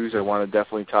Matthews, I want to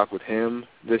definitely talk with him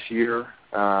this year.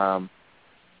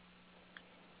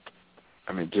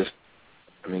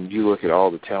 You look at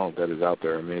all the talent that is out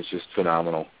there. I mean, it's just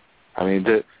phenomenal. I mean,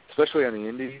 especially on the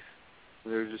indies,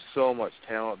 there's just so much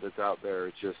talent that's out there.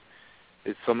 It's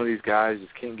some of these guys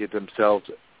just can't get themselves,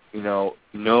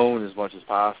 known as much as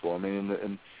possible. I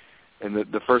mean, and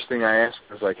the first thing I asked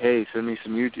was like, hey, send me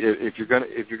some YouTube. If you're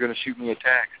gonna shoot me a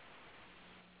text,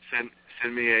 send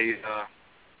me a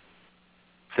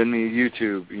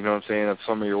YouTube. You know what I'm saying, of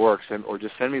some of your work, or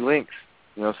just send me links.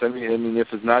 Send me. I mean,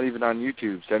 if it's not even on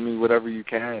YouTube, send me whatever you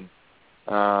can.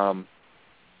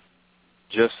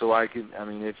 Just so I can. I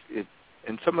mean,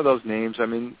 and some of those names. I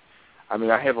mean,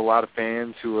 I have a lot of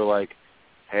fans who are like,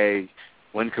 hey,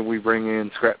 when can we bring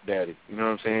in Scrap Daddy? You know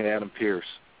what I'm saying? Adam Pearce.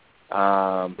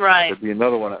 Right. There'd be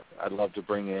another one I'd love to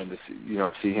bring in to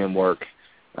see him work.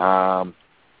 When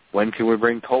can we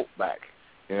bring Colt back?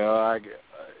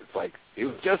 It's like he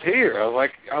was just here. I was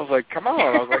like, come on.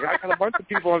 I was like, I got a bunch of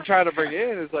people I'm trying to bring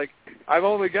in. It's like I've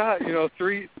only got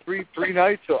three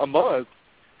nights a month.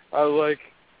 I was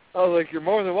like, you're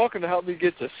more than welcome to help me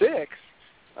get to 6,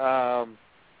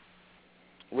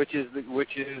 which is a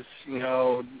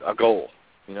goal.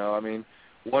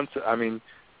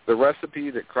 The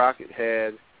recipe that Crockett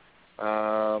had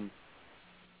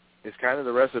is kind of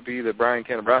the recipe that Brian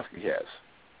Kanabroski has.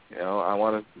 I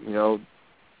want to,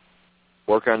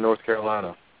 work on North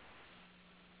Carolina.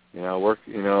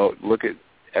 Look at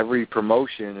every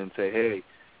promotion and say, hey,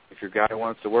 if your guy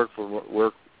wants to work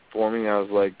for me, I was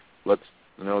like, let's,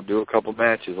 do a couple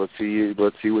matches. Let's see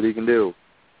what he can do.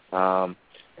 And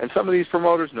some of these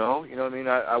promoters know,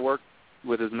 I work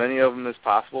with as many of them as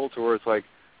possible to where it's like,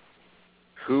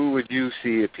 who would you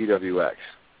see at PWX?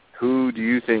 Who do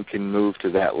you think can move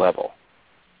to that level?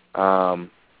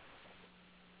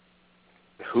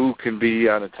 Who can be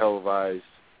on a televised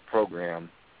program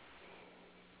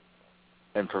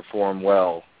and perform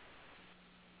well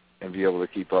and be able to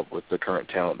keep up with the current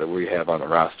talent that we have on the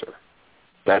roster?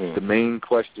 That's the main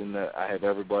question that I have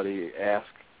everybody ask,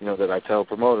 that I tell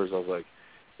promoters. I was like,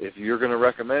 if you're going to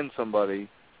recommend somebody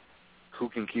who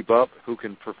can keep up, who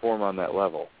can perform on that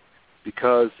level,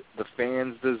 because the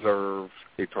fans deserve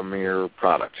a premier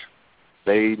product.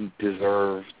 They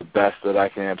deserve the best that I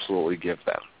can absolutely give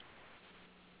them.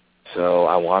 So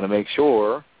I want to make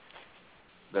sure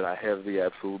that I have the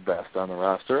absolute best on the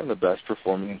roster and the best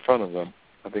performing in front of them.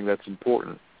 I think that's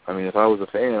important. I mean, if I was a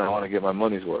fan, I want to get my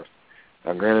money's worth.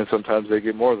 Now, granted, sometimes they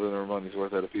get more than their money's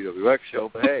worth at a PWX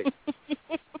show, but hey.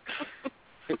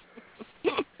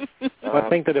 I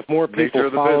think that if more people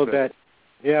followed that,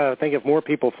 I think if more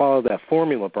people followed that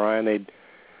formula, Brian,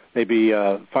 they'd be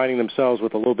finding themselves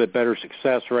with a little bit better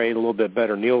success rate, a little bit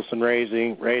better Nielsen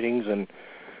ratings, and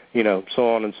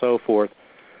so on and so forth.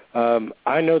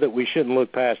 I know that we shouldn't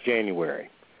look past January,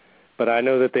 but I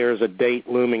know that there is a date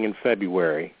looming in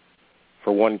February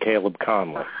for one Caleb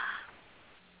Conley.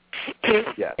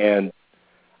 Yeah. And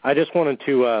I just wanted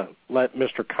to let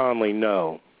Mr. Conley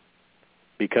know,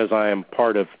 because I am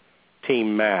part of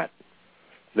Team Matt,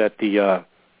 that the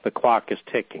clock is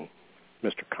ticking,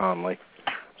 Mr. Conley.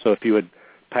 So if you would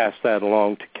pass that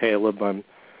along to Caleb, I'm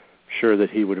sure that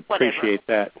he would appreciate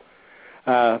that.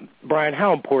 Brian,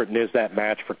 how important is that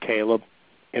match for Caleb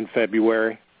in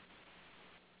February?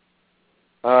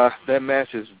 That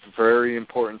match is very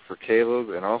important for Caleb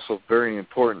and also very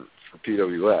important for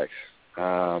PWX.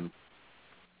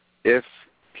 If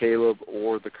Caleb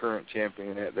or the current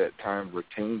champion at that time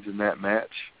retains in that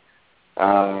match,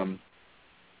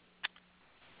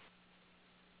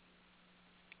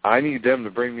 I need them to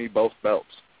bring me both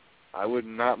belts. I would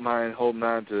not mind holding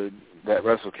on to that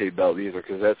WrestleCade belt either,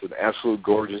 because that's an absolute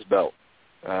gorgeous belt.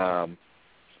 And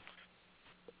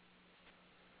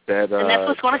that's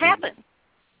what's going to happen.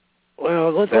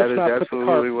 Well, let's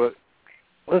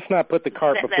not put the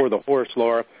cart before the horse,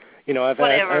 Laura.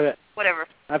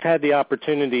 I've had the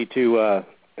opportunity to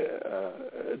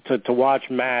watch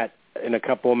Matt in a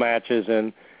couple of matches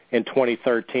in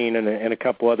 2013 and a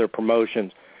couple other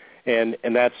promotions. And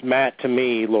that's Matt to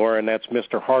me, Laura, and that's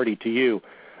Mr. Hardy to you.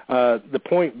 The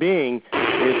point being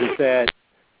is that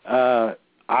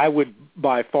I would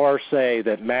by far say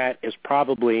that Matt is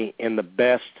probably in the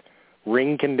best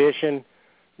ring condition,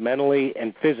 mentally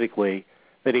and physically,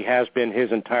 that he has been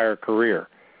his entire career.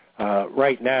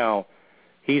 Right now,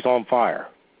 he's on fire.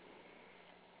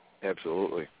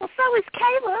 Absolutely. Well, so is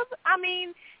Caleb. I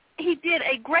mean, he did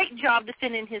a great job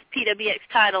defending his PWX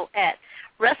title at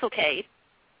WrestleCade.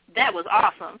 That was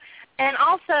awesome. And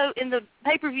also in the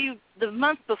pay-per-view the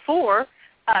month before,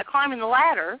 Climbing the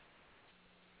Ladder.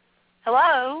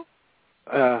 Hello?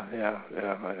 Yeah.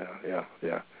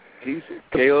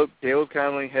 Caleb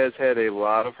Conley has had a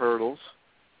lot of hurdles.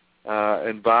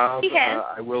 And Bob,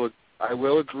 I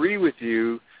will agree with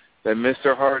you that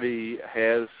Mr. Hardy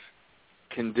has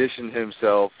conditioned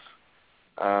himself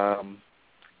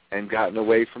and gotten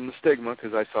away from the stigma,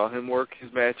 because I saw him work his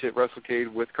match at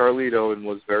WrestleCade with Carlito and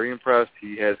was very impressed.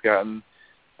 He has gotten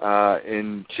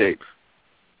in shape.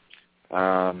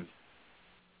 And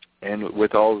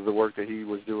with all of the work that he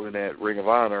was doing at Ring of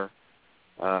Honor,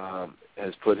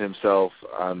 has put himself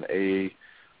on a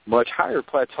much higher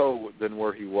plateau than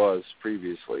where he was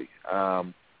previously.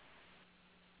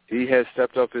 He has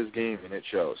stepped up his game, and it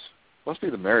shows. Must be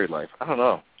the married life. I don't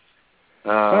know.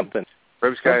 Something.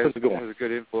 Maybe this guy has a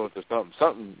good influence or something.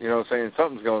 Something, saying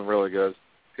something's going really good.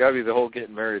 It's got to be the whole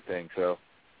getting married thing. So,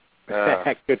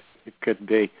 it could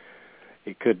be.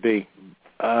 It could be.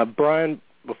 Brian,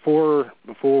 before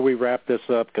we wrap this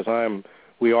up, because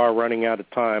we are running out of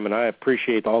time, and I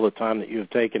appreciate all the time that you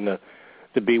have taken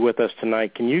to be with us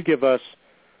tonight. Can you give us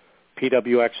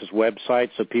PWX's website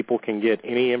so people can get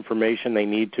any information they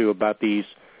need to about these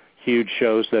huge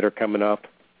shows that are coming up?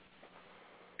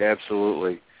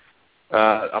 Absolutely.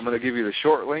 I'm going to give you the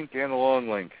short link and the long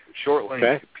link. Short link,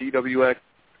 okay. PWX.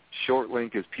 Short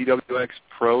link is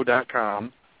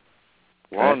PWXPro.com.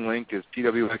 Long link is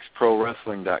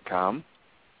PWXProWrestling.com.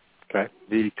 Okay.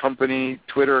 The company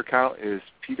Twitter account is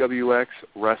PWX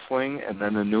Wrestling, and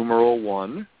then the numeral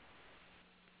 1.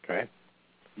 Okay.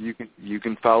 You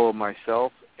can follow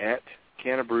myself at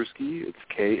Kanabroski. It's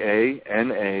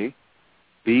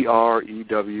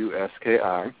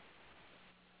KANABREWSKI.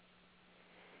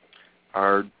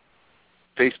 Our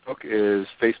Facebook is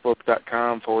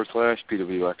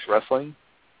facebook.com/PWX Wrestling.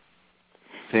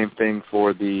 Same thing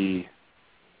for the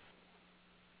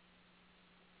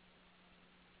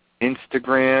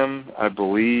Instagram, I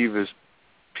believe, is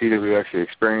PWX The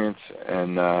Experience,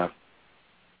 and I'm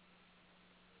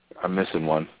missing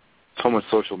one. So much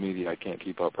social media I can't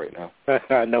keep up right now.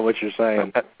 I know what you're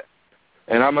saying.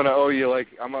 And I'm gonna owe you a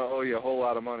whole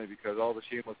lot of money because all the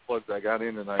shameless plugs I got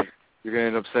in tonight. You're gonna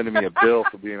end up sending me a bill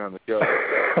for being on the show.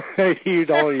 You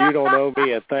don't owe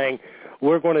me a thing.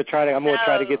 We're going to try to. I'm going to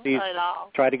try to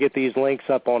get these links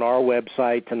up on our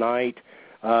website tonight.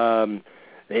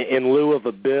 In lieu of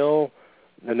a bill,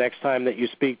 the next time that you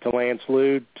speak to Lance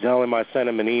Lude, tell him I sent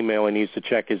him an email. He needs to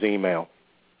check his email.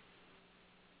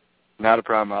 Not a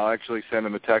problem. I'll actually send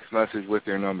him a text message with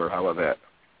your number. How about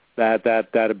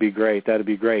that? That'd be great. That'd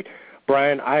be great.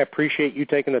 Brian, I appreciate you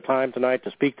taking the time tonight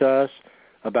to speak to us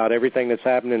about everything that's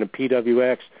happening in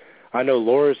PWX. I know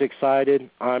Laura's excited.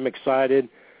 I'm excited.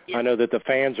 Yep. I know that the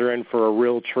fans are in for a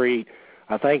real treat.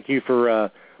 I thank you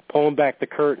for pulling back the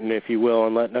curtain, if you will,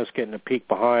 and letting us get in a peek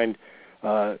behind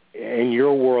in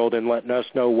your world and letting us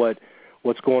know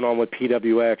what's going on with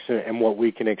PWX and what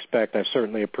we can expect. I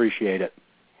certainly appreciate it.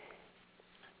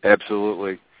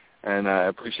 Absolutely. And I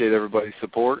appreciate everybody's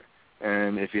support.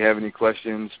 And if you have any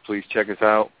questions, please check us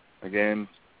out. Again,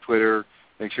 Twitter.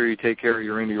 Make sure you take care of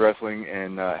your indie wrestling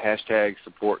and hashtag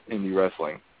support indie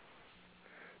wrestling.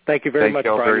 Thank you very much,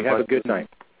 Brian. Have a good night.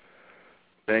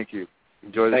 Thank you.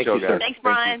 Enjoy the show, guys. Thanks,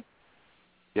 Brian.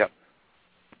 Yep.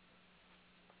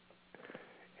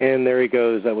 And there he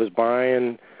goes. That was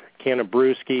Brian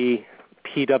Kanabroski,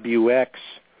 PWX.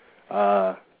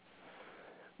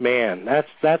 Man,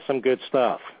 that's some good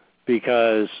stuff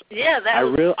because that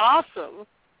was awesome.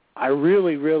 I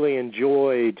really, really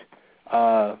enjoyed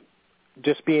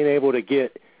just being able to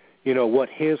get, what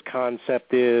his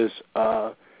concept is,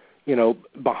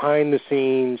 behind the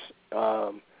scenes,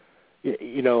 of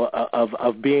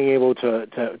being able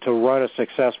to run a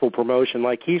successful promotion.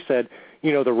 Like he said,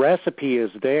 the recipe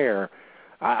is there.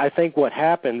 I think what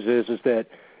happens is that,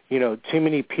 too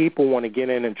many people want to get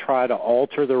in and try to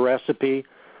alter the recipe,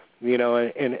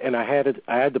 and I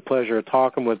had the pleasure of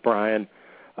talking with Brian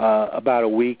about a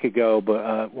week ago,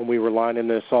 but when we were lining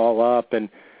this all up and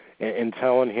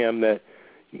telling him that,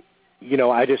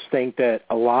 I just think that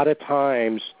a lot of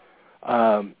times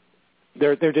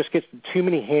there just gets too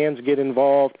many hands get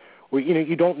involved. Where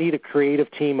you don't need a creative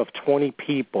team of 20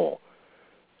 people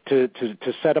to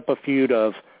set up a feud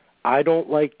of I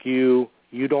don't like you,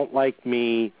 you don't like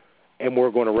me, and we're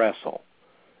going to wrestle.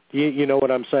 You know what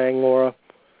I'm saying, Laura?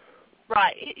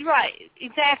 Right,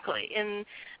 exactly. And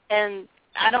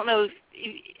I don't know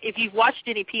if you've watched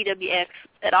any PWX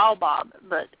at all, Bob,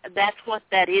 but that's what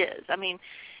that is. I mean,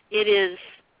 it is,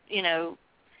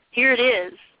 here it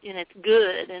is, and it's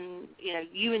good, and,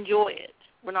 you enjoy it.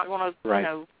 We're not going to,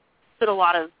 put a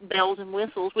lot of bells and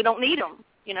whistles. We don't need them,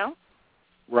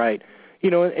 Right.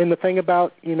 And the thing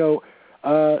about, the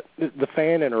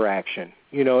fan interaction,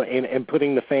 and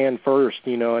putting the fan first,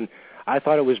 and I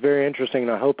thought it was very interesting,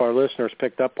 and I hope our listeners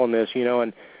picked up on this,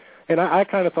 and I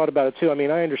kind of thought about it, too. I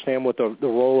mean, I understand what the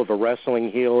role of a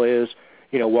wrestling heel is,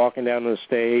 walking down the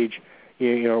stage,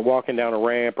 walking down a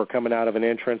ramp or coming out of an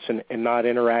entrance and not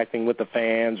interacting with the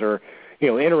fans or,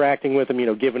 interacting with them,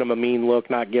 giving them a mean look,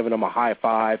 not giving them a high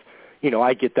five.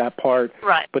 I get that part.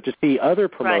 Right. But to see other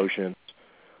promotions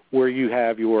where you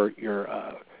have your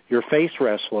face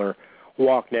wrestler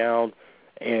walk down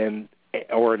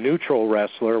or a neutral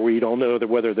wrestler where you don't know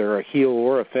whether they're a heel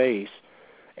or a face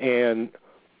and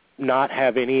not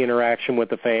have any interaction with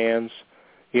the fans,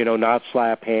 not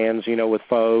slap hands, with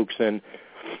folks. And,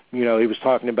 he was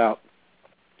talking about,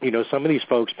 some of these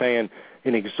folks paying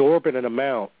an exorbitant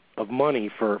amount of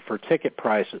money for ticket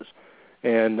prices.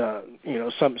 And,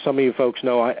 some of you folks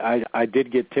know I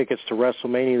did get tickets to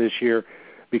WrestleMania this year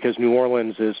because New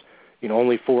Orleans is,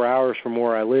 only 4 hours from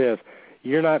where I live.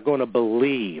 You're not going to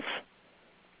believe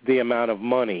the amount of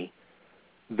money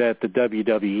that the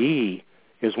WWE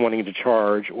is wanting to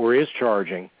charge or is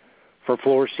charging for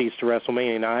floor seats to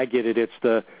WrestleMania. Now, I get it. It's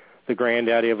the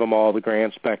granddaddy of them all, the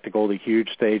grand spectacle, the huge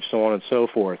stage, so on and so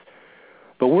forth.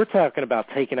 But we're talking about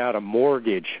taking out a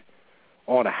mortgage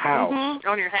on a house. Mm-hmm.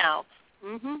 On your house.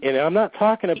 Mm-hmm. And I'm not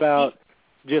talking about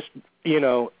just, in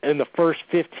the first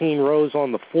 15 rows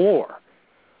on the floor.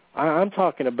 I'm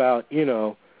talking about,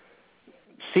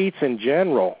 seats in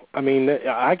general. I mean,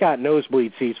 I got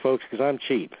nosebleed seats, folks, because I'm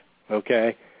cheap,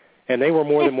 okay? And they were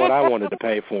more than what I wanted to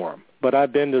pay for them. But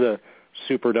I've been to the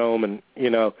Superdome, and,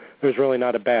 there's really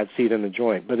not a bad seat in the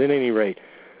joint. But at any rate,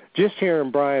 just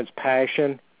hearing Brian's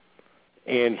passion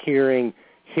and hearing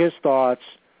his thoughts,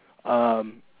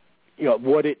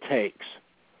 what it takes,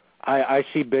 I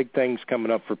see big things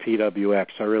coming up for PWX.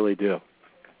 I really do.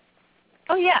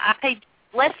 Oh, yeah. I paid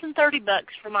less than $30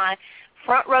 for my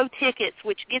front row tickets,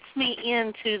 which gets me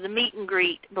into the meet and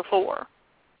greet before.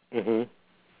 Mm-hmm.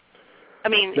 I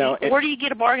mean, where do you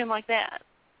get a bargain like that?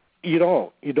 You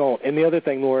don't. And the other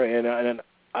thing, Laura, and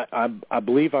I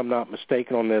believe I'm not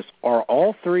mistaken on this, are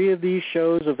all three of these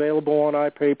shows available on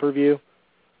iPay-per-view?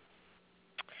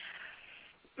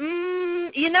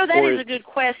 That is a good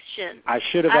question. I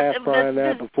should have asked Brian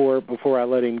that before I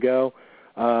let him go.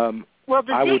 Well,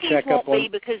 the Dickies won't be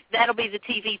because that'll be the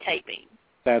TV taping.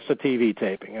 That's the TV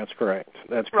taping. That's correct.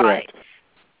 That's correct.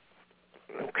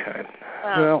 Right. Okay.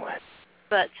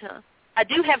 But I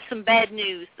do have some bad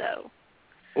news, though.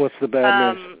 What's the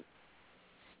bad news?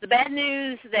 The bad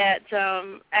news that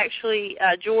actually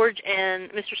George and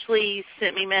Mr. Sleaze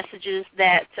sent me messages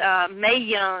that Mae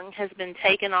Young has been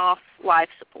taken off life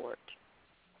support.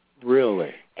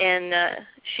 Really? And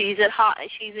she's in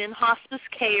hospice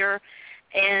care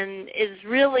and is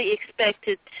really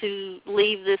expected to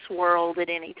leave this world at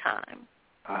any time.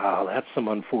 Oh, that's some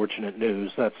unfortunate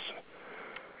news. That's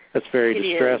very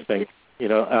distressing.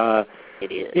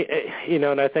 It is.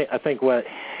 And I think what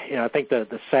I think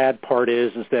the sad part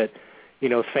is that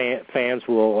fans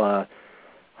will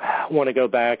want to go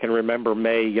back and remember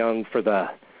Mae Young for the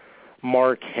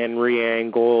Mark Henry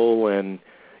angle and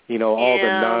all the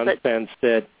nonsense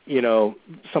that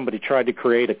somebody tried to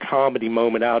create a comedy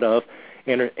moment out of,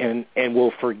 and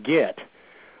will forget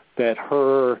that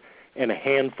her and a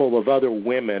handful of other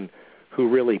women who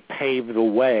really paved the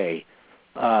way,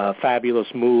 Fabulous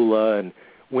Moolah and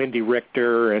Wendy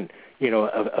Richter and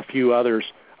a few others,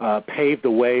 paved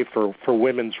the way for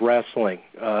women's wrestling.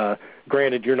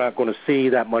 Granted, you're not going to see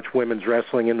that much women's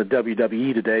wrestling in the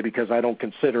WWE today because I don't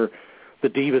consider the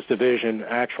Divas division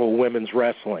actual women's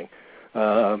wrestling.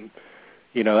 That's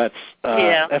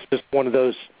just one of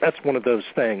those. That's one of those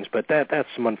things. But that's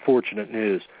some unfortunate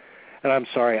news. And I'm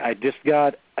sorry, I just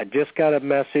got a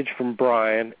message from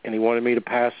Brian, and he wanted me to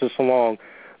pass this along.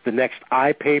 The next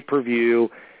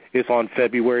iPay-per-view is on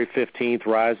February 15th,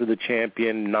 Rise of the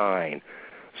Champion 9.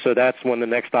 So that's when the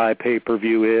next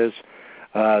iPay-per-view is.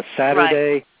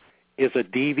 Saturday is a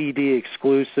DVD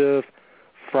exclusive.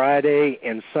 Friday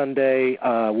and Sunday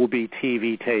will be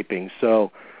TV taping.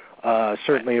 So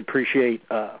certainly appreciate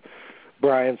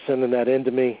Brian sending that in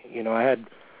to me. I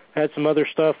had some other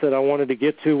stuff that I wanted to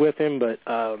get to with him, but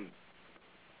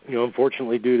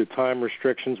unfortunately due to time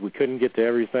restrictions, we couldn't get to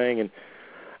everything. And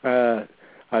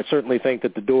I certainly think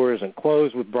that the door isn't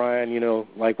closed with Brian.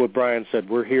 Like what Brian said,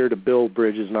 we're here to build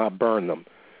bridges, not burn them.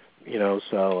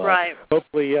 So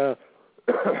hopefully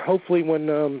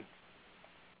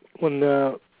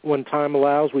when time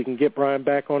allows, we can get Brian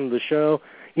back on the show.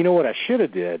 What I should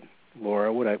have did,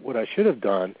 Laura, what I should have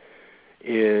done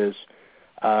is,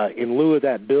 in lieu of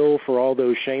that bill for all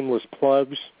those shameless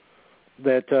plugs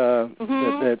that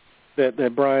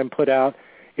that Brian put out,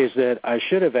 is that I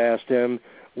should have asked him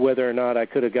whether or not I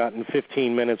could have gotten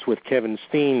 15 minutes with Kevin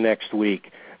Steen next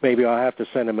week. Maybe I'll have to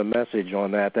send him a message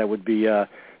on that. That would be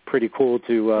pretty cool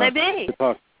to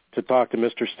talk to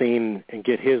Mr. Steen and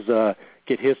get his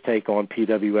take on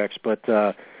PWX. But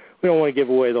we don't want to give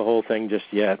away the whole thing just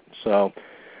yet. So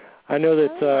I know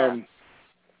that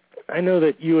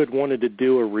you had wanted to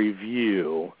do a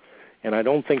review, and I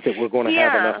don't think that we're going to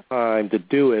have enough time to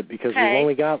do it because we've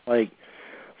only got like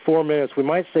 4 minutes. We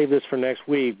might save this for next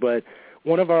week, but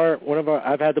one of our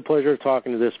I've had the pleasure of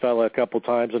talking to this fella a couple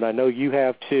times, and I know you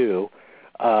have too.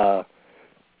 I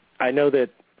know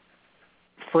that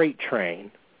Freight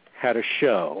Train had a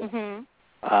show, and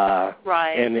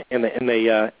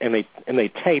they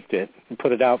taped it and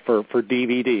put it out for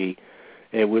DVD.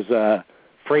 It was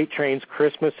Freight Train's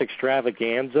Christmas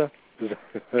Extravaganza. Is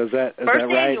that right?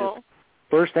 Annual.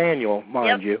 First annual,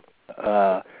 mind you.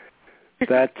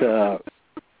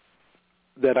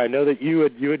 That I know that you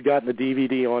had gotten the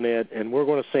DVD on it, and we're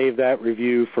going to save that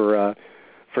review for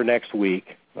next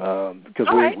week because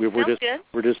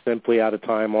we're just simply out of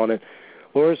time on it.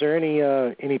 Laura, is there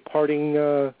any parting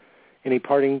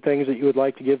things that you would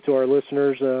like to give to our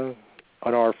listeners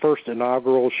on our first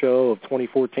inaugural show of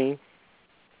 2014?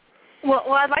 Well,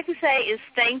 what I'd like to say is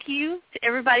thank you to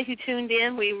everybody who tuned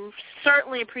in. We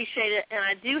certainly appreciate it, and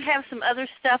I do have some other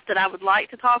stuff that I would like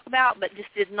to talk about, but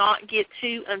just did not get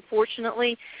to,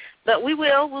 unfortunately. But we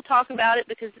will. We'll talk about it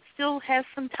because it still has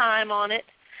some time on it.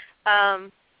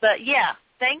 But, yeah,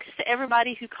 thanks to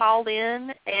everybody who called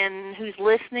in and who's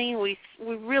listening. We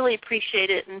really appreciate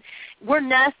it. And we're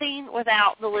nothing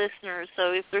without the listeners.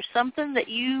 So if there's something that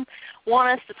you want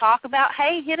us to talk about,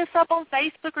 hey, hit us up on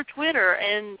Facebook or Twitter,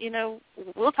 and,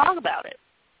 we'll talk about it.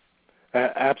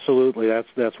 Absolutely. That's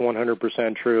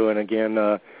 100% true. And,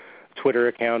 again, Twitter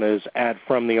account is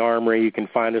 @FromTheArmory. You can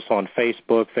find us on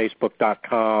Facebook,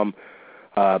 facebook.com.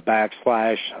 / I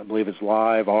believe it's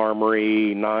Live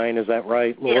Armory 9. Is that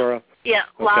right, Laura? Yeah,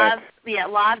 okay.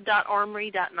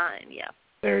 live.armory.9, yeah.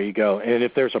 There you go. And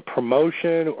if there's a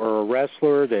promotion or a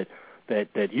wrestler that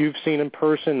you've seen in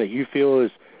person that you feel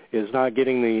is not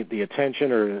getting the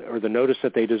attention or the notice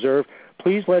that they deserve,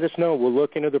 please let us know. We'll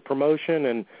look into the promotion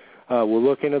and we'll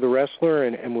look into the wrestler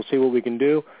and we'll see what we can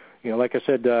do. Like I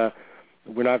said,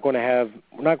 we're not going to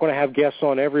have guests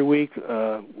on every week.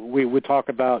 We would talk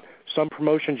about some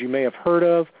promotions you may have heard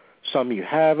of, some you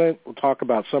haven't. We'll talk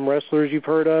about some wrestlers you've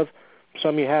heard of,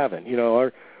 some you haven't.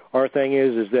 Our thing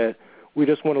is that we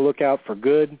just want to look out for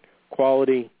good,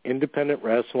 quality, independent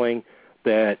wrestling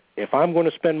that if I'm going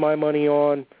to spend my money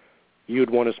on, you'd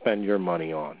want to spend your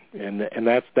money on. And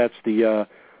that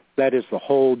is the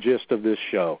whole gist of this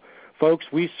show. Folks,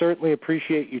 we certainly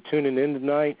appreciate you tuning in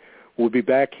tonight. We'll be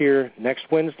back here next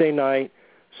Wednesday night,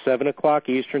 7 o'clock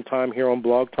Eastern Time here on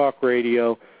Blog Talk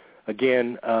Radio.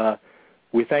 Again,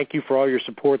 we thank you for all your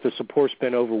support. The support's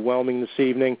been overwhelming this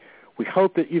evening. We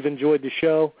hope that you've enjoyed the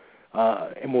show,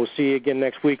 and we'll see you again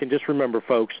next week. And just remember,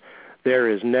 folks, there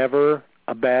is never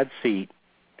a bad seat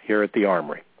here at the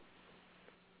Armory.